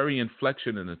the very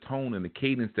inflection and the tone and the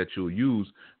cadence that you'll use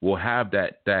will have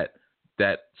that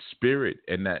spirit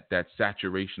and that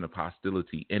saturation of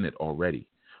hostility in it already,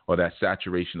 or that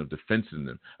saturation of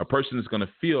defensiveness. A person is going to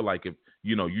feel like if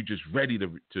you're just ready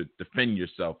to defend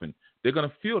yourself, and they're going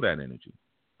to feel that energy.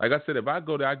 Like I said, if I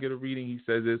go there, I get a reading, he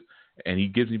says this, and he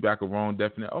gives me back a wrong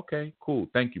definite. Okay, cool.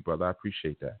 Thank you, brother. I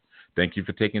appreciate that. Thank you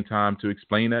for taking time to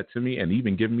explain that to me and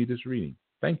even giving me this reading.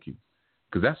 Thank you,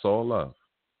 because that's all love.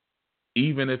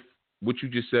 Even if what you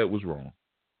just said was wrong,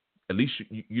 at least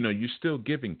you're still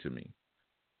giving to me.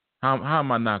 How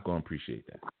am I not going to appreciate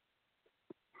that?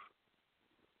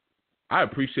 I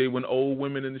appreciate when old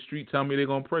women in the street tell me they're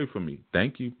going to pray for me.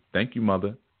 Thank you,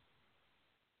 mother.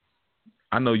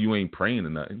 I know you ain't praying or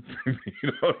nothing. You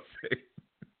know what I'm saying?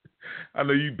 I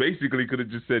know you basically could have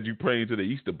just said you praying to the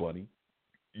Easter Bunny.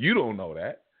 You don't know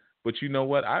that, but you know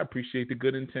what? I appreciate the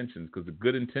good intentions, because the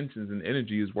good intentions and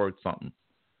energy is worth something.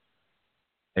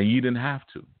 And you didn't have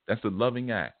to. That's a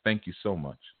loving act. Thank you so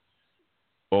much.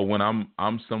 Or when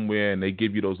I'm somewhere and they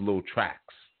give you those little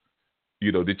tracts,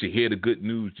 did you hear the good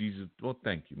news, Jesus? Well,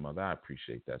 thank you, mother. I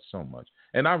appreciate that so much.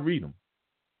 And I read them.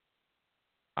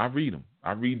 I read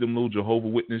them little Jehovah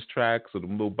Witness tracts or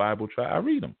them little Bible tracts. I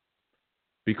read them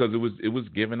because it was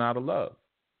given out of love.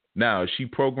 Now, is she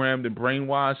programmed and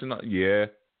brainwashed? And yeah,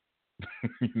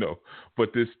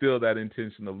 but there's still that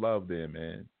intention of love there,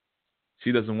 man.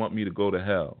 She doesn't want me to go to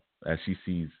hell as she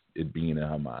sees it being in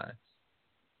her mind.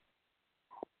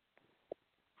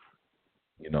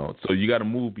 So you got to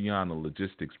move beyond the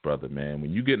logistics, brother, man. When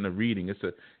you get in a reading,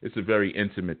 it's a very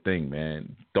intimate thing,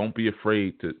 man. Don't be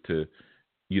afraid to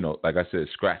like I said,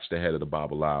 scratch the head of the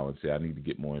Babalawo and say, I need to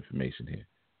get more information here.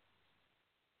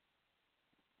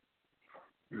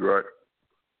 You're right.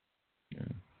 Yeah.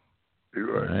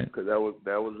 You're right. Because that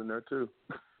was in there too.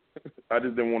 I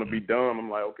just didn't want to be dumb. I'm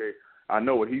like, okay, I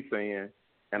know what he's saying,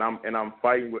 and I'm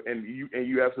fighting with, and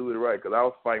you absolutely right, because I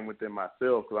was fighting within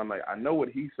myself, because I'm like, I know what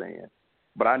he's saying,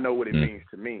 but I know what it means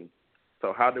to me.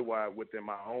 So how do I, within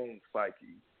my own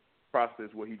psyche, process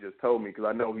what he just told me? Because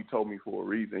I know he told me for a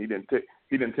reason. He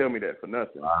didn't tell me that for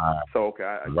nothing. So okay,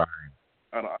 I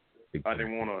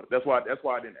didn't want to. That's why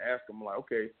I didn't ask him. I'm like,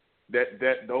 okay,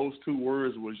 that those two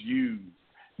words was used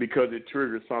because it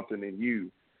triggered something in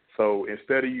you. So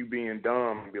instead of you being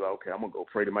dumb and be like, okay, I'm gonna go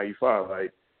pray to my Ifa,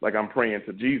 like I'm praying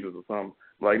to Jesus or something.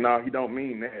 Like, no, he don't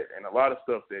mean that. And a lot of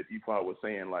stuff that Ifa was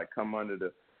saying, like, come under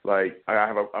the, like,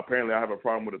 apparently I have a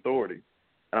problem with authority.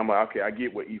 And I'm like, okay, I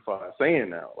get what Ifa is saying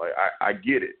now. Like, I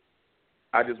get it.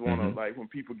 I just want to, like, when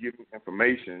people give me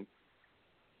information,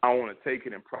 I want to take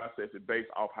it and process it based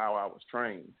off how I was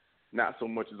trained, not so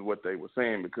much as what they were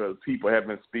saying, because people have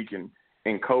been speaking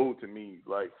in code to me,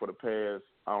 like, for the past,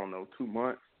 2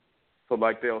 months. So,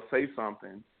 like, they'll say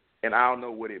something, and I don't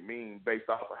know what it means based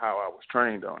off of how I was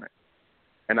trained on it.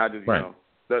 And I just,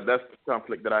 that's the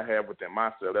conflict that I have within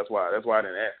myself. That's why I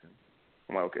didn't ask him.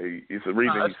 I'm like, okay, it's a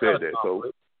reason he said that.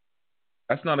 So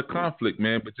that's not a conflict,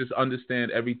 man, but just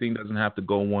understand everything doesn't have to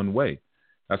go one way.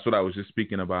 That's what I was just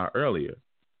speaking about earlier.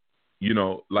 You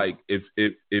know, like if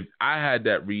I had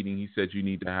that reading, he said you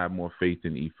need to have more faith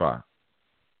in Ifa.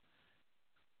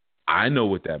 I know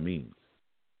what that means.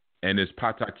 And there's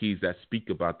Patakis that speak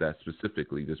about that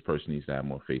specifically. This person needs to have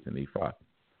more faith in Ifa.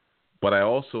 But I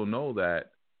also know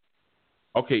that,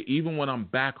 okay, even when I'm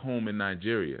back home in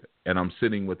Nigeria and I'm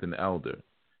sitting with an elder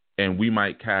and we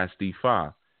might cast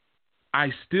Ifa, I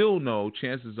still know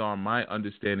chances are my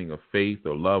understanding of faith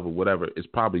or love or whatever is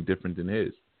probably different than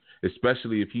his,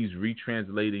 especially if he's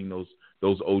retranslating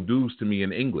those Odus to me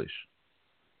in English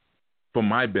for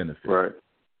my benefit. Right.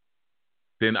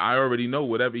 Then I already know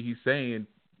whatever he's saying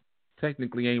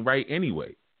technically ain't right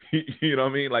anyway. You know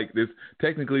what I mean? Like this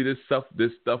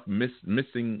stuff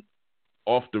missing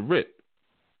off the rip.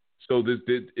 So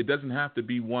it doesn't have to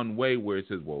be one way where it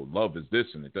says, well, love is this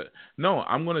and it. No,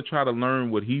 I'm going to try to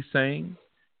learn what he's saying,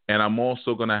 and I'm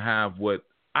also going to have what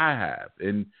I have.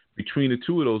 And between the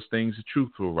two of those things, the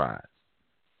truth will rise.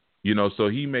 You know, so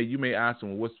you may ask him,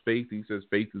 well, what's faith? He says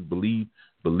faith is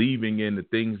believing in the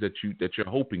things that you're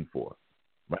hoping for.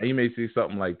 Right? He may say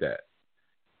something like that.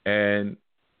 And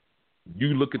you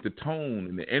look at the tone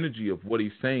and the energy of what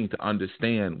he's saying to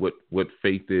understand what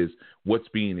faith is, what's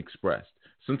being expressed.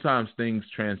 Sometimes things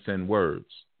transcend words,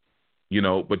 you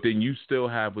know, but then you still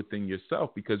have within yourself,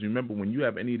 because remember, when you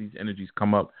have any of these energies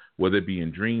come up, whether it be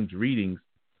in dreams, readings,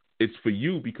 it's for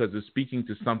you because it's speaking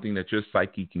to something that your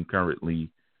psyche can currently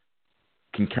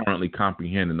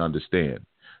comprehend and understand.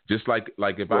 Just like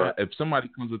if somebody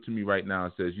comes up to me right now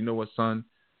and says, you know what, son,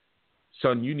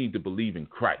 you need to believe in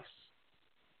Christ.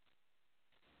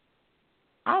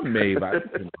 I may, if I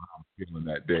depend on how I'm feeling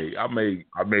that day,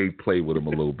 I may play with him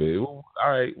a little bit. Well, all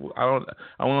right, I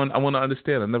want to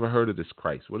understand. I've never heard of this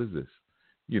Christ. What is this?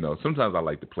 You know, sometimes I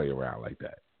like to play around like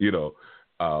that. You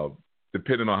know,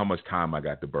 depending on how much time I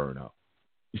got to burn up.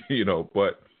 You know,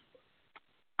 but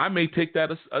I may take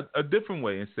that a different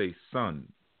way and say, son,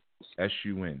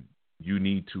 S-U-N, you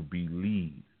need to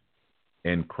believe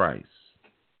in Christ.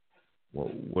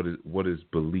 Well, what is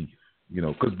belief? You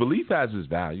know, because belief has its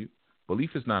value.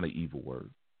 Belief is not an evil word.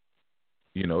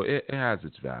 You know, it has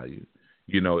its value.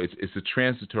 You know, it's a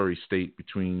transitory state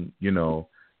between, you know,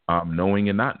 knowing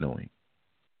and not knowing.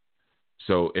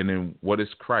 So, and then what is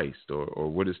Christ or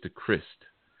what is the Christ?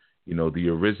 You know, the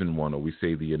arisen one, or we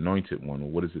say the anointed one, or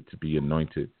what is it to be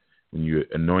anointed? When you're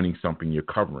anointing something, you're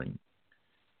covering.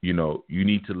 You know, you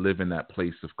need to live in that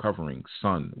place of covering.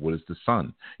 Sun, what is the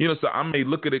sun? You know, so I may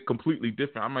look at it completely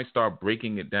different. I might start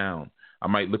breaking it down. I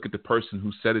might look at the person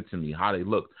who said it to me, how they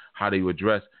look, how they were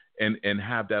dressed, and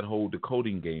have that whole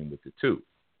decoding game with it too.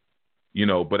 You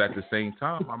know, but at the same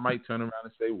time, I might turn around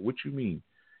and say, what you mean?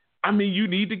 I mean, you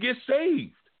need to get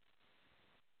saved.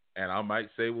 And I might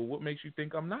say, well, what makes you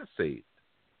think I'm not saved?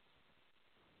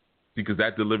 Because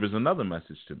that delivers another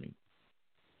message to me.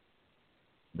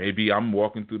 Maybe I'm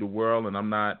walking through the world and I'm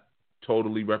not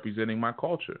totally representing my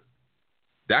culture.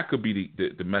 That could be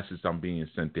the message I'm being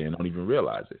sent there and don't even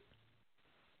realize it.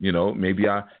 You know, maybe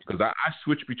because I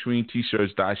switch between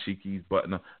T-shirts, dashikis,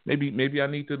 button. Maybe I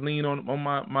need to lean on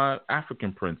my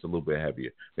African prints a little bit heavier.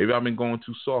 Maybe I've been going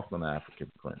too soft on the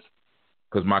African prints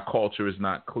because my culture is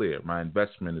not clear. My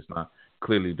investment is not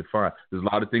clearly defined. There's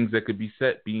a lot of things that could be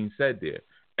being said there.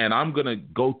 And I'm going to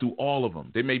go through all of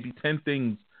them. There may be 10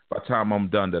 things by the time I'm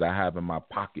done that I have in my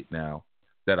pocket now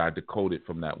that I decoded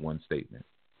from that one statement.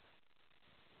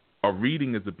 A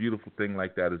reading is a beautiful thing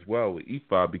like that as well with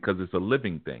Ifa because it's a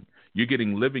living thing. You're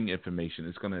getting living information.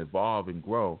 It's going to evolve and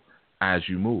grow as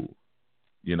you move.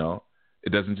 You know,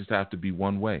 it doesn't just have to be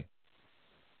one way.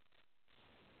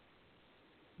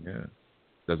 Yeah, it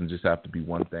doesn't just have to be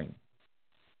one thing.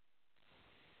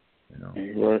 You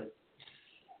know, right.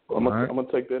 Well, I'm gonna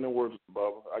take that in words,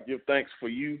 Baba. I give thanks for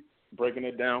you breaking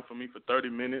it down for me for 30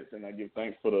 minutes, and I give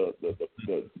thanks for the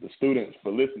students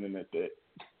for listening at that.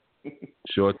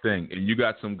 Sure thing. And you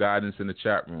got some guidance in the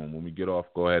chat room. When we get off,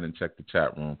 go ahead and check the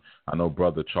chat room. I know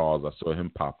Brother Charles, I saw him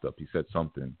popped up. He said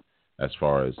something as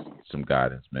far as some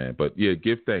guidance, man. But, yeah,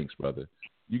 give thanks, brother.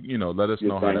 You know, let us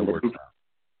know how that works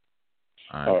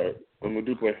out. All right. I'm going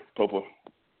to do Popo.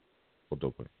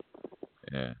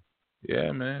 Yeah.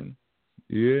 Yeah, man.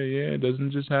 Yeah. It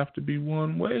doesn't just have to be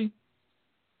one way.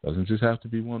 Let's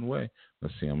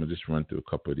see. I'm going to just run through a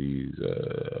couple of these.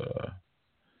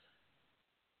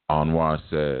 Anwar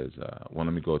says, well,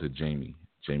 let me go to Jamie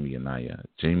Anaya.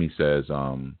 Jamie says,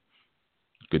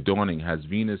 good dawning. Has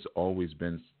Venus always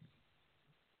been,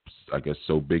 I guess,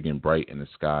 so big and bright in the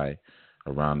sky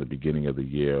around the beginning of the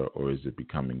year, or is it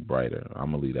becoming brighter?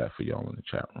 I'm going to leave that for y'all in the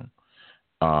chat room.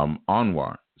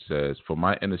 Anwar says, for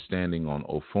my understanding on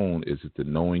Ofun, is it the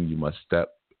knowing you must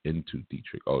step into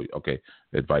Dietrich? Oh, okay.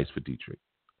 Advice for Dietrich.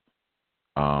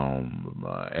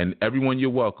 And everyone, you're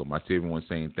welcome. I see everyone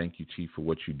saying thank you, Chief, for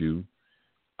what you do.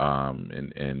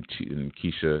 And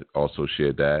Keisha also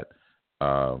shared that.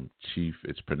 Chief,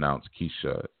 it's pronounced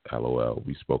Keisha, LOL.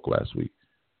 We spoke last week.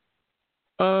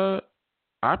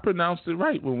 I pronounced it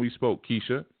right when we spoke,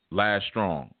 Keisha. Last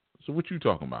strong. So what you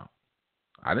talking about?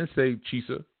 I didn't say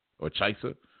Chisa or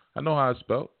Chisa. I know how it's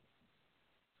spelled.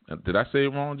 Did I say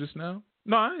it wrong just now?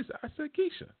 No, I didn't. I said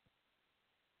Keisha.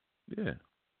 Yeah.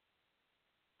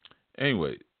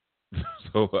 Anyway,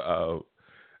 so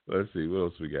let's see what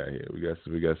else we got here. We got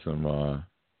some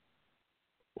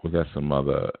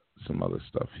other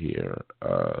stuff here.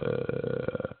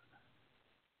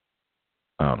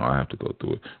 I don't know. I have to go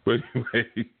through it, but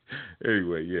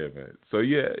anyway, yeah, man. So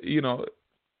yeah,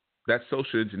 that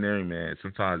social engineering, man.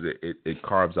 Sometimes it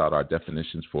carves out our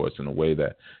definitions for us in a way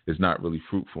that is not really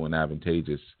fruitful and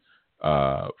advantageous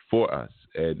for us,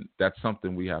 and that's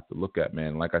something we have to look at,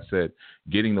 man. Like I said,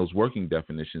 getting those working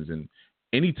definitions, and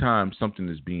anytime something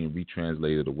is being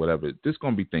retranslated or whatever, there's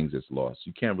going to be things that's lost.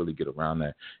 You can't really get around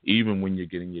that, even when you're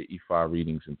getting your E5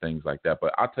 readings and things like that.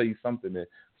 But I'll tell you something, that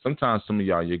sometimes some of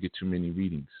y'all, you get too many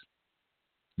readings.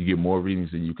 You get more readings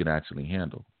than you can actually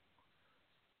handle.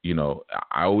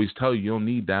 I always tell you don't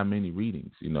need that many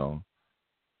readings,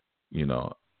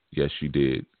 Yes, you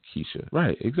did, Keisha.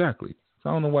 Right, exactly. So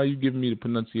I don't know why you giving me the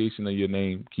pronunciation of your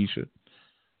name, Keisha.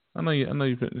 I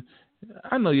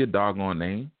know your doggone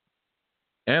name.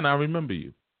 And I remember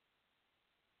you.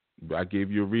 I gave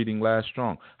you a reading last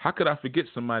strong. How could I forget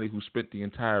somebody who spent the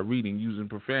entire reading using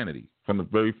profanity from the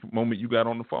very moment you got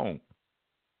on the phone,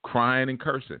 crying and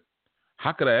cursing?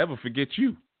 How could I ever forget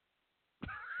you?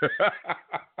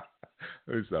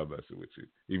 Let me stop messing with you,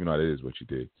 even though that is what you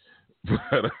did.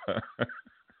 But,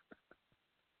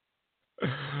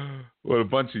 well, a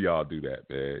bunch of y'all do that,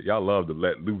 man. Y'all love to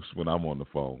let loose when I'm on the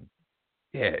phone.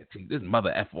 Yeah, gee, this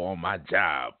mother effer on my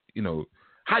job.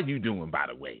 How you doing, by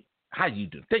the way? How you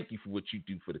doing? Thank you for what you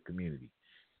do for the community.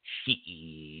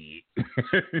 Shit.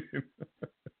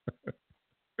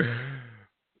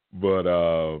 But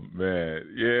man,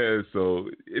 yeah. So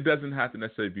it doesn't have to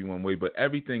necessarily be one way, but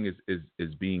everything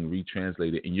is being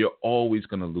retranslated, and you're always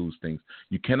going to lose things.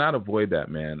 You cannot avoid that,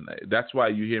 man. That's why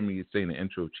you hear me say in the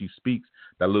intro of Chief Speaks,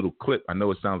 that little clip. I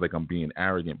know it sounds like I'm being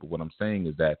arrogant, but what I'm saying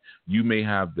is that you may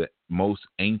have the most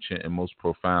ancient and most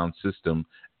profound system,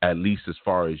 at least as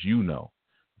far as you know.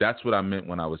 That's what I meant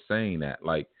when I was saying that.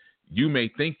 Like, you may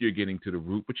think you're getting to the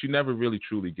root, but you never really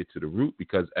truly get to the root,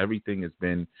 because everything has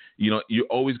been, you're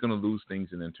always going to lose things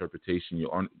in interpretation.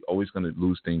 You're always going to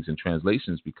lose things in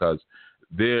translations, because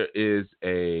there is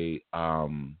there's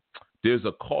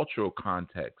a cultural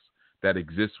context that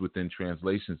exists within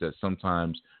translations that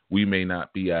sometimes we may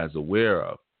not be as aware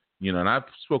of. And I've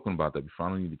spoken about that before. I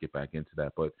don't need to get back into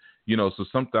that, but so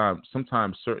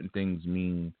sometimes certain things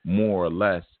mean more or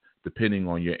less depending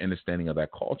on your understanding of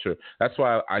that culture. That's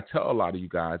why I tell a lot of you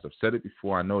guys, I've said it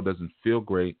before, I know it doesn't feel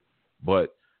great,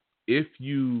 but if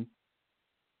you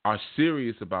are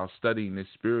serious about studying this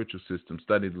spiritual system,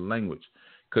 study the language.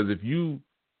 Because if you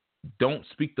don't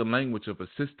speak the language of a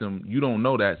system, you don't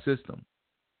know that system.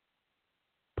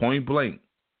 Point blank.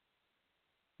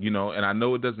 And I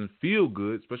know it doesn't feel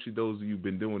good, especially those of you who've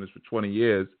been doing this for 20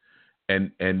 years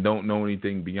and don't know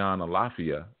anything beyond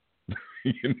Alafia.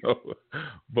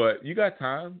 But you got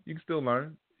time. You can still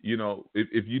learn.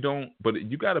 If you don't, but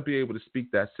you got to be able to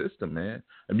speak that system, man.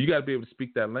 I mean, you got to be able to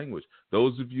speak that language.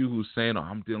 Those of you who's saying, "Oh,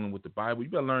 I'm dealing with the Bible," you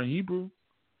better learn Hebrew.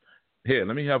 Here,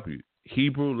 let me help you.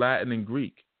 Hebrew, Latin, and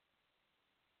Greek.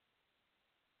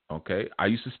 Okay, I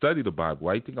used to study the Bible.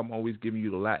 Why do you think I'm always giving you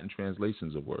the Latin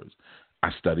translations of words?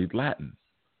 I studied Latin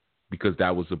because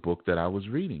that was a book that I was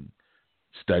reading.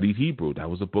 Studied Hebrew. That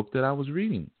was a book that I was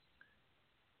reading.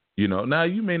 Now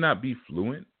you may not be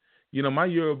fluent. My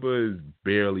Yoruba is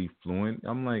barely fluent.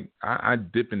 I'm like, I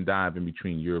dip and dive in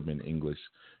between Yoruba and English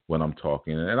when I'm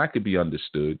talking, and I could be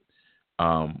understood.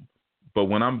 But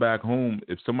when I'm back home,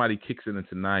 if somebody kicks it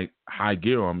into high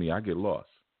gear on me, I get lost.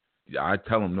 I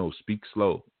tell them, no, speak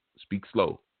slow. Speak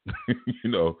slow.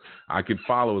 I can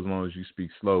follow as long as you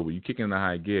speak slow. But you kick into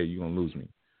high gear, you're going to lose me.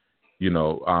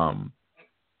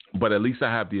 But at least I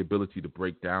have the ability to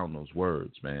break down those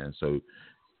words, man. So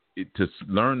to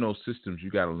learn those systems,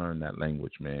 you got to learn that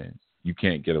language, man. You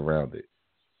can't get around it.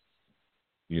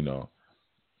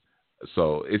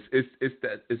 So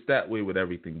it's that way with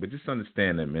everything. But just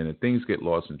understand that, man, that things get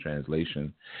lost in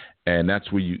translation, and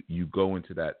that's where you go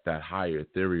into that higher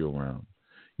ethereal realm.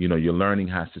 Your learning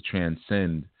has to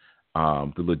transcend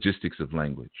the logistics of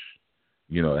language.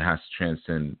 It has to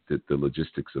transcend the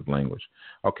logistics of language.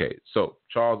 Okay, so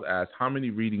Charles asked, how many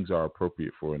readings are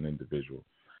appropriate for an individual?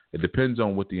 It depends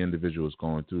on what the individual is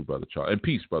going through, Brother Charles. And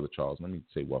peace, Brother Charles. Let me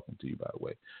say welcome to you, by the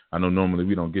way. I know normally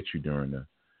we don't get you during the...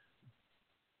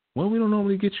 Well, we don't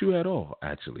normally get you at all,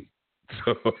 actually.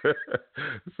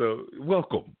 So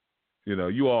welcome. You know,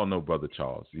 you all know Brother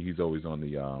Charles. He's always on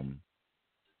the...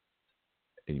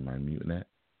 Hey, you mind muting that?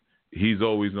 He's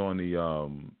always on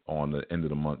the end of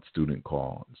the month student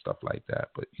call and stuff like that.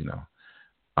 But, you know,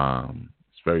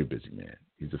 it's very busy, man.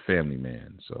 He's a family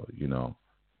man. So, you know,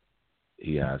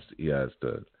 he has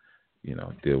to, you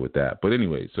know, deal with that. But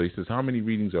anyway, so he says, how many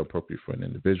readings are appropriate for an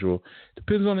individual?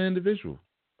 Depends on the individual.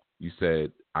 You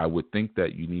said, I would think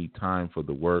that you need time for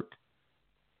the work,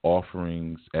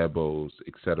 offerings, ebos,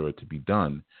 etc. to be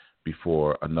done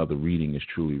before another reading is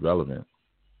truly relevant.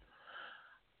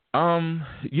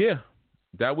 Yeah,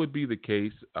 that would be the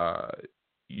case.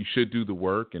 You should do the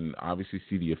work and obviously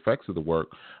see the effects of the work.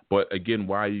 But again,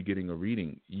 why are you getting a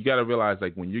reading? You got to realize,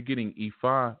 like, when you're getting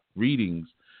Ifa readings,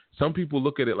 some people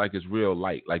look at it like it's real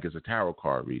light, like it's a tarot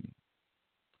card reading.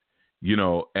 You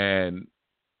know, and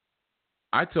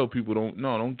I tell people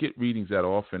don't get readings that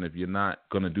often if you're not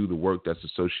going to do the work that's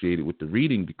associated with the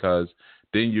reading, because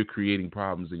then you're creating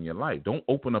problems in your life. Don't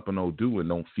open up an Odu and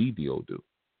don't feed the Odu.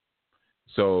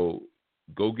 So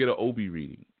go get an Obi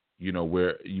reading, you know,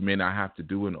 where you may not have to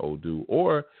do an Odu,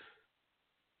 or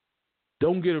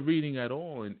don't get a reading at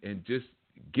all and just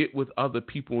get with other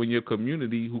people in your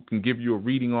community who can give you a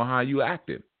reading on how you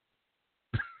acted.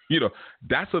 You know,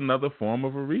 that's another form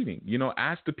of a reading. You know,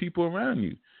 ask the people around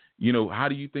you. You know, how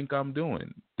do you think I'm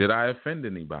doing? Did I offend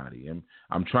anybody?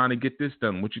 I'm trying to get this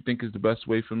done. What you think is the best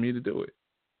way for me to do it?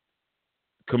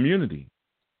 Community.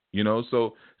 You know,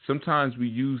 so sometimes we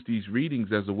use these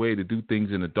readings as a way to do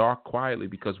things in the dark quietly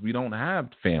because we don't have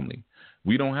family.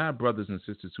 We don't have brothers and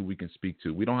sisters who we can speak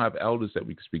to. We don't have elders that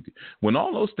we can speak to. When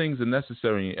all those things are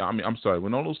necessary,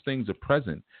 when all those things are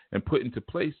present and put into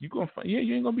place, you're going to find, you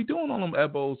ain't going to be doing all them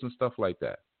ebos and stuff like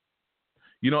that.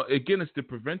 You know, again, it's the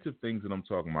preventive things that I'm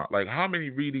talking about. Like, how many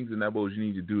readings and ebos you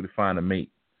need to do to find a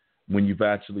mate when you've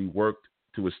actually worked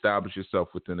to establish yourself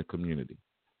within a community?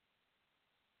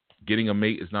 Getting a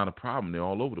mate is not a problem. They're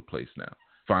all over the place now.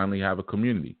 Finally have a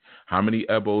community. How many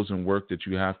ebos and work that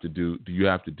do you have to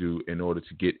do in order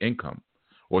to get income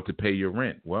or to pay your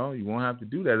rent? Well, you won't have to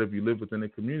do that if you live within a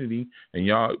community and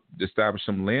y'all establish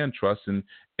some land trusts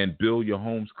and build your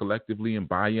homes collectively and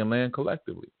buy your land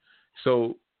collectively.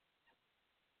 So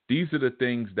these are the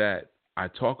things that I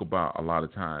talk about a lot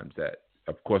of times that,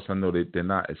 of course, I know that they're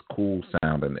not as cool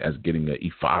sounding as getting an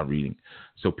Ifa reading.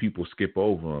 So people skip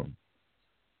over them.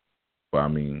 But I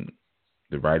mean,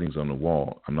 the writing's on the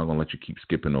wall. I'm not going to let you keep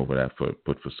skipping over that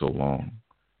for so long.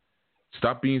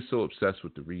 Stop being so obsessed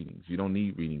with the readings. You don't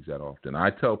need readings that often. I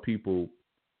tell people,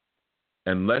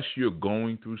 unless you're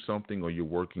going through something or you're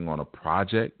working on a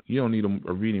project, you don't need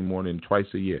a reading more than twice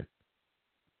a year.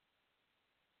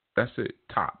 That's it.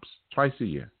 Tops. Twice a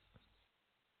year.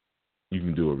 You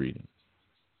can do a reading.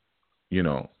 You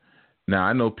know. Now,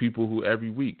 I know people who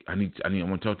every week, I want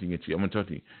to talk to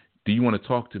you. Do you want to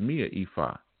talk to me at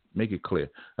Ifa? Make it clear.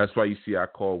 That's why you see I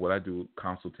call what I do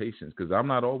consultations, because I'm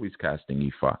not always casting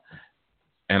Ifa.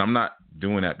 And I'm not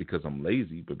doing that because I'm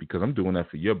lazy, but because I'm doing that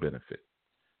for your benefit.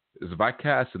 Because if I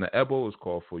cast and the Ebo is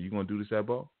called for, you going to do this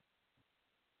Ebo?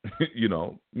 You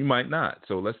know, you might not.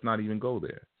 So let's not even go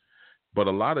there. But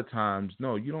a lot of times,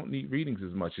 no, you don't need readings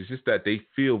as much. It's just that they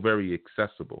feel very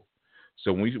accessible.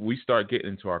 So when we start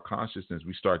getting into our consciousness,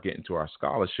 we start getting to our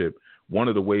scholarship, one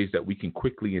of the ways that we can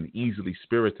quickly and easily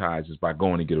spiritize is by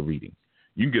going to get a reading.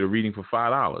 You can get a reading for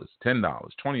 $5, $10,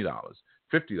 $20,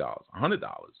 $50, $100,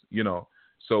 you know.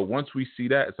 So once we see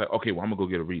that, it's like, okay, well, I'm going to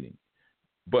go get a reading.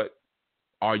 But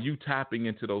are you tapping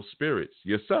into those spirits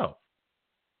yourself?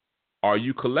 Are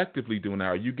you collectively doing that?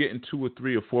 Are you getting 2 or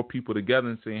 3 or 4 people together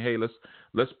and saying, hey,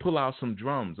 let's pull out some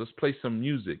drums. Let's play some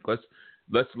music. Let's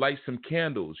light some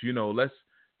candles. You know,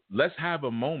 let's have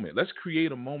a moment. Let's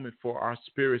create a moment for our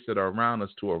spirits that are around us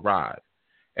to arrive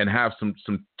and have some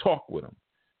talk with them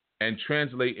and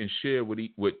translate and share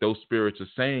what those spirits are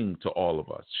saying to all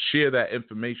of us. Share that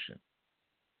information.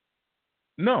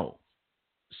 No.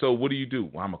 So what do?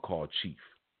 Well, I'm going to call Chief.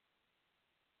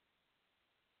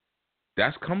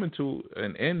 That's coming to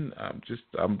an end.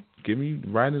 I'm giving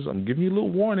you little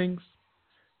warnings.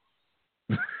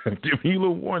 I'm giving you a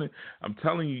little warning. I'm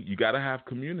telling you, you got to have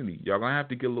community. Y'all going to have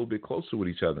to get a little bit closer with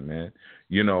each other, man.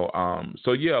 You know,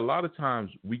 so yeah, a lot of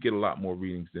times we get a lot more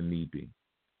readings than need be.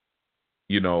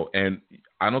 You know, and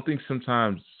I don't think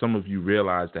sometimes some of you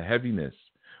realize the heaviness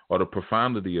or the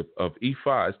profundity of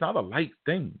Ifa. It's not a light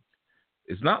thing.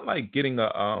 It's not like getting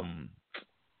a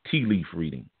tea leaf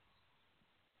reading,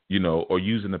 you know, or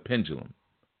using a pendulum.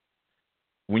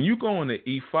 when you go into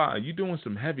E5, you're doing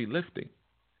some heavy lifting.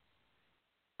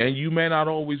 And you may not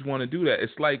always want to do that.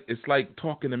 It's like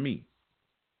talking to me.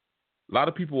 A lot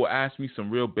of people will ask me some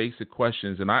real basic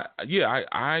questions, and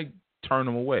I turn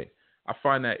them away. I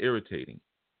find that irritating.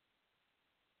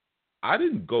 I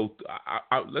didn't go.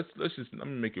 Let me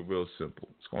make it real simple.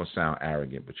 It's going to sound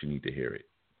arrogant, but you need to hear it.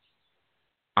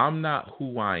 I'm not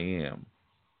who I am,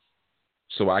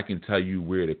 so I can tell you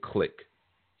where to click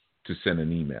to send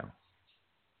an email.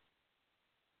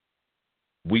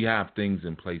 We have things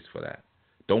in place for that.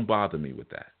 Don't bother me with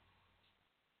that.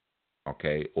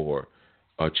 Okay? Or,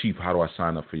 Chief, how do I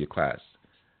sign up for your class?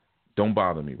 Don't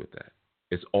bother me with that.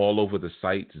 It's all over the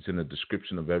sites. It's in the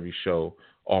description of every show,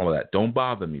 all of that. Don't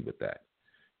bother me with that.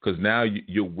 Because now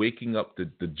you're waking up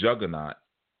the juggernaut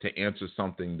to answer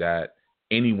something that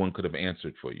anyone could have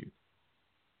answered for you.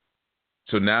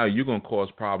 So now you're going to cause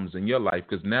problems in your life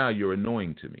because now you're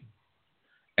annoying to me.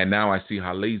 And now I see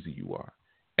how lazy you are.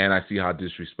 And I see how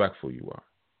disrespectful you are.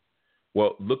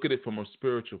 Well, look at it from a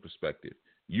spiritual perspective.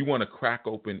 You want to crack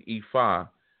open E5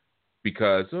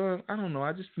 because, I don't know,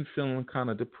 I just been feeling kind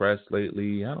of depressed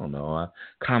lately. I don't know. I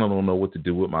kind of don't know what to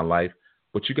do with my life.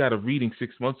 But you got a reading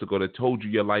 6 months ago that told you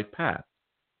your life path.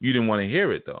 You didn't want to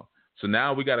hear it, though. So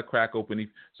now we got to crack open.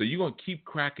 So you're going to keep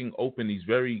cracking open these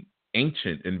very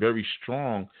ancient and very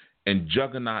strong and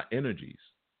juggernaut energies.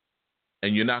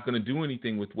 And you're not going to do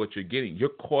anything with what you're getting. You're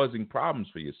causing problems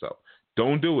for yourself.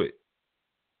 Don't do it.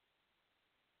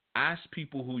 Ask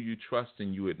people who you trust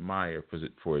and you admire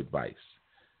for advice.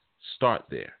 Start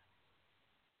there.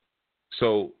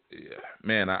 So,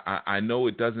 man, I know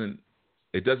it doesn't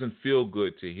feel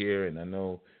good to hear, and I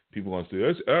know people are going to say,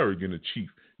 that's arrogant, a chief.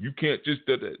 You can't just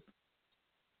do that.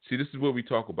 See, this is where we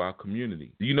talk about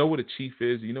community. Do you know what a chief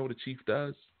is? Do you know what a chief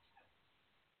does?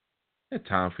 There's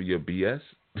time for your BS.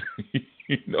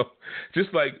 You know,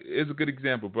 just like, here's a good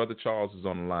example. Brother Charles is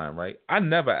on the line, right? I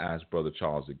never asked Brother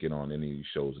Charles to get on any of these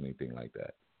shows or anything like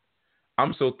that.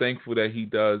 I'm so thankful that he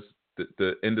does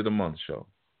the end of the month show.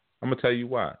 I'm going to tell you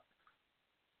why.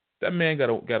 That man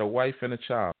got a wife and a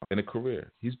child and a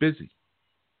career. He's busy.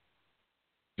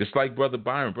 Just like Brother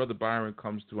Byron. Brother Byron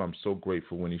comes through. I'm so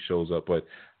grateful when he shows up, but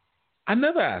I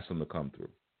never asked him to come through.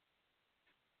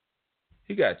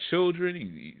 He got children.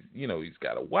 He's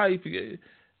got a wife.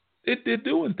 They're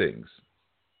doing things.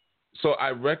 So I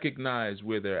recognize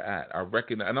where they're at.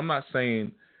 And I'm not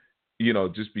saying,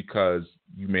 just because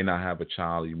you may not have a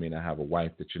child, you may not have a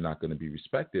wife, that you're not going to be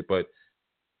respected, but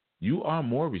you are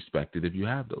more respected if you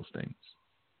have those things.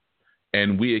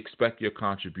 And we expect your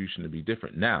contribution to be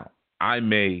different. Now, I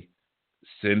may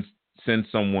send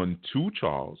someone to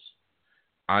Charles.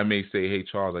 I may say, hey,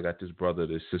 Charles, I got this brother,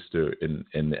 this sister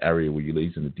in the area where you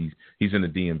live. He's in the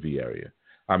DMV area.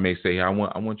 I may say, hey, I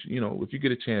want you, if you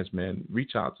get a chance, man,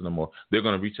 reach out to them, or they're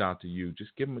going to reach out to you.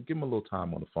 Just give them a little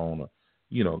time on the phone, or,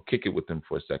 kick it with them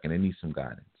for a second. They need some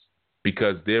guidance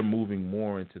because they're moving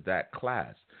more into that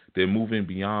class. They're moving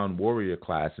beyond warrior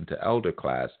class into elder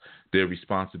class. Their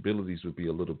responsibilities would be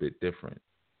a little bit different.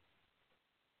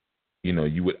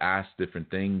 You would ask different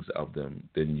things of them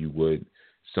than you would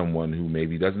someone who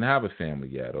maybe doesn't have a family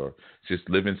yet, or just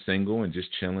living single and just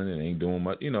chilling and ain't doing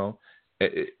much.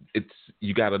 It's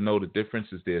you got to know the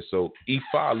differences there. So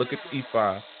E5, look at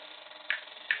E5.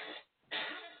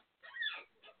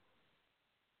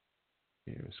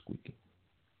 Here, it's squeaky.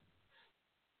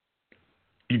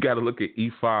 You got to look at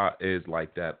E5 as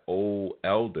like that old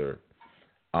elder,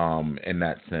 in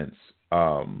that sense.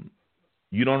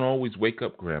 You don't always wake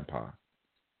up grandpa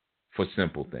for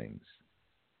simple things,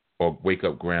 or wake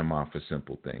up grandma for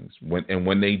simple things.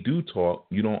 When they do talk,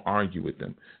 you don't argue with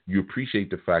them. You appreciate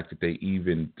the fact that they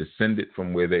even descended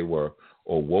from where they were,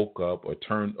 or woke up, or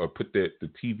turned, or put the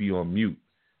TV on mute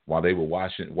while they were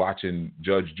watching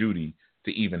Judge Judy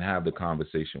to even have the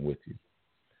conversation with you.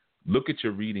 Look at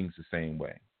your readings the same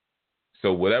way.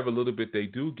 So whatever little bit they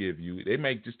do give you, they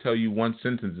might just tell you one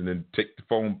sentence and then take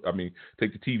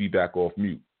the TV back off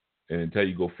mute and then tell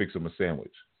you go fix them a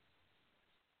sandwich.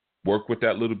 Work with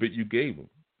that little bit you gave them.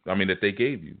 That they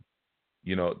gave you.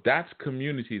 That's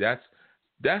community.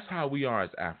 That's how we are as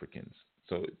Africans.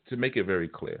 So to make it very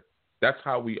clear, that's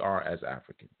how we are as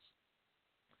Africans.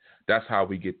 That's how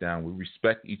we get down. We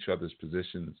respect each other's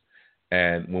positions.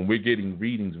 And when we're getting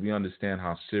readings, we understand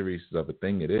how serious of a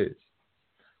thing it is.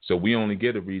 So we only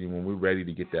get a reading when we're ready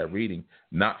to get that reading,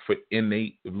 not for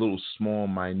innate, little, small,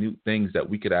 minute things that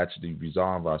we could actually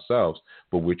resolve ourselves,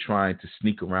 but we're trying to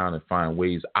sneak around and find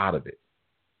ways out of it.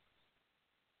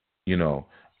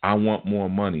 I want more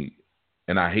money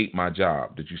and I hate my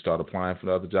job. Did you start applying for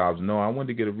the other jobs? No, I wanted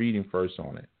to get a reading first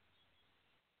on it.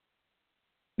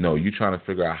 No, you're trying to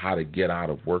figure out how to get out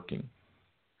of working.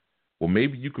 Well,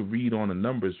 maybe you could read on the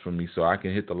numbers for me so I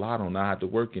can hit the lotto and not have to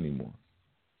work anymore.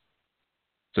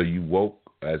 So you woke,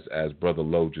 as Brother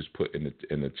Lowe just put in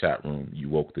the chat room, you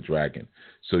woke the dragon.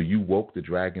 So you woke the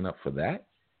dragon up for that?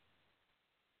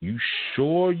 You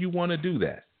sure you want to do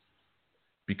that?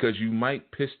 Because you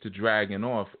might piss the dragon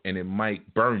off and it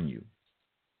might burn you.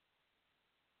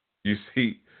 You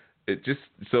see, it just,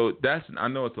 so that's, I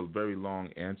know it's a very long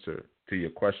answer to your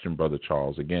question, Brother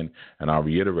Charles. Again, and I'll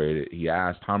reiterate it. He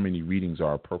asked how many readings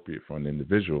are appropriate for an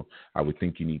individual. I would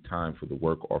think you need time for the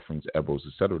work, offerings, ebos,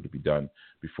 etc. to be done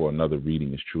before another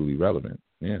reading is truly relevant.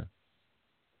 Yeah.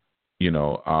 You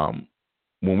know,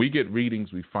 when we get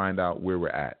readings, we find out where we're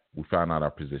at. We find out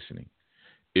our positioning.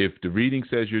 If the reading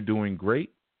says you're doing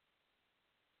great,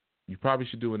 you probably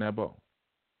should do an ebo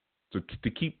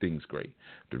to keep things great.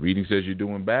 If the reading says you're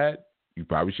doing bad, you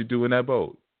probably should do an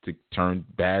ebo to turn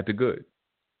bad to good,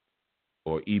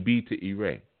 or EB to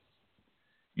E-Ray.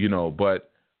 You know,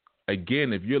 but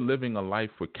again, if you're living a life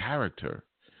with character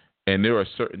and there are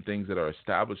certain things that are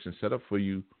established and set up for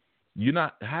you, you're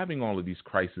not having all of these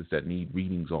crises that need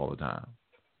readings all the time.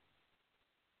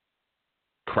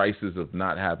 Crisis of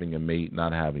not having a mate,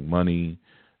 not having money,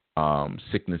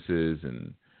 sicknesses,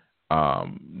 and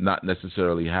not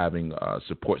necessarily having a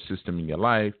support system in your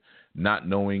life, not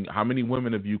knowing how many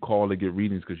women have you called to get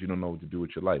readings because you don't know what to do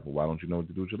with your life. Well, why don't you know what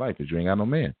to do with your life? Because you ain't got no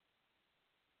man.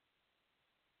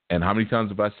 And how many times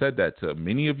have I said that to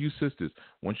many of you sisters?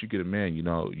 Once you get a man, you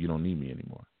know you don't need me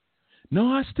anymore. No,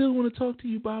 I still want to talk to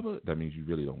you, Baba. That means you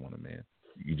really don't want a man.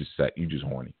 You just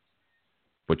horny.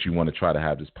 But you want to try to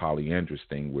have this polyandrous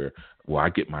thing where, well, I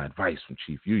get my advice from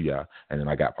Chief Yuya, and then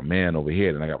I got my man over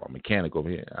here, and I got my mechanic over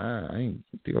here. I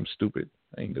think I'm stupid.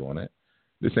 I ain't doing that.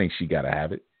 This ain't she got to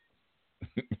have it.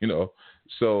 You know?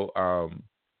 So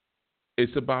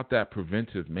it's about that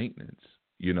preventive maintenance.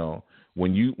 You know,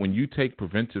 when you take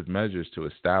preventive measures to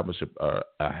establish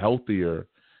a healthier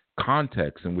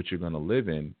context in which you're going to live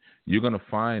in, you're going to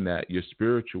find that your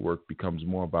spiritual work becomes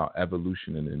more about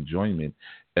evolution and enjoyment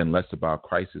and less about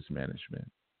crisis management.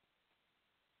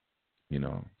 You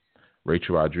know,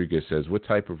 Rachel Rodriguez says, what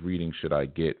type of reading should I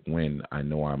get when I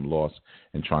know I'm lost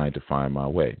and trying to find my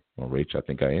way? Well, Rachel, I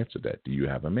think I answered that. Do you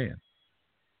have a man?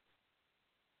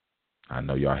 I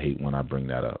know y'all hate when I bring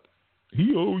that up.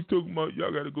 He always talking about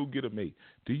y'all got to go get a mate.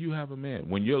 Do you have a man?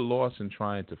 When you're lost and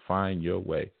trying to find your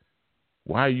way,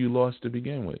 why are you lost to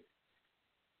begin with?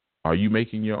 Are you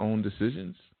making your own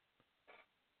decisions?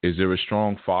 Is there a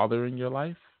strong father in your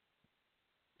life?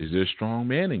 Is there a strong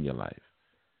man in your life?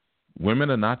 Women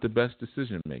are not the best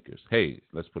decision makers. Hey,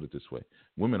 let's put it this way.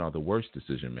 Women are the worst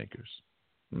decision makers.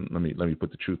 Let me put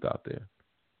the truth out there.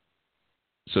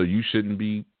 So you shouldn't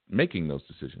be making those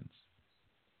decisions.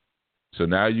 So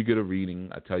now you get a reading.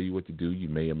 I tell you what to do. You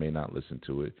may or may not listen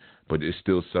to it, but it's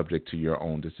still subject to your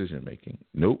own decision making.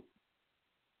 Nope.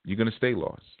 You're going to stay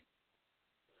lost.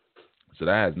 So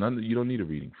that has none. You don't need a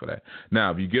reading for that.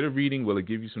 Now, if you get a reading, will it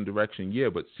give you some direction? Yeah,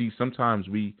 but see, sometimes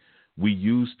we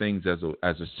use things as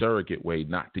a surrogate way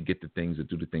not to get the things or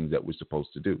do the things that we're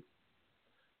supposed to do.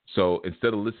 So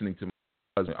instead of listening to my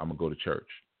husband, I'm gonna go to church.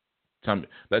 Tell me,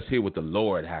 let's hear what the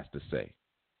Lord has to say,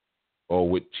 or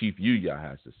what Chief Yuya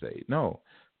has to say. No,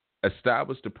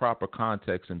 establish the proper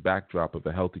context and backdrop of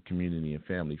a healthy community and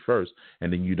family first,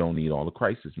 and then you don't need all the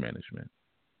crisis management.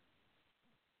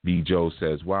 B. Joe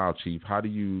says, wow, Chief, how do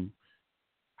you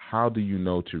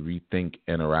know to rethink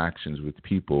interactions with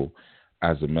people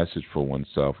as a message for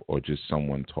oneself or just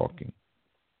someone talking?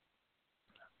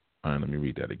 All right, let me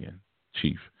read that again.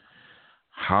 Chief,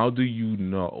 how do you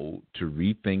know to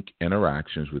rethink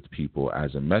interactions with people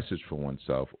as a message for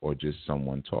oneself or just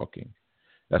someone talking?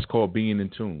 That's called being in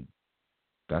tune.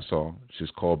 That's all. It's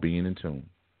just called being in tune.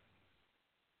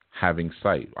 Having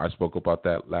sight. I spoke about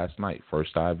that last night.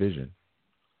 First eye vision.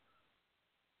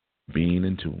 Being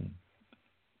in tune.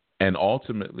 And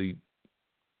ultimately,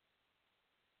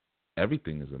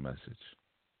 everything is a message.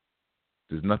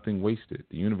 There's nothing wasted.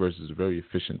 The universe is a very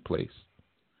efficient place.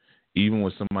 Even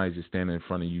when somebody's just standing in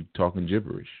front of you talking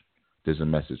gibberish, there's a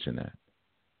message in that.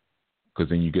 Because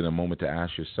then you get a moment to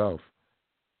ask yourself,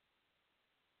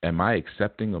 am I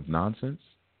accepting of nonsense?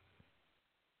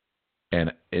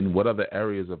 And in what other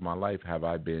areas of my life have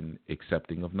I been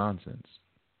accepting of nonsense?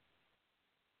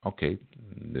 Okay,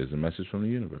 there's a message from the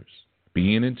universe.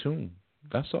 Being in tune.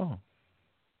 That's all.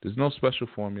 There's no special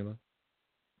formula.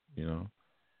 You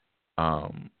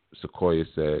know. Sequoia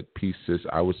said, peace, sis.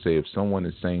 I would say if someone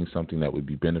is saying something that would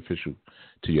be beneficial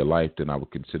to your life, then I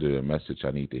would consider it a message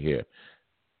I need to hear.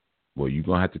 Well, you're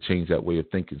going to have to change that way of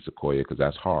thinking, Sequoia, because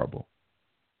that's horrible.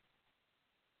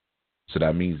 So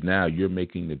that means now you're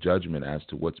making the judgment as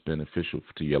to what's beneficial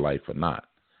to your life or not.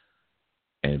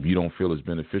 And if you don't feel it's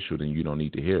beneficial, then you don't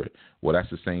need to hear it. Well, that's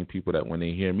the same people that when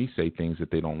they hear me say things that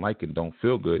they don't like and don't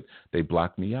feel good, they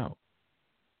block me out.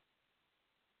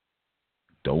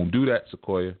 Don't do that,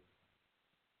 Sequoia.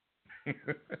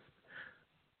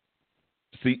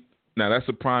 See, now that's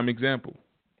a prime example.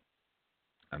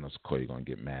 I know Sequoia going to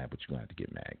get mad, but you're going to have to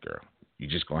get mad, girl. You're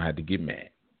just going to have to get mad.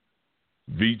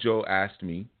 Vjo asked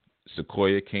me,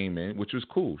 Sequoia came in, which was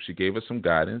cool. She gave us some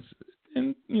guidance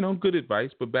and, good advice,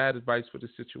 but bad advice for the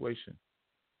situation.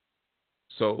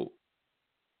 So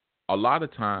a lot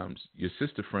of times your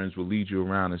sister friends will lead you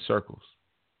around in circles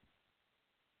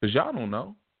because y'all don't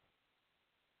know.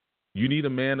 You need a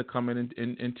man to come in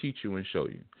and teach you and show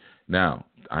you. Now,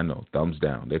 I know, thumbs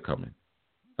down, they're coming.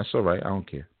 That's all right. I don't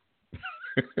care.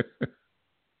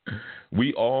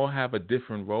 We all have a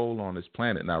different role on this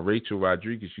planet. Now, Rachel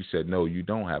Rodriguez, you said, no, you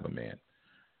don't have a man.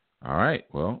 All right.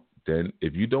 Well, then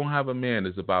if you don't have a man,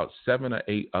 there's about 7 or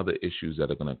 8 other issues that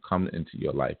are going to come into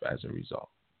your life as a result.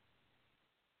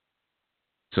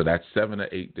 So that's 7 or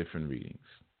 8 different readings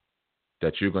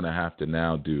that you're going to have to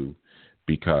now do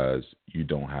because you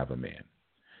don't have a man.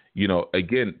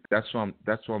 Again, that's what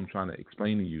I'm trying to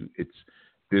explain to you.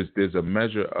 There's a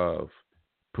measure of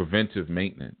preventive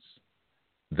maintenance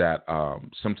that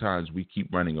sometimes we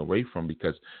keep running away from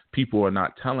because people are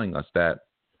not telling us that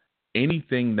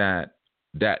anything that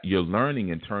you're learning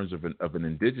in terms of an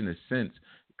indigenous sense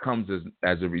comes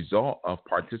as a result of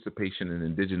participation in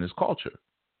indigenous culture.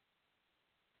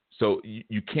 So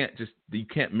you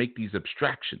can't make these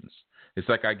abstractions. It's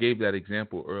like I gave that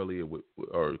example earlier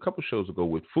or a couple shows ago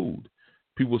with food.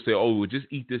 People say, oh, we'll just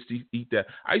eat this, eat that.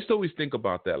 I used to always think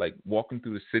about that, like walking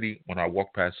through the city when I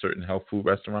walk past certain health food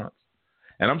restaurants.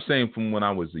 And I'm saying from when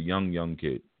I was a young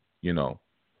kid,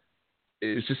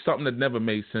 it's just something that never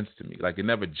made sense to me. Like it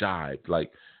never jived.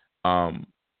 Like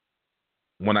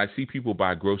when I see people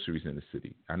buy groceries in the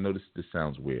city, I know this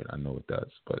sounds weird. I know it does,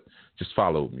 but just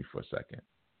follow me for a second.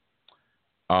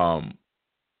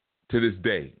 To this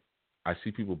day, I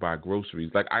see people buy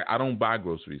groceries. Like I don't buy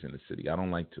groceries in the city. I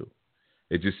don't like to.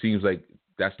 It just seems like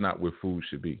that's not where food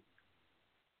should be.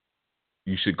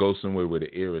 You should go somewhere where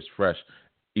the air is fresh.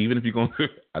 Even if you're going to,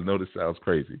 I know this sounds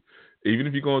crazy. Even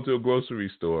if you're going to a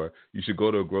grocery store, you should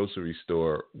go to a grocery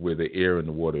store where the air and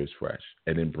the water is fresh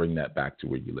and then bring that back to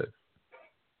where you live.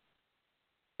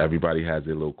 Everybody has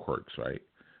their little quirks, right?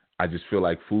 I just feel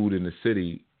like food in the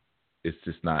city, it's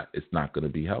not going to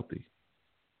be healthy.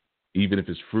 Even if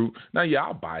it's fruit. Now, yeah,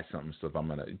 I'll buy something stuff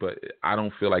but I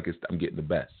don't feel like I'm getting the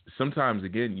best. Sometimes,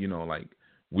 again, like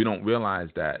we don't realize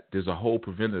that there's a whole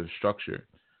preventative structure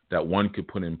that one could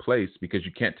put in place because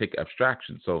you can't take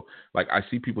abstraction. So, like, I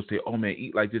see people say, oh, man,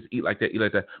 eat like this, eat like that, eat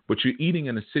like that. But you're eating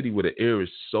in a city where the air is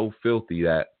so filthy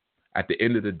that at the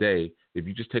end of the day, if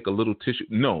you just take a little tissue,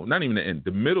 no, not even the end,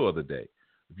 the middle of the day,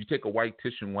 if you take a white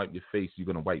tissue and wipe your face, you're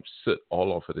going to wipe soot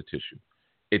all off of the tissue.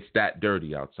 It's that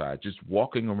dirty outside, just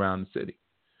walking around the city.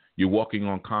 You're walking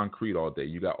on concrete all day.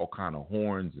 You got all kind of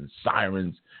horns and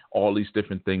sirens, all these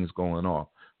different things going on.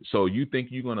 So you think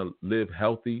you're going to live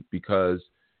healthy because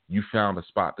you found a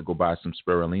spot to go buy some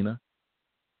spirulina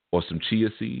or some chia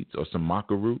seeds or some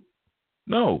maca root?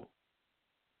 No,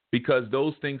 because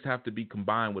those things have to be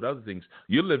combined with other things.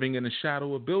 You're living in the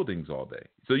shadow of buildings all day,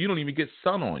 so you don't even get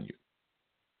sun on you.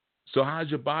 So how's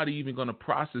your body even going to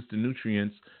process the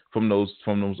nutrients from those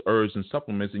herbs and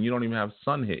supplements, and you don't even have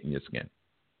sun hitting your skin?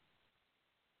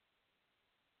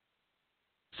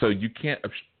 So you can't,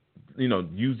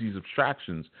 use these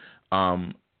abstractions.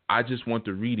 I just want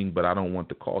the reading, but I don't want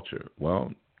the culture.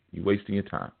 Well, you're wasting your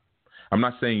time. I'm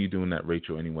not saying you're doing that,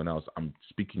 Rachel, or anyone else. I'm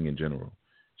speaking in general,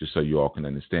 just so you all can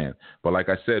understand. But like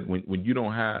I said, when you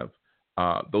don't have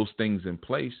those things in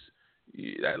place,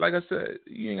 like I said,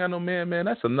 you ain't got no man.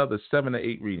 That's another 7 or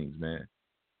 8 readings, man,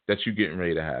 that you're getting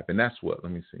ready to have. And that's what,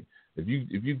 let me see. If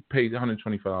you paid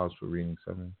 $125 for reading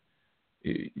 7,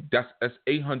 that's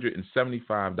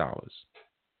 $875.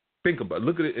 Think about it.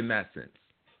 Look at it in that sense.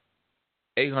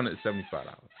 $875.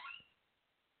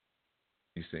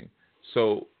 You see?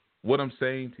 So what I'm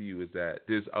saying to you is that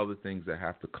there's other things that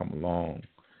have to come along,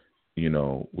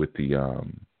 with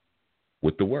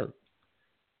the work.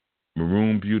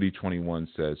 Maroon Beauty 21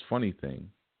 says, funny thing,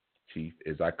 Chief,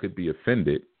 is I could be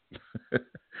offended,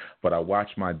 but I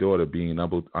watch my daughter being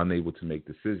unable to make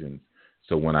decisions.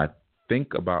 So when I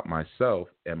think about myself,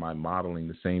 am I modeling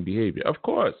the same behavior? Of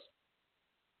course.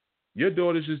 Your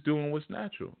daughter's just doing what's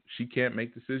natural. She can't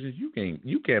make decisions. You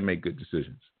can't make good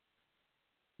decisions.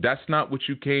 That's not what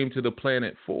you came to the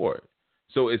planet for.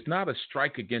 So it's not a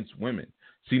strike against women.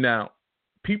 See, now,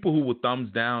 people who will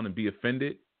thumbs down and be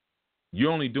offended,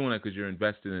 you're only doing that because you're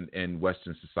invested in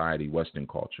Western society, Western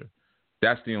culture.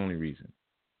 That's the only reason.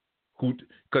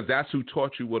 Because that's who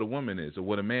taught you what a woman is or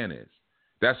what a man is.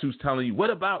 That's who's telling you, what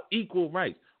about equal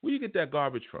rights? Where do you get that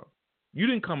garbage from? You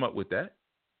didn't come up with that.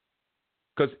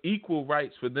 Because equal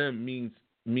rights for them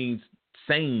means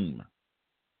same.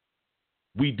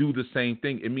 We do the same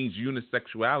thing. It means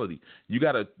unisexuality. You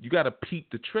gotta peep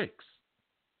the tricks.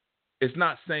 It's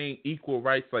not saying equal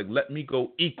rights like let me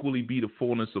go equally be the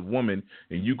fullness of woman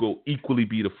and you go equally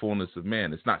be the fullness of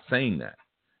man. It's not saying that.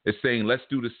 It's saying let's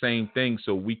do the same thing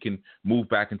so we can move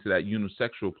back into that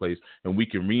unisexual place and we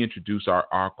can reintroduce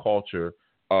our culture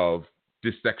of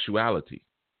dissexuality.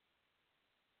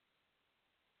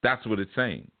 That's what it's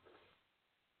saying.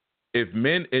 If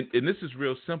men, and this is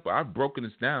real simple, I've broken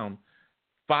this down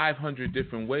 500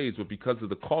 different ways, but because of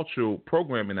the cultural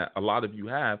programming that a lot of you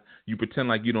have, you pretend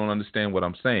like you don't understand what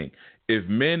I'm saying. If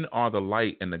men are the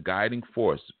light and the guiding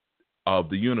force of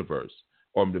the universe,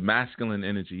 or the masculine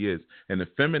energy is, and the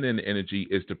feminine energy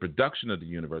is the production of the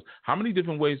universe, how many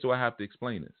different ways do I have to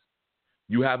explain this?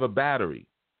 You have a battery.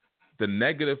 The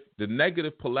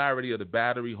negative polarity of the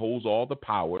battery holds all the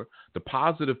power. The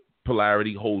positive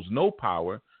polarity holds no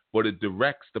power, but it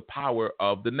directs the power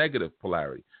of the negative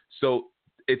polarity. So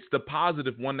it's the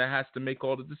positive one that has to make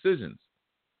all the decisions.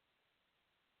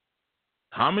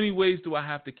 How many ways do I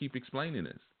have to keep explaining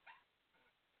this?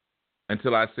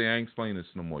 Until I say I ain't explaining this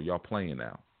no more. Y'all playing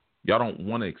now. Y'all don't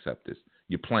want to accept this.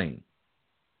 You're playing.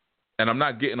 And I'm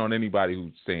not getting on anybody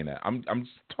who's saying that. I'm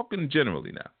just talking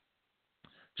generally now.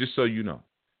 Just so you know.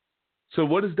 So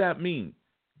what does that mean?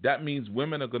 That means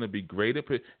women are going to be greater.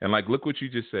 And like, look what you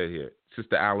just said here.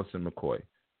 Sister Allison McCoy.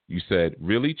 You said,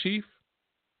 really, Chief?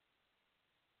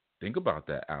 Think about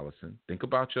that, Allison. Think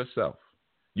about yourself.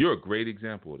 You're a great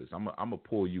example of this. I'm going to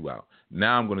pull you out.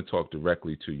 Now I'm going to talk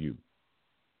directly to you.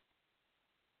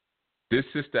 This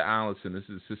Sister Allison, this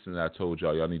is a sister that I told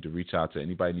y'all need to reach out to.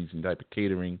 Anybody needs any type of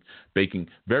catering, baking.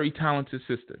 Very talented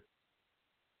sister.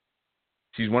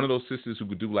 She's one of those sisters who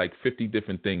could do like 50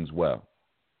 different things well.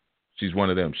 She's one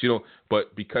of them.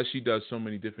 But because she does so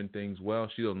many different things well,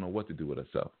 she don't know what to do with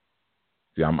herself.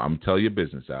 See, I'm telling you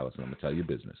business, Allison. I'm going to tell you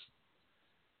business.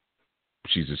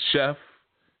 She's a chef.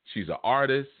 She's an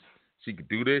artist. She could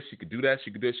do this. She could do that.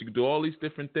 She could do this. She could do all these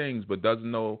different things, but doesn't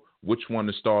know which one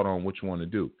to start on, which one to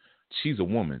do. She's a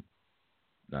woman.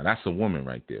 Now, that's a woman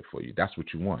right there for you. That's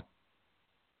what you want.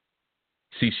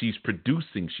 See, she's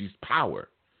producing. She's power.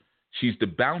 She's the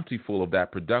bountiful of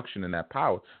that production and that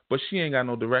power, but she ain't got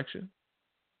no direction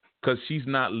because she's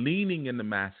not leaning in the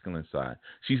masculine side.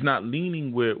 She's not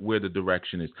leaning where the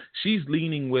direction is. She's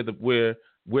leaning where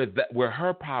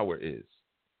her power is.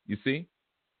 You see?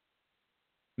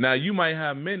 Now, you might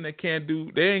have men that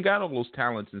they ain't got all those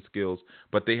talents and skills,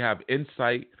 but they have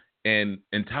insight and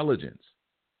intelligence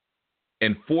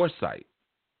and foresight.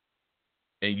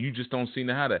 And you just don't seem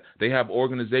to have that. They have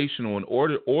organizational and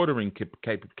ordering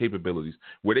capabilities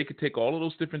where they could take all of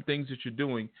those different things that you're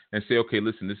doing and say, okay,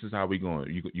 listen, this is how we're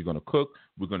going. You're going to cook.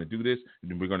 We're going to do this. And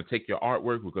then we're going to take your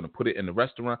artwork. We're going to put it in the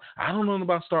restaurant. I don't know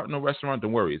about starting a restaurant.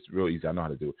 Don't worry. It's real easy. I know how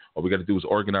to do it. All we got to do is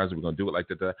organize it. We're going to do it like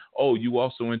that. Oh, you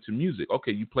also into music.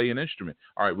 Okay, you play an instrument.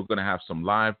 All right, we're going to have some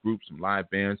live groups, some live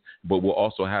bands, but we'll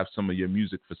also have some of your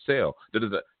music for sale.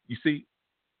 You see?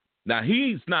 Now,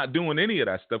 he's not doing any of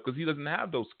that stuff because he doesn't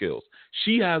have those skills.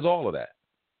 She has all of that.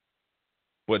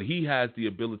 But he has the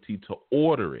ability to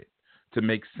order it, to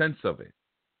make sense of it.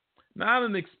 Now, I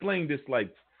done explained this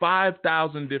like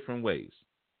 5,000 different ways.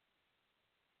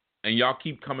 And y'all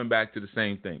keep coming back to the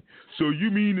same thing. So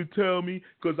you mean to tell me,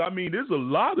 because there's a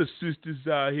lot of sisters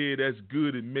out here that's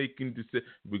good at making decisions.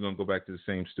 We're going to go back to the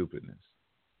same stupidness.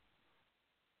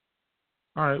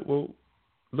 All right, well,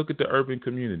 look at the urban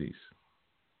communities.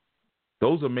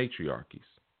 Those are matriarchies.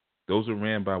 Those are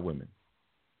ran by women.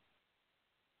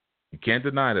 You can't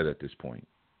deny that at this point,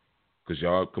 because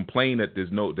y'all complain that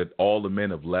that all the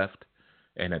men have left,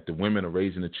 and that the women are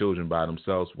raising the children by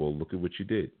themselves. Well, look at what you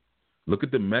did. Look at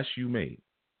the mess you made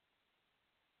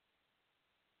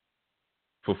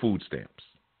for food stamps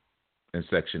in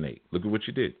Section 8. Look at what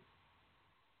you did.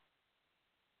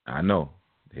 I know.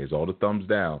 Here's all the thumbs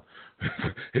down.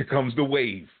 Here comes the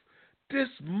wave. This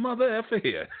mother effer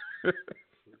here.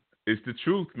 It's the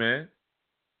truth, man.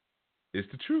 It's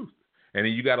the truth. And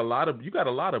then you got a lot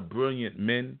of brilliant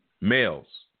males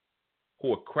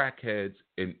who are crackheads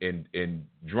and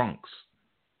drunks.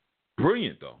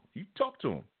 Brilliant though. You talk to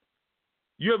them.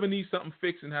 You ever need something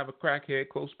fixed and have a crackhead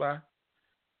close by?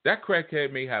 That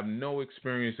crackhead may have no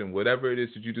experience in whatever it is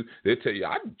that you do. They'll tell you,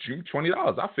 I give you $20.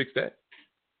 I'll fix that.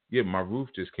 Yeah, my roof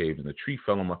just caved and the tree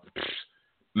fell on my.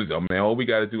 Listen, man, all we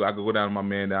got to do, I can go down to my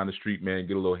man down the street, man,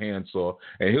 get a little handsaw,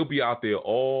 and he'll be out there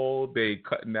all day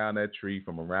cutting down that tree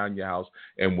from around your house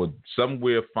and will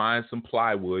somewhere find some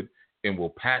plywood and will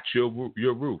patch your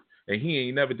roof. And he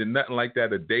ain't never did nothing like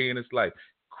that a day in his life.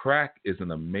 Crack is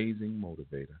an amazing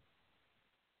motivator.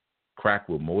 Crack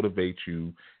will motivate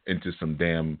you into some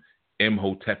damn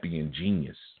Imhotepian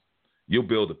genius. You'll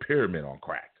build a pyramid on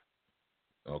crack,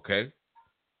 okay?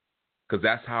 Because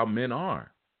that's how men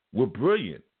are. We're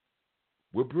brilliant.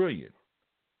 We're brilliant.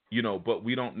 You know, but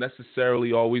we don't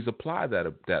necessarily always apply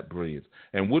that brilliance.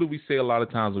 And what do we say a lot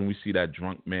of times when we see that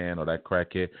drunk man or that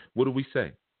crackhead? What do we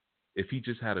say? If he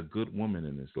just had a good woman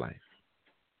in his life,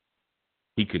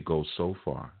 he could go so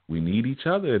far. We need each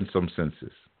other in some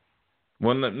senses.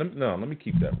 Well, let me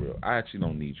keep that real. I actually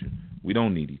don't need you. We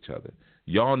don't need each other.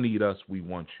 Y'all need us. We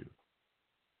want you.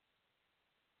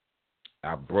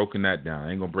 I've broken that down.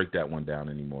 I ain't going to break that one down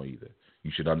anymore either.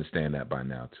 You should understand that by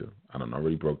now, too. I done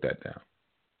already broke that down.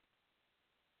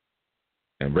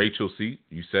 And Rachel, see,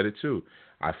 you said it, too.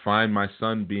 I find my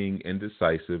son being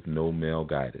indecisive, no male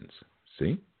guidance.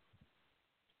 See?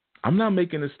 I'm not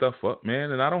making this stuff up,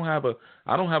 man, and I don't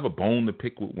have a bone to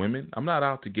pick with women. I'm not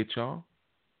out to get y'all.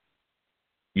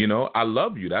 You know, I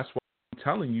love you. That's why I'm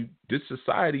telling you, this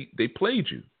society, they played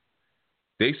you.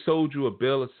 They sold you a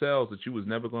bill of sales that you was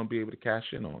never going to be able to cash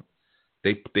in on.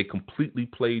 They completely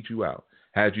played you out.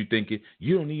 Had you thinking,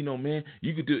 you don't need no man.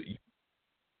 You could do it. 90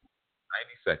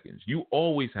 seconds. You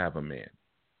always have a man.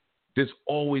 There's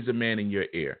always a man in your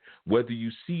ear. Whether you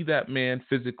see that man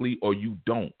physically or you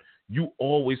don't, you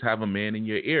always have a man in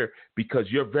your ear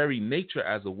because your very nature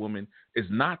as a woman is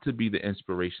not to be the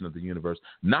inspiration of the universe,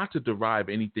 not to derive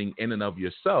anything in and of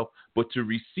yourself, but to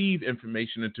receive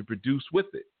information and to produce with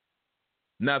it.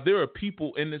 Now, there are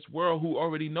people in this world who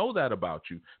already know that about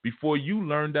you before you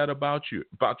learn that about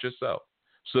yourself.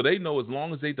 So they know as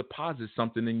long as they deposit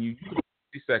something in you, 60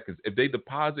 seconds, if they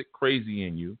deposit crazy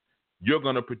in you, you're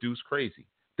going to produce crazy.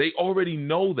 They already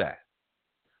know that.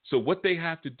 So what they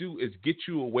have to do is get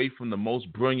you away from the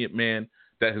most brilliant man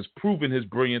that has proven his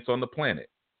brilliance on the planet.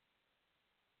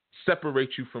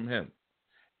 Separate you from him.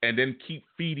 And then keep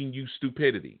feeding you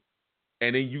stupidity.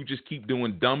 And then you just keep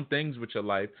doing dumb things with your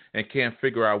life and can't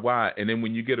figure out why. And then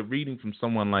when you get a reading from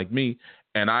someone like me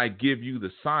and I give you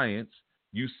the science,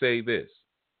 you say this.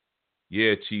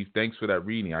 Yeah, Chief, thanks for that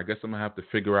reading. I guess I'm going to have to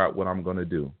figure out what I'm going to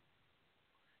do.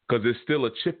 Because there's still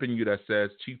a chip in you that says,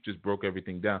 Chief just broke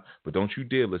everything down. But don't you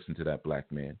dare listen to that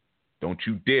black man. Don't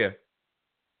you dare.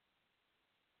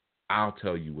 I'll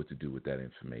tell you what to do with that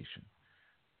information.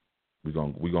 We're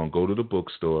gonna go to the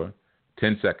bookstore.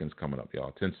 10 seconds coming up,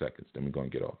 y'all. 10 seconds. Then we're going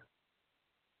to get off.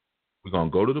 We're going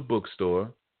to go to the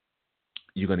bookstore.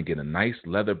 You're going to get a nice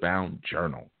leather-bound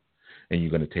journal. And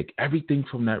you're going to take everything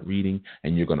from that reading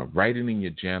and you're going to write it in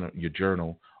your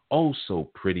journal, oh so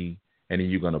pretty. And then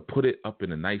you're going to put it up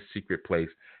in a nice secret place.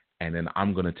 And then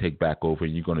I'm going to take back over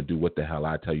and you're going to do what the hell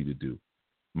I tell you to do.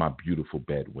 My beautiful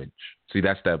bed wench. See,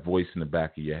 that's that voice in the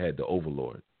back of your head, the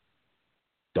overlord.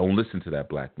 Don't listen to that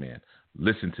black man.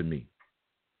 Listen to me.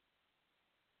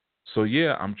 So,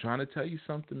 yeah, I'm trying to tell you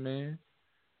something, man.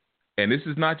 And this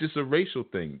is not just a racial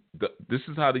thing. This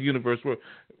is how the universe works.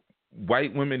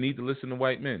 White women need to listen to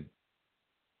white men,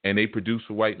 and they produce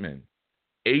for white men.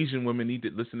 Asian women need to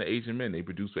listen to Asian men. They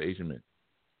produce for Asian men.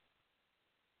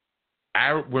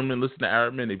 Arab women listen to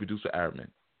Arab men. They produce for Arab men.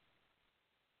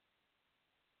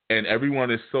 And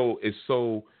everyone is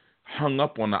so hung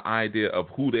up on the idea of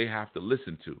who they have to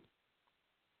listen to.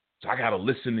 So I got to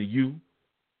listen to you.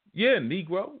 Yeah,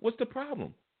 Negro, what's the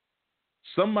problem?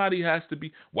 Somebody has to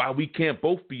be. Why we can't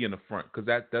both be in the front? Because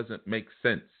that doesn't make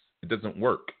sense. It doesn't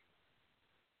work.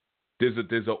 There's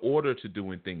an order to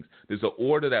doing things. There's an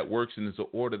order that works and there's an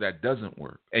order that doesn't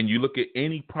work. And you look at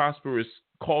any prosperous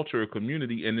culture or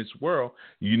community in this world,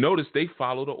 you notice they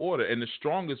follow the order. And the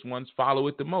strongest ones follow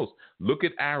it the most. Look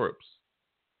at Arabs.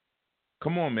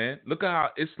 Come on, man. Look at how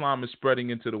Islam is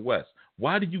spreading into the West.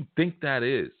 Why do you think that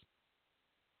is?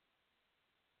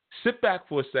 Sit back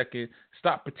for a second.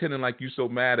 Stop pretending like you're so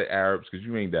mad at Arabs because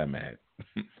you ain't that mad.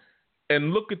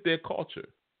 And look at their culture.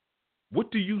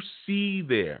 What do you see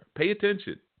there? Pay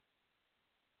attention.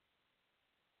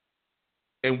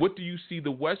 And what do you see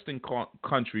the Western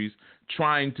countries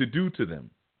trying to do to them?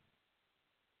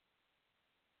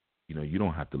 You know, you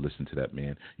don't have to listen to that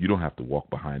man. You don't have to walk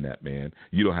behind that man.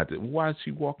 You don't have to. Why is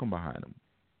she walking behind him?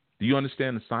 Do you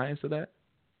understand the science of that?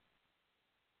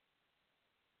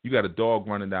 You got a dog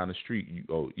running down the street.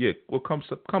 Oh, yeah, well,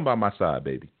 come by my side,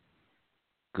 baby.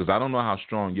 Because I don't know how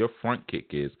strong your front kick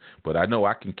is, but I know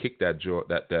I can kick that jaw,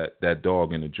 that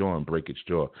dog in the jaw and break its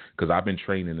jaw. Because I've been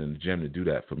training in the gym to do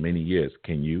that for many years.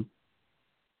 Can you?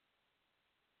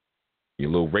 Your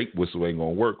little rape whistle ain't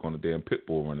gonna work on a damn pit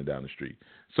bull running down the street.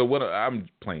 So what I'm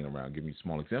playing around, giving you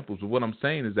small examples, but what I'm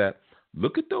saying is that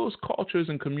look at those cultures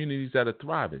and communities that are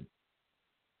thriving.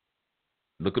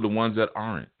 Look at the ones that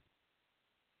aren't.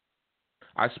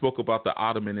 I spoke about the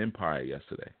Ottoman Empire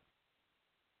yesterday.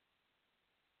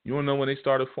 You want to know when they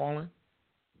started falling?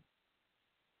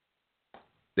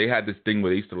 They had this thing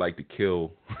where they used to like to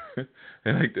kill,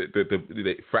 and like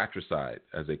the fratricide,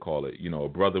 as they call it. You know, a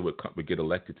brother would get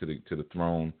elected to the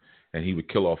throne, and he would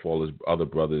kill off all his other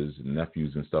brothers and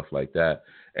nephews and stuff like that.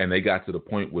 And they got to the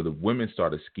point where the women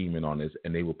started scheming on this,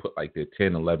 and they would put like their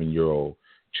 10, 11-year-old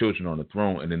children on the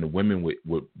throne, and then the women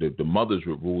the mothers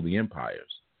would rule the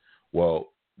empires.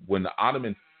 Well, when the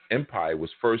Ottoman Empire was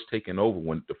first taken over,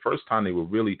 when the first time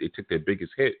they took their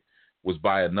biggest hit was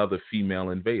by another female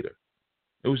invader.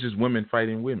 It was just women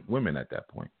fighting women at that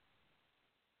point.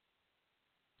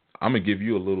 I'm gonna give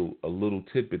you a little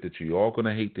tidbit that you're all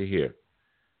gonna hate to hear.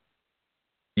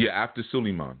 Yeah, after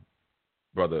Suleiman,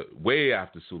 brother, way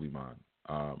after Suleiman.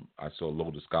 I saw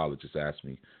Loda Scholar just asked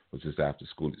me, was this after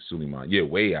Suleiman? Yeah,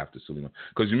 way after Suleiman.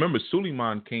 Because remember,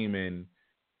 Suleiman came in,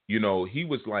 you know, he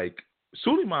was like,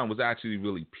 Suleiman was actually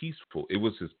really peaceful. It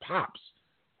was his pops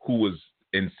who was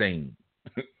insane,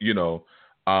 you know.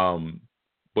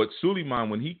 But Suleiman,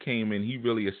 when he came in, he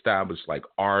really established like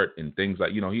art and things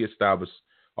like, you know, he established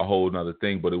a whole other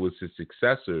thing. But it was his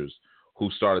successors who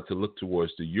started to look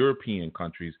towards the European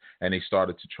countries, and they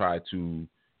started to try to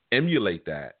emulate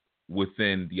that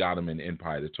within the Ottoman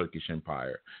Empire, the Turkish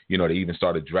Empire. You know, they even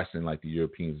started dressing like the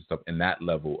Europeans and stuff, and that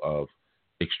level of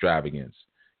extravagance.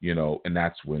 You know, and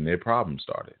that's when their problem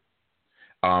started.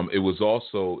 It was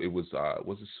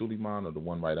it Suleiman or the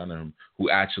one right under him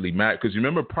who actually married? Because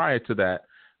remember, prior to that,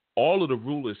 all of the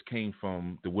rulers came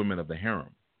from the women of the harem.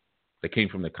 They came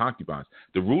from the concubines.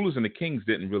 The rulers and the kings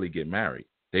didn't really get married.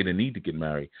 They didn't need to get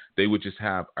married. They would just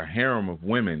have a harem of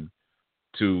women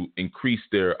to increase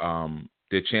their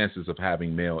chances of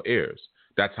having male heirs.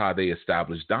 That's how they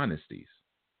established dynasties.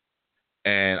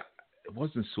 And it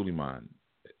wasn't Suleiman.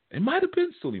 It might have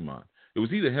been Suleiman. It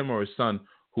was either him or his son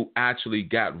who actually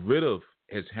got rid of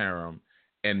his harem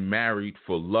and married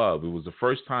for love. It was the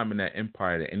first time in that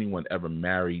empire that anyone ever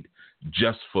married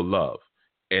just for love.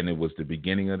 And it was the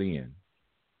beginning of the end.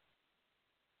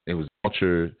 It was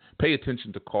culture. Pay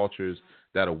attention to cultures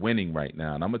that are winning right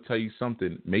now. And I'm going to tell you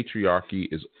something. Matriarchy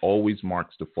always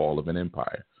marks the fall of an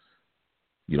empire.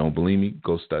 You don't believe me?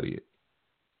 Go study it.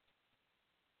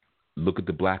 Look at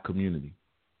the black community.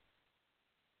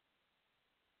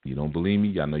 You don't believe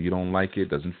me? I know you don't like it.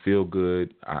 Doesn't feel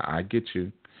good. I get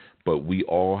you. But we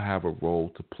all have a role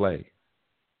to play.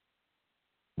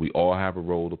 We all have a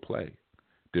role to play.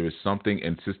 There is something,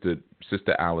 and Sister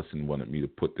Allison wanted me to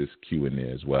put this cue in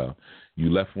there as well.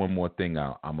 You left one more thing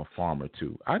out. I'm a farmer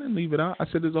too. I didn't leave it out. I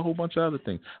said there's a whole bunch of other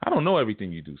things. I don't know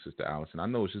everything you do, Sister Allison. I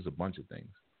know it's just a bunch of things.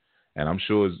 And I'm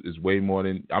sure it's way more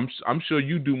than, I'm sure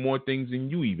you do more things than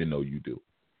you even know you do.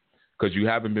 Because you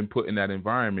haven't been put in that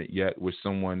environment yet where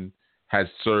someone has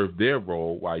served their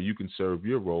role while you can serve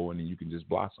your role, and then you can just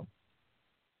blossom.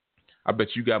 I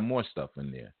bet you got more stuff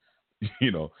in there,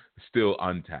 you know, still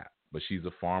untapped. But she's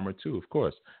a farmer too, of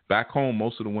course. Back home,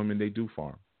 most of the women, they do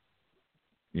farm,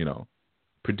 you know,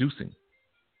 producing.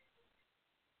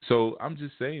 So I'm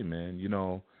just saying, man, you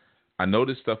know, I know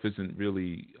this stuff isn't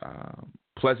really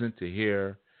pleasant to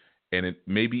hear. And it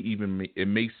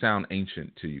may sound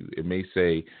ancient to you. It may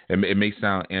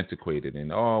sound antiquated,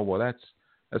 and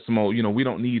that's more, you know, we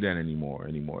don't need that anymore,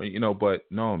 you know. But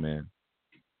no, man,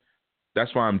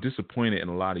 that's why I'm disappointed in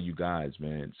a lot of you guys,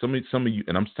 man. Some of you,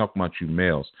 and I'm talking about you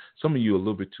males. Some of you are a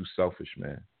little bit too selfish,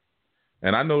 man.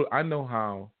 And I know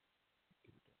how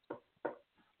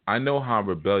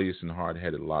rebellious and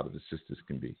hard-headed a lot of the sisters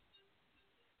can be.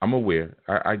 I'm aware.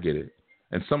 I get it.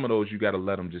 And some of those, you got to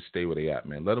let them just stay where they at,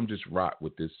 man. Let them just rot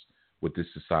with this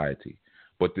society.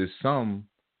 But there's some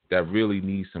that really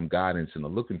need some guidance and are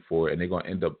looking for it, and they're going to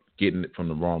end up getting it from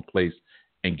the wrong place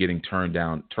and getting turned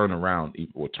out, and turned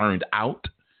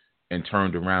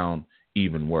around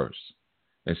even worse.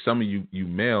 And some of you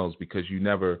males, because you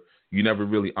never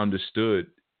really understood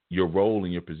your role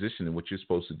and your position and what you're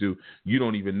supposed to do, you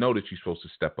don't even know that you're supposed to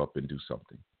step up and do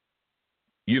something.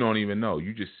 You don't even know.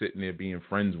 You're just sitting there being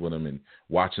friends with them and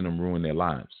watching them ruin their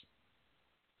lives.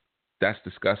 That's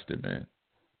disgusting, man.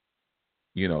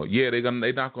 You know, yeah,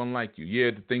 they're not gonna like you.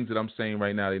 Yeah, the things that I'm saying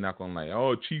right now, they're not gonna like.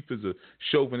 Oh, Chief is a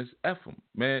chauvinist. F them,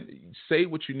 man. Say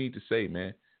what you need to say,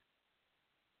 man.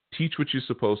 Teach what you're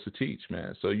supposed to teach,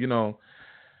 man. So, you know,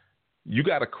 you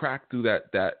got to crack through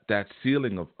that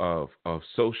ceiling of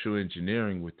social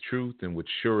engineering with truth and with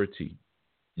surety.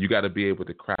 You got to be able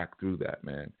to crack through that,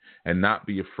 man, and not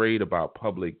be afraid about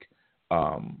public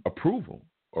approval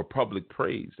or public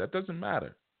praise. That doesn't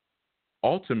matter.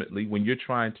 Ultimately, when you're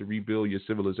trying to rebuild your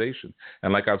civilization,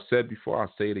 and like I've said before,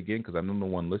 I'll say it again because I know no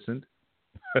one listened.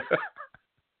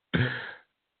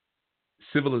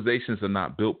 Civilizations are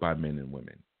not built by men and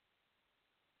women.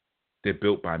 They're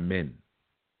built by men.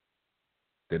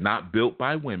 They're not built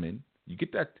by women. You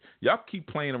get that? Y'all keep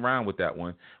playing around with that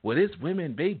one. Well, it's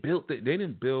women. They built it. They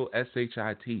didn't build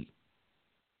SHIT.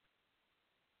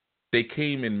 They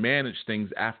came and managed things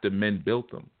after men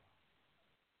built them.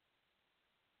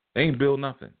 They ain't build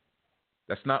nothing.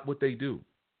 That's not what they do.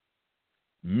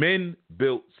 Men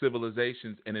built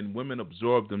civilizations, and then women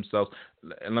absorbed themselves.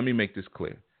 And let me make this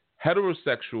clear.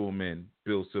 Heterosexual men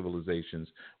build civilizations.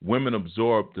 Women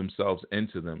absorb themselves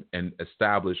into them and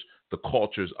establish the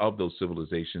cultures of those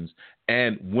civilizations.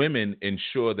 And women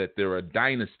ensure that there are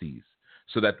dynasties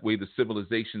so that way the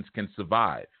civilizations can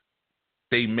survive.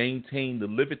 They maintain the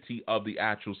liberty of the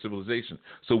actual civilization.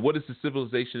 So what is the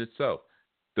civilization itself?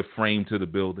 The frame to the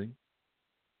building,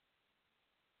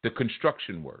 the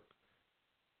construction work.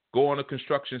 Go on a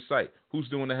construction site. Who's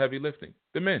doing the heavy lifting?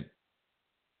 The men.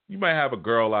 You might have a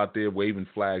girl out there waving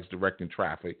flags, directing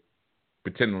traffic,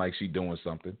 pretending like she's doing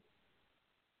something.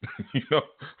 You know,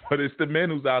 but it's the men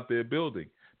who's out there building.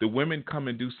 The women come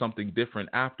and do something different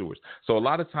afterwards. So a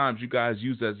lot of times you guys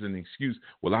use that as an excuse.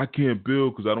 Well, I can't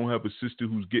build because I don't have a sister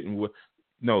who's getting what.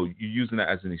 No, you're using that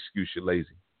as an excuse. You're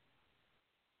lazy.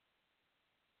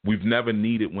 We've never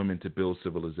needed women to build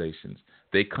civilizations.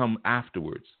 They come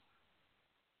afterwards.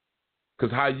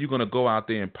 Because how are you going to go out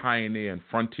there and pioneer and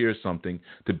frontier something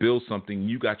to build something?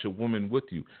 You got your woman with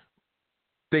you.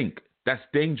 Think. That's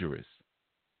dangerous.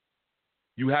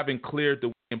 You haven't cleared the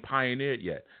way and pioneered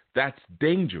yet. That's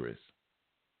dangerous.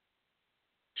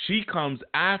 She comes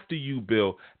after you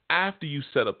build, after you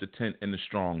set up the tent in the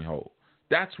stronghold.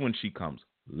 That's when she comes.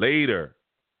 Later.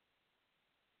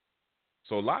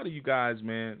 So a lot of you guys,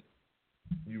 man,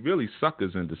 you really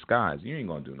suckers in disguise. You ain't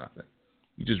going to do nothing.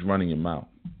 You're just running your mouth.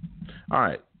 All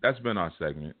right, that's been our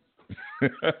segment.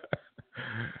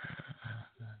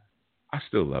 I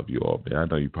still love you all, man. I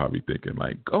know you're probably thinking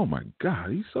like, oh, my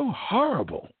God, he's so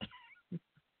horrible.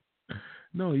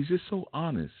 No, he's just so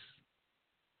honest.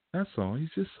 That's all. He's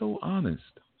just so honest.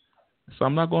 So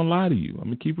I'm not going to lie to you. I'm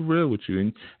going to keep it real with you.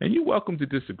 And you're welcome to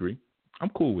disagree. I'm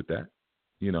cool with that.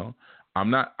 You know, I'm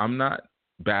not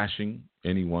bashing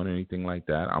anyone or anything like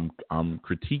that. I'm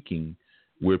critiquing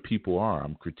where people are.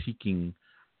 I'm critiquing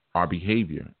our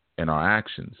behavior and our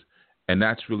actions. And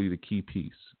that's really the key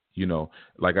piece. You know,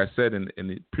 like I said in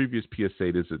the previous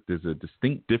PSA, there's a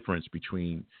distinct difference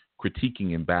between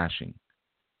critiquing and bashing.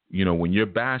 You know, when you're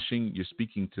bashing, you're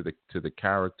speaking to the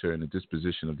character and the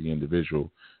disposition of the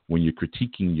individual. When you're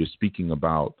critiquing, you're speaking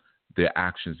about their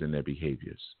actions and their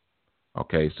behaviors.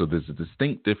 Okay, so there's a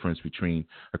distinct difference between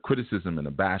a criticism and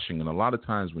a bashing. And a lot of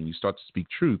times when you start to speak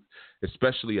truth,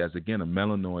 especially as, again, a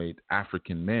melanoid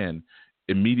African man,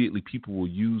 immediately people will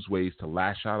use ways to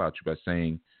lash out at you by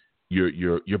saying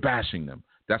you're bashing them.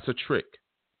 That's a trick.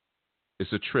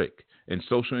 It's a trick. And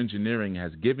social engineering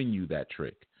has given you that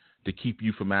trick to keep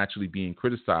you from actually being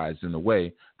criticized in a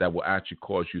way that will actually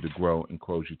cause you to grow and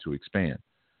cause you to expand.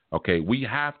 Okay, we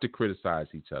have to criticize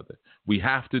each other. We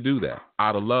have to do that.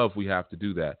 Out of love, we have to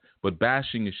do that. But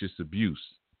bashing is just abuse.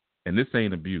 And this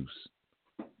ain't abuse.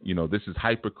 You know, this is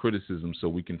hypercriticism so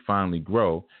we can finally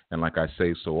grow. And like I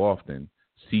say so often,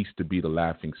 cease to be the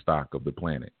laughing stock of the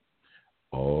planet.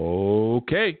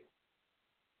 Okay.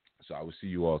 So I will see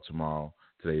you all tomorrow.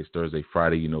 Today is Thursday,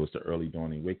 Friday. You know, it's the early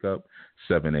dawning wake up,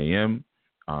 7 a.m.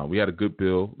 We had a good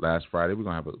bill last Friday. We're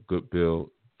going to have a good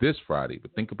bill this Friday.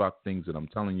 But think about things that I'm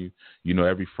telling you. You know,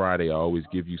 every Friday I always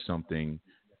give you something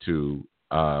to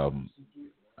all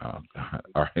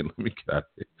right, let me get out of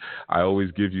here. I always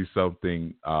give you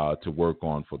something to work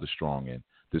on for the strong end.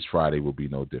 This Friday will be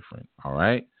no different. All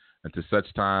right? Until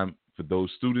such time, for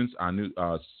those students, our new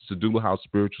Sadula House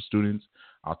spiritual students,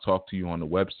 I'll talk to you on the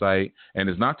website. And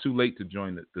it's not too late to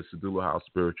join the Sadula House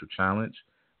Spiritual Challenge,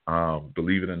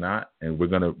 believe it or not. And we're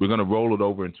gonna roll it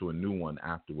over into a new one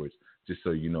afterwards, just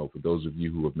so you know, for those of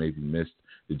you who have maybe missed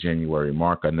the January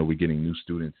mark. I know we're getting new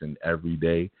students in every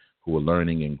day who are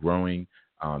learning and growing.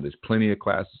 There's plenty of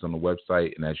classes on the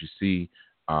website. And as you see,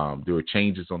 there are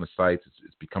changes on the site.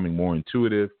 It's becoming more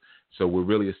intuitive. So we're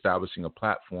really establishing a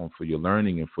platform for your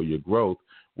learning and for your growth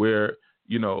where,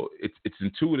 you know, it's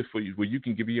intuitive for you, where you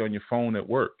can be on your phone at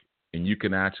work and you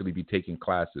can actually be taking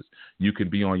classes. You can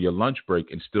be on your lunch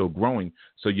break and still growing,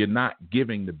 so you're not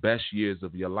giving the best years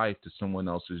of your life to someone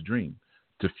else's dream,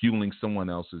 to fueling someone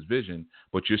else's vision,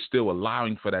 but you're still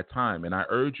allowing for that time. And I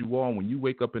urge you all, when you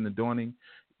wake up in the morning,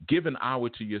 give an hour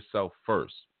to yourself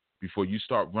first before you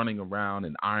start running around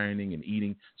and ironing and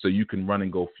eating so you can run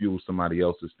and go fuel somebody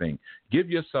else's thing. Give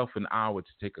yourself an hour to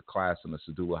take a class on the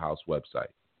Sadula House website.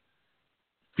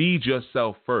 Feed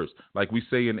yourself first. Like we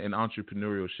say in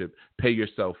entrepreneurship, pay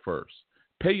yourself first.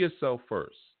 Pay yourself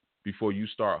first before you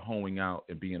start hoeing out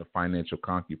and being a financial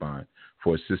concubine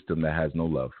for a system that has no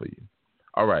love for you.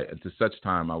 All right, until such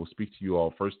time, I will speak to you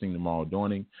all first thing tomorrow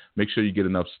morning. Make sure you get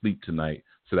enough sleep tonight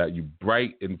so that you're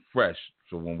bright and fresh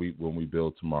for when we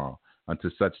build tomorrow.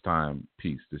 Until such time,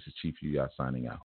 peace. This is Chief Uya signing out.